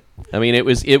 Yeah, I mean, it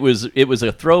was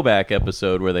a throwback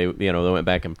episode where they went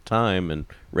back in time and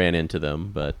ran into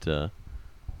them, but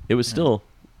it was still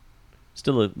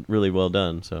really well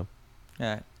done. So all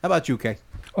right. How about you, Kay?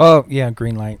 Oh yeah,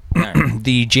 green light.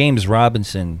 The James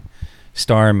Robinson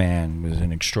Starman was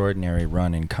an extraordinary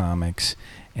run in comics,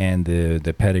 and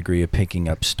the pedigree of picking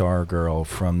up Stargirl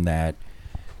from that,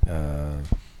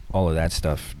 all of that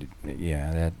stuff.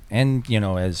 Yeah, that, and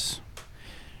as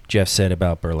Jeff said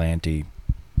about Berlanti,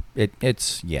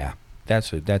 that's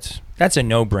a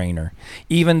no-brainer.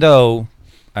 Even though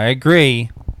I agree,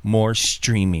 more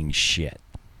streaming shit.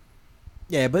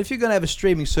 Yeah, but if you're going to have a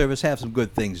streaming service, have some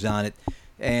good things on it.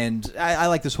 And I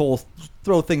like this whole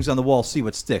throw things on the wall, see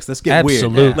what sticks. Let's get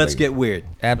Absolutely. weird. Let's get weird.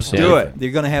 Absolutely. Do it.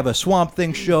 You're going to have a Swamp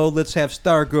Thing show. Let's have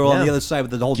Stargirl on Yeah. the other side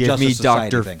with the whole Give Justice me Society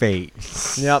Dr. thing. Fate.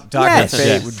 Yep, Dr. Yes. Fate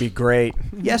Yes. would be great.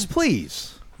 Yes,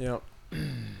 please. Yep.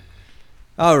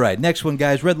 All right, next one,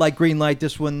 guys. Red light, green light.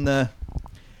 This one,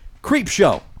 Creep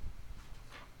Show.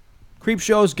 Creep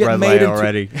Show's getting Red made light into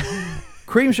already.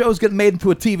 Creep Show's getting made into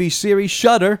a TV series.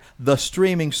 Shudder, the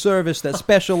streaming service that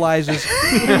specializes.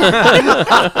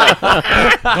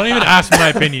 Don't even ask my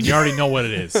opinion. You already know what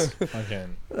it is. Okay.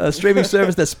 A streaming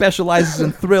service that specializes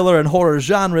in thriller and horror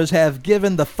genres have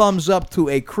given the thumbs up to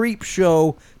a Creep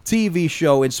Show TV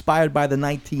show inspired by the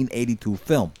 1982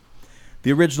 film.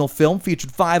 The original film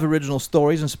featured 5 original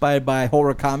stories inspired by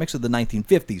horror comics of the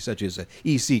 1950s, such as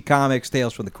EC Comics,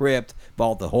 Tales from the Crypt,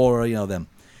 Vault of Horror, them.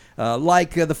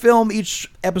 Like the film, each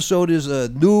episode is a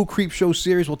new Creep Show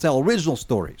series will tell original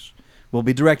stories. Will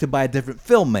be directed by a different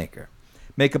filmmaker.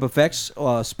 Makeup effects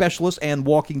specialist and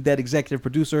Walking Dead executive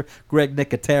producer Greg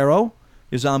Nicotero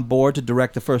is on board to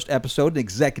direct the first episode and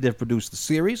executive produce the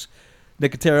series.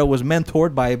 Nicotero was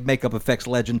mentored by makeup effects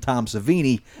legend Tom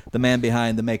Savini, the man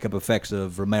behind the makeup effects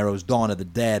of Romero's Dawn of the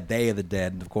Dead, Day of the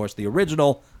Dead, and of course the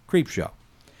original Creep Show.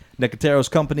 Nicotero's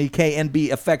company,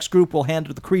 KNB Effects Group, will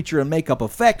handle the creature and makeup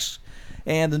effects,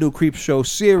 and the new Creep Show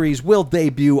series will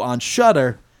debut on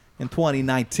Shudder in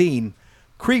 2019.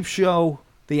 Creep Show,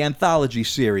 the anthology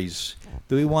series.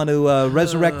 Do we want to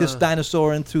resurrect this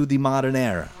dinosaur into the modern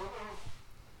era?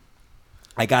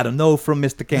 I got a no from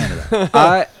Mr.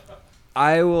 Canada.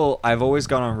 I've always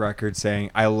gone on record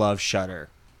saying I love Shudder.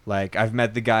 Like, I've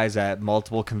met the guys at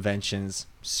multiple conventions,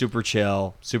 super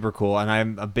chill, super cool, and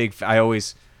I'm a big I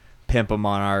always pimp them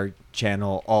on our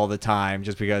channel all the time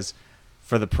just because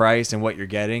for the price and what you're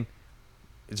getting,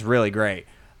 it's really great.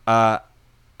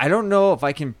 I don't know if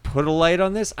I can put a light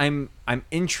on this. I'm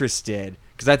interested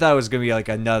because I thought it was going to be like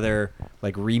another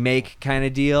like remake kind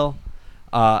of deal.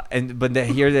 But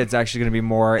here that's actually going to be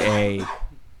more a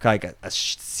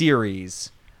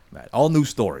series. Right, all new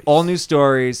stories. All new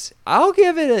stories. I'll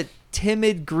give it a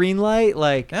timid green light.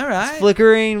 Like, all right, it's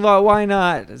flickering. Well, why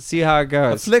not? See how it a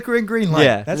goes. flickering green light.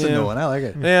 Yeah. That's a new one. I like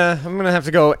it. Yeah, I'm gonna have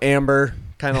to go amber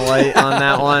kind of light on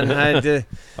that one.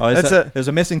 There's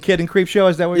a missing kid in Creep Show.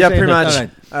 Is that what Yeah, you're saying?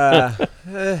 pretty much. All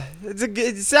right.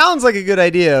 It sounds like a good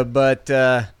idea, but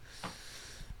I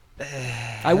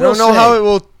don't know how it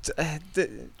will.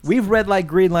 We've red light,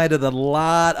 green lighted a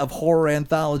lot of horror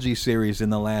anthology series in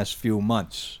the last few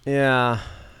months, Yeah,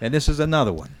 and this is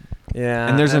another one. yeah.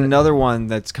 And there's another one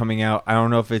that's coming out. I don't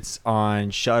know if it's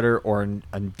on Shudder or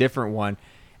a different one.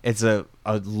 It's a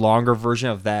longer version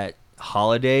of that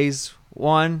Holidays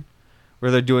one where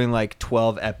they're doing like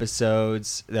 12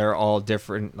 episodes. They're all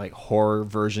different like horror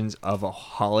versions of a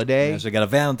holiday. Yeah, so you got a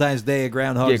Valentine's Day, a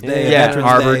Groundhog's Day, a yeah, Veterans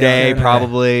Arbor Day, yeah.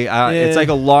 probably. It's like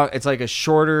a long. It's like a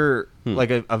shorter, Hmm. like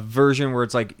a version where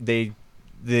it's like they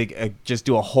just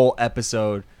do a whole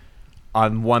episode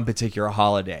on one particular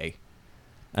holiday.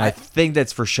 And I think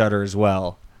that's for Shudder as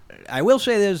well. I will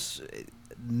say there's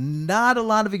not a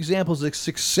lot of examples of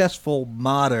successful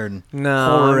modern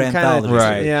horror I'm kinda- anthologies.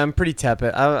 Right. Yeah, I'm pretty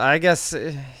tepid. I guess.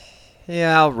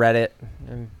 Yeah, I'll read it.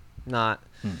 I'm not.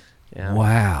 Yeah,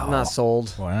 Wow. I'm not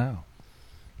sold. Wow.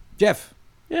 Jeff,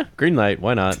 yeah, green light.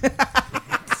 Why not?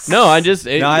 No, I just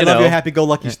no, I love your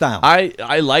happy-go-lucky style.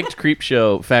 I liked Creep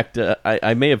Show. In fact,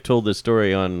 I may have told this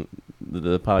story on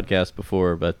the podcast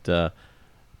before, but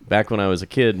back when I was a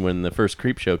kid, when the first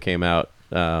Creep Show came out,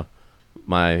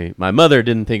 my mother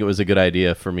didn't think it was a good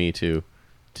idea for me to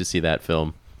see that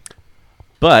film.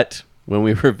 But when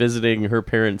we were visiting her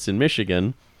parents in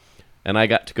Michigan, and I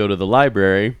got to go to the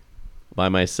library by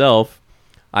myself,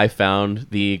 I found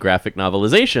the graphic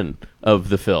novelization of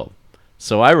the film.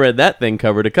 So I read that thing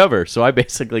cover to cover. So I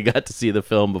basically got to see the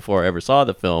film before I ever saw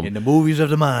the film. in the movies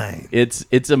of the mind.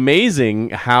 It's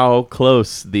amazing how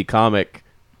close the comic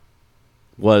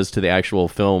was to the actual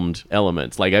filmed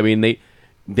elements. Like, I mean,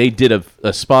 they did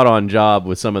a spot on job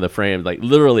with some of the frames. Like,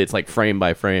 literally, it's like frame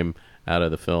by frame out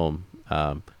of the film.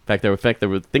 In fact, I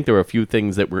think there were a few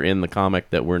things that were in the comic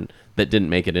that didn't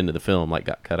make it into the film, like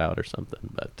got cut out or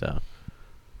something.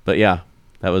 But yeah,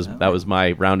 that was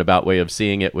my roundabout way of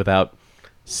seeing it without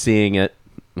seeing it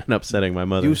and upsetting my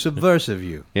mother. You subversive,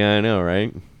 you. Yeah, I know,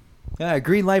 right?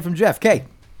 Green light from Jeff. Kay.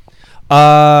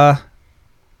 Well,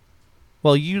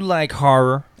 you like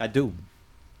horror, I do.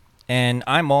 and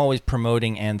I'm always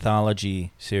promoting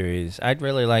anthology series. I'd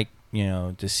really like,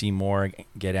 to see more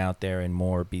get out there and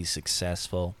more be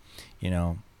successful.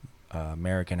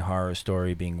 American Horror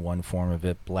Story being one form of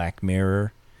it, Black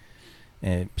Mirror.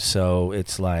 So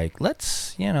it's like,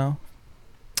 let's, green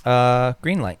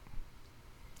light.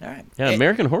 All right. Yeah,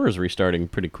 American Horror is restarting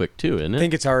pretty quick too, isn't I it?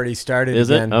 think it's already started. Is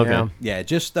it? again. Okay. Yeah. Yeah, it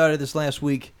just started this last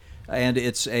week, and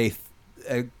it's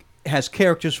has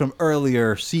characters from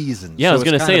earlier seasons. Yeah, I so was it's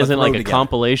going to kind say, of is it like a throw-together.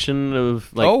 compilation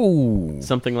of like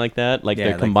something like that? Like Yeah,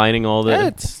 they're like- combining all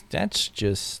the. That's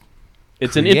just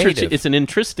It's creative. an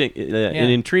interesting, an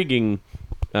intriguing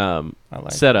I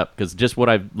like setup, because just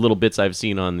little bits I've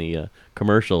seen on the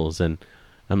commercials, and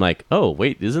I'm like, oh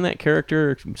wait, isn't that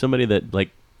character somebody that like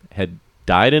had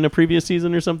died in a previous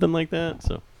season or something like that?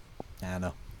 So I don't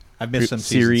know. I've missed some seasons.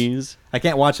 series. I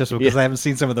can't watch this one because Yeah. I haven't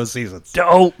seen some of those seasons.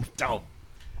 Dope.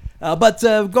 But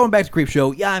going back to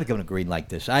Creepshow, yeah, I'm going to green like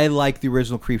this. I like the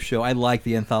original Creepshow. I like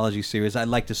the anthology series. I'd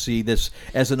like to see this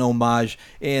as an homage,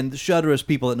 and Shudder is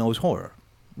people that knows horror.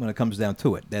 When it comes down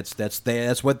to it,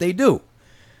 that's what they do.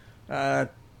 And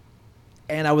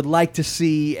I would like to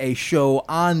see a show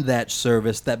on that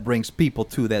service that brings people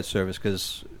to that service,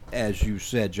 because, as you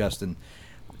said, Justin,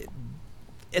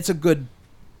 it's a good,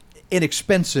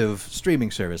 inexpensive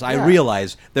streaming service. I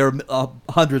realize there are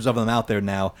hundreds of them out there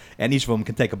now, and each of them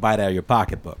can take a bite out of your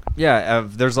pocketbook. Yeah,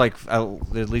 there's like at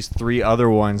least 3 other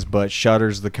ones, but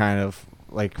Shudder's the kind of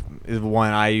like the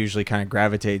one I usually kind of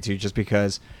gravitate to, just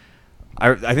because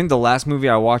I think the last movie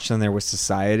I watched on there was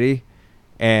Society,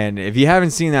 and if you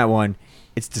haven't seen that one,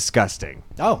 it's disgusting.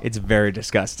 Oh. It's very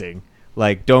disgusting.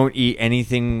 Like, don't eat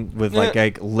anything with like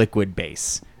a liquid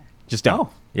base. Just don't.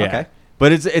 Oh, Yeah. okay.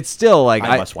 But it's still like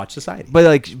I must watch Society. But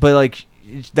like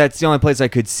that's the only place I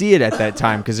could see it at that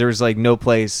time, because there was like no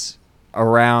place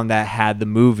around that had the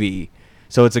movie.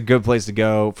 So it's a good place to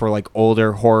go for like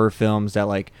older horror films that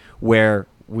like where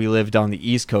we lived on the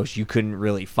East Coast you couldn't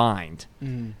really find.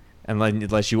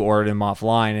 Unless you ordered them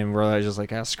offline, and we're just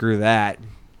like, screw that.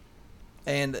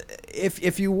 And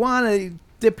if you want to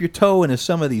dip your toe into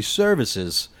some of these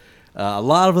services, a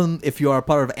lot of them, if you are a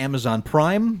part of Amazon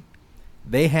Prime,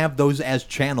 they have those as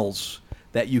channels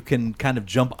that you can kind of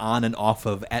jump on and off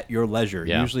of at your leisure.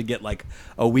 Yeah. You usually get like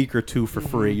a week or two for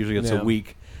free. Usually it's a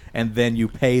week. And then you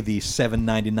pay the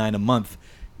 $7.99 a month.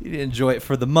 You enjoy it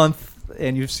for the month,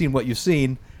 and you've seen what you've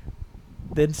seen.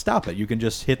 Then stop it. You can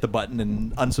just hit the button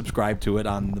and unsubscribe to it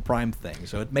on the Prime thing.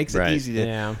 So it makes it Right. easy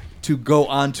Yeah. to go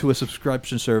onto a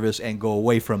subscription service and go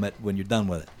away from it when you're done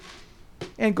with it,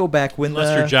 and go back when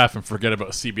Unless you're Jeff and forget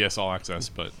about CBS All Access,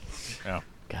 but yeah,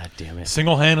 God damn it.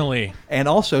 single-handedly and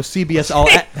also CBS All.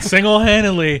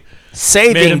 Made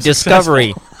saving him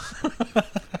Discovery.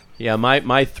 Yeah,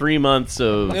 my 3 months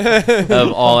of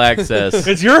all access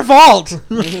it's your fault.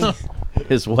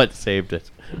 is what saved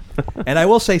it. And I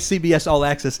will say CBS All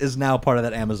Access is now part of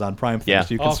that Amazon Prime thing, Yeah.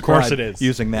 so you can Of course subscribe it is.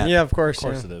 using that. Yeah, of course. Of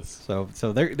course yeah. it is.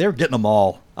 So they're getting them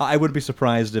all. I wouldn't be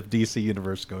surprised if DC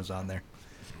Universe goes on there.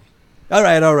 All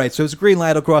right. So it's a green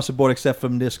light across the board, except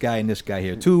from this guy and this guy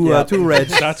here. Two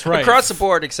reds, That's right. Across the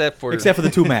board, except for except for the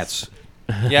 2 Matts.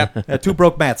 Yep. 2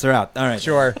 broke Matts are out. All right.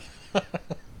 Sure.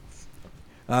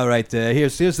 All right.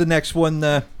 Here's the next one.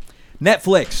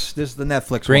 Netflix. This is the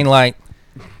Netflix Green one. light.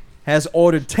 Has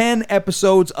ordered 10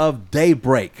 episodes of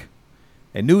Daybreak,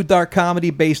 a new dark comedy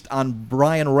based on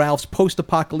Brian Ralph's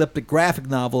post-apocalyptic graphic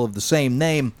novel of the same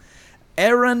name.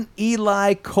 Aaron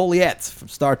Eli Colliette from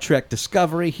Star Trek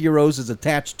Discovery Heroes is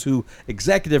attached to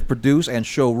executive produce and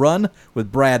show run,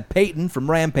 with Brad Payton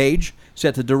from Rampage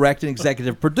set to direct and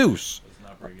executive produce,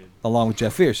 along with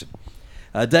Jeff Pearson.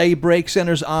 Daybreak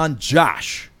centers on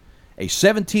Josh, a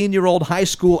 17-year-old high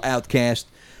school outcast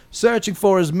searching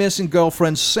for his missing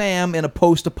girlfriend Sam in a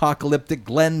post-apocalyptic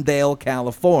Glendale,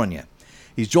 California.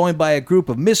 He's joined by a group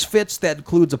of misfits that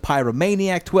includes a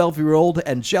pyromaniac 12-year-old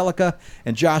Angelica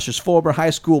and Josh's former high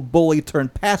school bully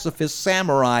turned pacifist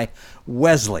samurai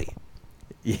Wesley.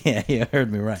 Yeah, you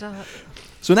heard me right.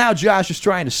 So now Josh is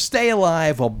trying to stay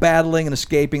alive while battling and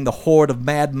escaping the horde of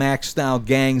Mad Max-style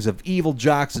gangs of evil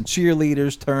jocks and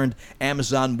cheerleaders turned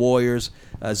Amazon warriors,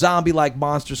 zombie-like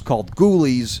monsters called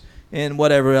ghoulies, and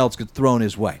whatever else gets thrown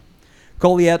his way.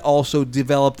 Colliette also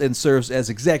developed and serves as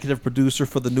executive producer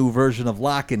for the new version of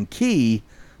Lock and Key,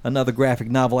 another graphic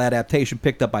novel adaptation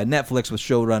picked up by Netflix with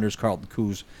showrunners Carlton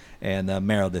Cuse and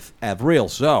Meredith Avril.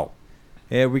 So,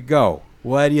 here we go.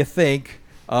 What do you think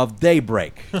of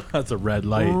Daybreak? That's a red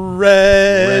light.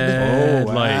 Red.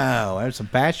 Oh, light. wow. There's some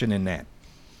passion in that.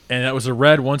 And that was a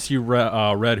red once you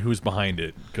read who's behind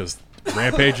it. Because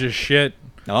Rampage is shit.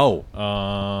 Oh.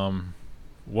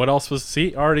 What else was...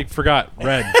 See, already forgot.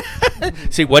 Red.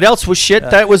 See, what else was shit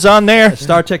that was on there?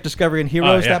 Star Trek Discovery and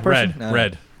Heroes, Yeah, that person?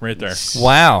 red. Right there.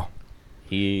 Wow.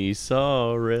 He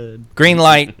saw red. Green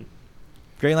light.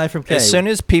 Green light from K. As soon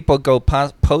as people go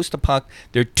post-apoc,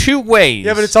 there are two ways.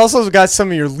 Yeah, but it's also got some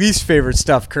of your least favorite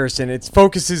stuff, Kirsten. It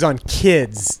focuses on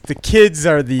kids. The kids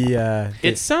are the...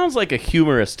 It sounds like a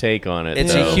humorous take on it.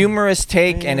 It's though. a humorous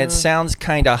take, and it sounds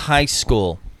kind of high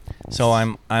school. So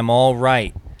I'm all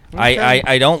right. Okay.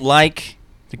 I don't like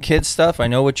the kids stuff. I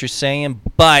know what you're saying,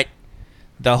 but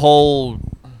the whole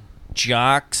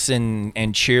jocks and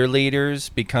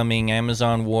cheerleaders becoming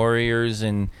Amazon warriors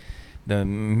and the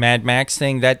Mad Max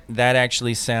thing that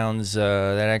actually sounds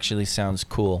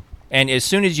cool. And as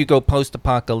soon as you go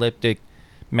post-apocalyptic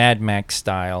Mad Max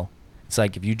style, it's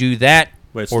like if you do that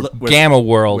Where it's or li- where it's- Gamma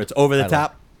World, Where it's over the I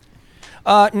top.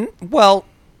 well,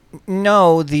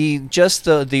 no,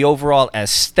 the overall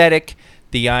aesthetic,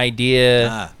 the idea,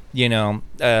 Ah. you know,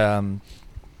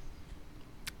 the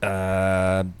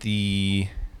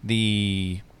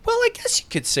well, I guess you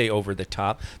could say over the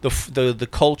top. The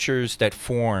cultures that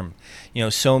form, you know,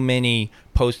 so many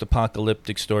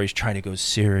post-apocalyptic stories try to go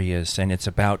serious, and it's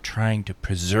about trying to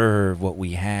preserve what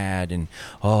we had, and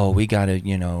we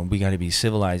gotta be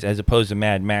civilized, as opposed to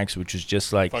Mad Max, which is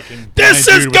just like, Fucking this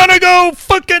giant is dude gonna go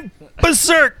fucking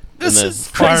berserk. This the is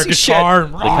fire crazy shit. guitar.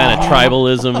 The kind of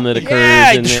tribalism that occurs.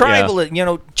 Yeah, in it, tribal. You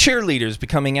know, cheerleaders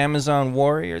becoming Amazon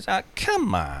warriors.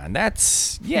 Come on,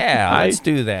 let's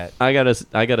do that. I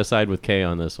gotta side with Kay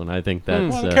on this one. I think that's.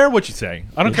 Well, I don't care what you say.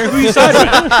 I don't care who you side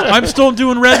with. I'm still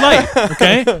doing red light.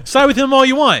 Okay, side with him all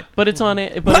you want. But it's on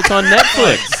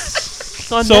Netflix.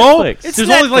 It's on So Netflix. It's there's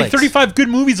only like Netflix. 35 good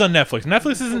movies on Netflix.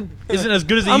 Netflix isn't as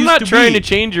good as it I'm used not to trying be. to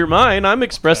change your mind. I'm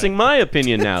expressing my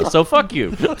opinion now. So fuck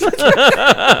you.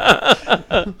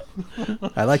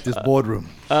 I like this boardroom.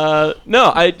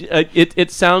 No,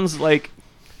 it sounds like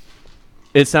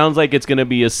it's going to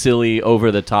be a silly,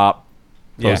 over the top,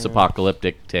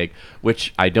 post-apocalyptic take,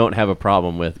 which I don't have a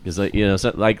problem with, because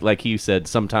like he said,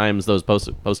 sometimes those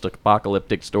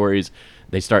post-apocalyptic stories,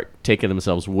 they start taking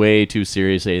themselves way too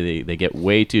seriously. They get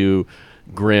way too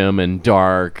grim and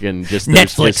dark, and just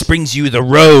Netflix brings you The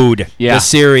Road, Yeah. the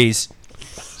series.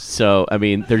 So I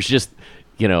mean, there's just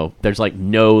there's like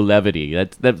no levity.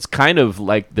 That's kind of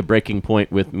like the breaking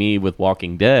point with me with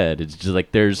Walking Dead. It's just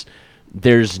like there's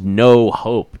no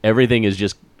hope. Everything is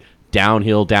just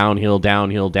downhill, downhill,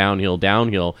 downhill, downhill,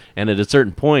 downhill, and at a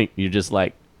certain point, you're just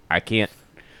like, I can't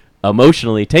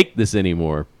emotionally take this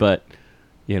anymore. But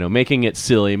making it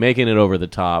silly, making it over the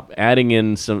top, adding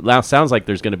in some. Sounds like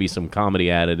there's going to be some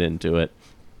comedy added into it.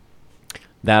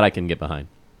 That I can get behind.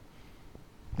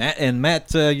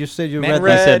 Matt, you said you Man,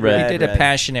 read I said red. We did a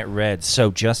passionate red,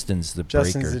 so Justin's the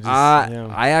Justin's breaker.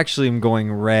 I actually am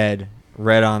going red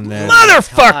on this.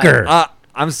 Motherfucker!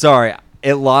 I'm sorry.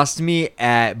 It lost me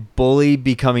at Bully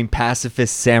becoming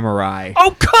pacifist samurai.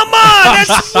 Oh, come on!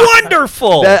 That's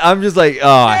wonderful! I'm just like, is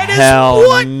hell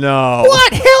what- no.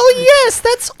 What? Hell yes!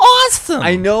 That's awesome!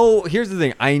 I know. Here's the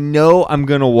thing. I know I'm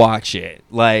gonna watch it.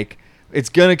 Like, it's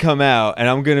gonna come out, and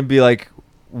I'm gonna be like,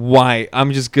 why?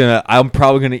 I'm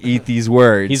probably gonna eat these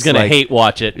words. He's gonna like, hate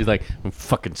watch it. He's like,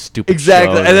 fucking stupid.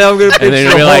 Exactly. show. And then I'm gonna and then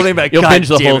binge the you'll whole be thing, like, you'll God binge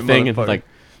the damn whole it, thing and motherfucker. like,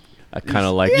 I kind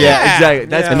of like. Yeah, that. exactly.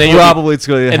 That's And then you'll be- probably what's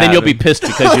going to happen. And then you'll be pissed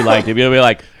because you liked it. You'll be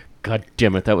like, God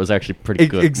damn it, that was actually pretty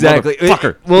good. Exactly.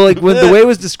 Motherfucker. Well, like when the way it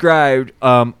was described,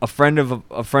 a friend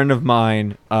of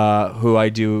mine who I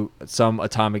do some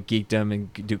Atomic Geekdom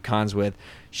and do cons with,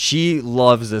 she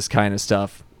loves this kind of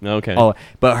stuff. Okay. Oh,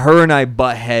 but her and I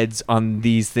butt heads on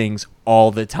these things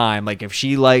all the time. Like if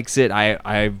she likes it,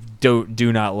 I do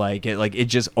not like it. Like it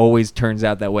just always turns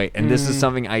out that way. And this is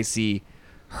something I see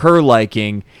her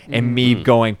liking and me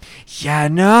going, yeah,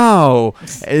 no,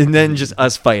 and then just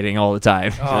us fighting all the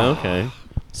time. Okay.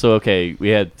 So, we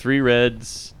had 3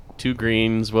 reds, 2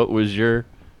 greens. What was your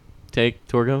take,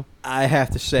 Torgo? I have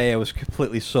to say I was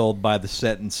completely sold by the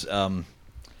sentence,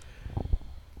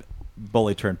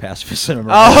 Bully turned pacifist cinema.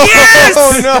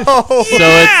 Oh no! So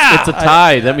it's a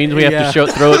tie. That means we have to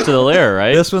throw it to the lair,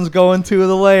 right? This one's going to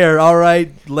the lair. All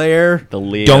right, lair. The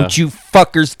Leah. Don't you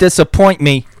fuckers disappoint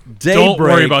me. Daybreak. Don't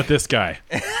worry about this guy.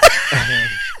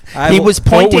 I He will- was vote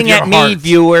pointing with your at me, heart.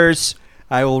 viewers.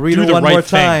 I will read Do it the one right more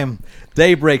thing. time.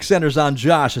 Daybreak centers on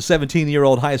Josh, a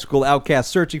 17-year-old high school outcast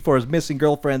searching for his missing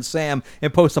girlfriend Sam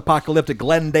in post-apocalyptic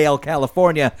Glendale,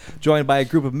 California. Joined by a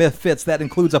group of misfits that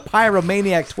includes a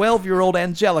pyromaniac 12-year-old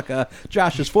Angelica,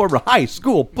 Josh's former high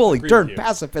school bully turned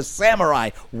pacifist samurai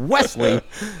Wesley.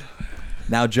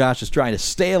 Now Josh is trying to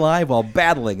stay alive while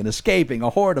battling and escaping a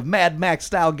horde of Mad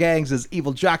Max-style gangs as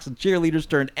evil jocks and cheerleaders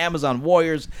turned Amazon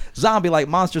warriors, zombie-like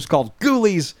monsters called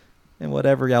ghoulies, and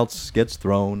whatever else gets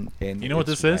thrown in. You know what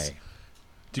its this is? way.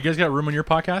 Do you guys got room on your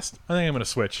podcast? I think I'm gonna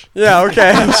switch. Yeah,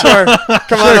 okay, sure.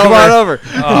 Come on over.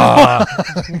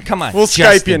 Come on, We'll Justin.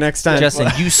 Skype you next time. Justin,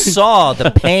 you saw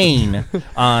the pain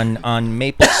on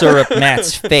maple syrup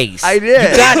Matt's face. I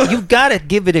did. You got to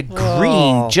give it a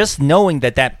green, Oh. just knowing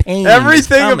that pain. is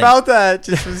Everything coming. about that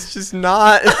just was just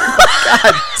not.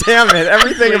 God damn it!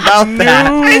 Everything about that.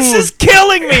 This is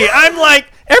killing me. I'm like,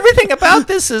 everything about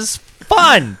this is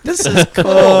fun. This is cool.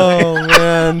 Oh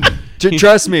man.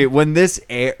 Trust me, when this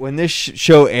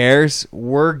show airs,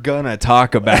 we're gonna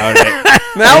talk about it.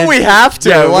 Now we have to.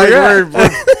 Yeah, like we're- we're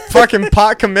fucking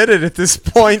pot committed at this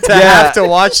point to Yeah. have to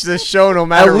watch this show no At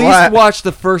matter least what. watch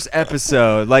the first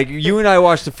episode. Like you and I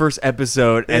watched the first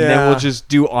episode, and then Yeah. we'll just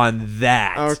do on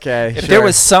that. Okay. If sure. there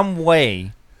was some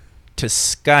way to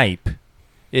Skype,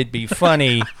 it'd be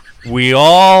funny. We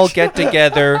all get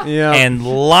together Yeah. and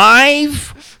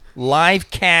live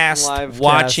cast Live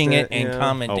watching cast it and yeah.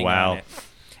 commenting Oh, wow. on it.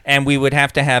 And we would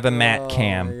have to have a Matt Oh my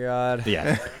cam. god.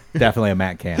 Yeah, definitely a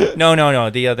Matt Cam. No,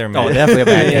 the other Matt. Oh, definitely a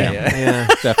Matt Yeah, Cam. yeah. Yeah.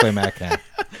 Definitely a Matt Cam.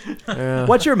 Yeah.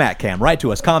 What's your Matt Cam? Write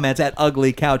to us. Comments at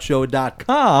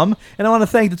uglycouchshow.com. And I want to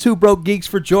thank the Two Broke Geeks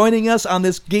for joining us on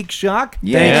this Geek Shock.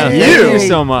 Yeah. Thank you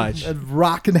so much.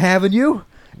 Rockin' having you.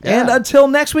 Yeah. And until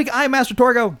next week, I'm Master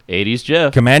Torgo. 80s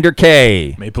Jeff. Commander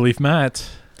K. Maple Leaf Matt.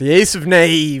 The Ace of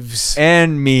Knaves.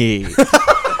 And me.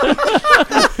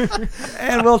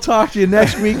 And we'll talk to you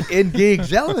next week in Geeks.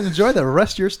 Gentlemen, enjoy the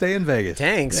rest of your stay in Vegas.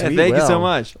 Thanks. Yeah, we thank you will. so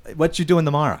much. What you doing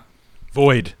tomorrow?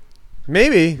 Void.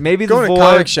 Maybe. Maybe going the to Void-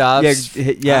 comic shops.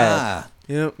 Yeah. Ah.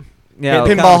 Yep. Yeah.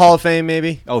 Pinball Hall of Fame,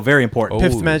 maybe. Oh, very important.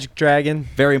 Piff the Magic Dragon.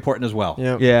 Very important as well.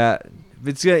 Yep. Yeah.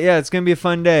 It's gonna be a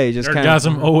fun day. Just kind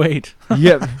Nerdgasm of. 08.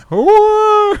 Yep.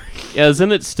 Yeah,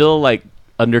 isn't it still like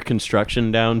under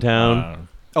construction downtown?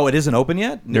 Oh, it isn't open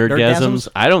yet? Nerdgasms?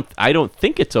 I don't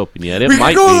think it's open yet. It We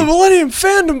might could go to the be. Millennium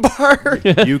Fandom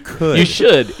Bar. You could. You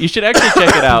should. You should actually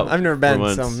check it out. I've never for been,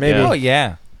 once. so maybe. Yeah. Oh,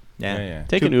 yeah. Yeah.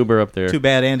 Take an Uber up there. Too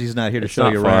bad Andy's not here to It's show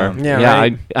not you far. around. Yeah,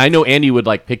 right. I know Andy would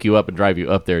like pick you up and drive you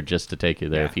up there just to take you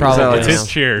there. If he was probably. up It's there. his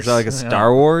cheers. Is that like a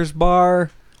Star Wars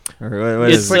bar? Or what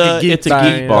It's is it? like a geek it's a bar,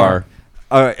 geek yeah. bar.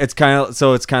 It's kind of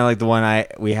like the one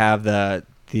we have the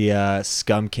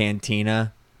Scum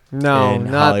Cantina. No, in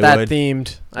not that Hollywood.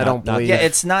 themed. I don't not- believe. Yeah,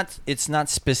 it's not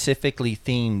specifically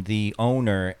themed. The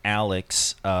owner,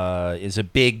 Alex, is a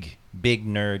big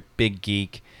nerd, big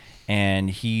geek, and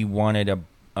he wanted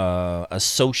a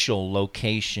social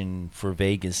location for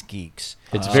Vegas geeks.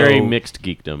 It's very So- mixed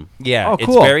geekdom. Yeah, Oh, it's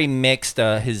cool. very mixed.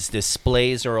 His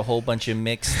displays are a whole bunch of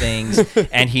mixed things,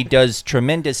 and he does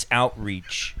tremendous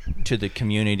outreach to the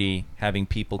community, having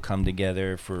people come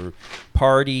together for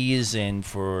parties and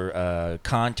for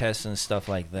contests and stuff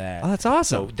like that. Oh, that's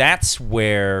awesome. So that's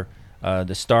where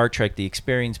the Star Trek: The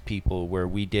Experience people, where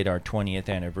we did our 20th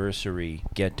anniversary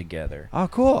get together. Oh,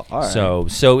 cool. All right.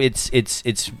 So it's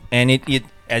and it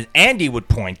as Andy would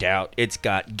point out, it's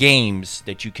got games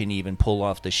that you can even pull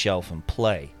off the shelf and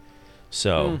play.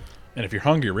 So And if you're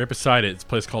hungry, right beside it, it's a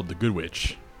place called the Good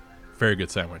Witch. Very good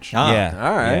sandwich. Ah, yeah,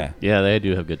 all right. yeah. Yeah, they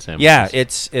do have good sandwiches. Yeah,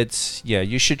 it's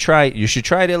you should try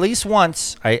it at least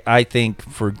once. I think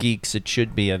for geeks it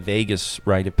should be a Vegas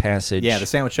rite of passage. Yeah, the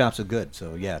sandwich shops are good.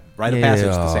 So, yeah, rite of passage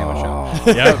to the sandwich shop.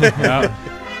 Yeah, yeah.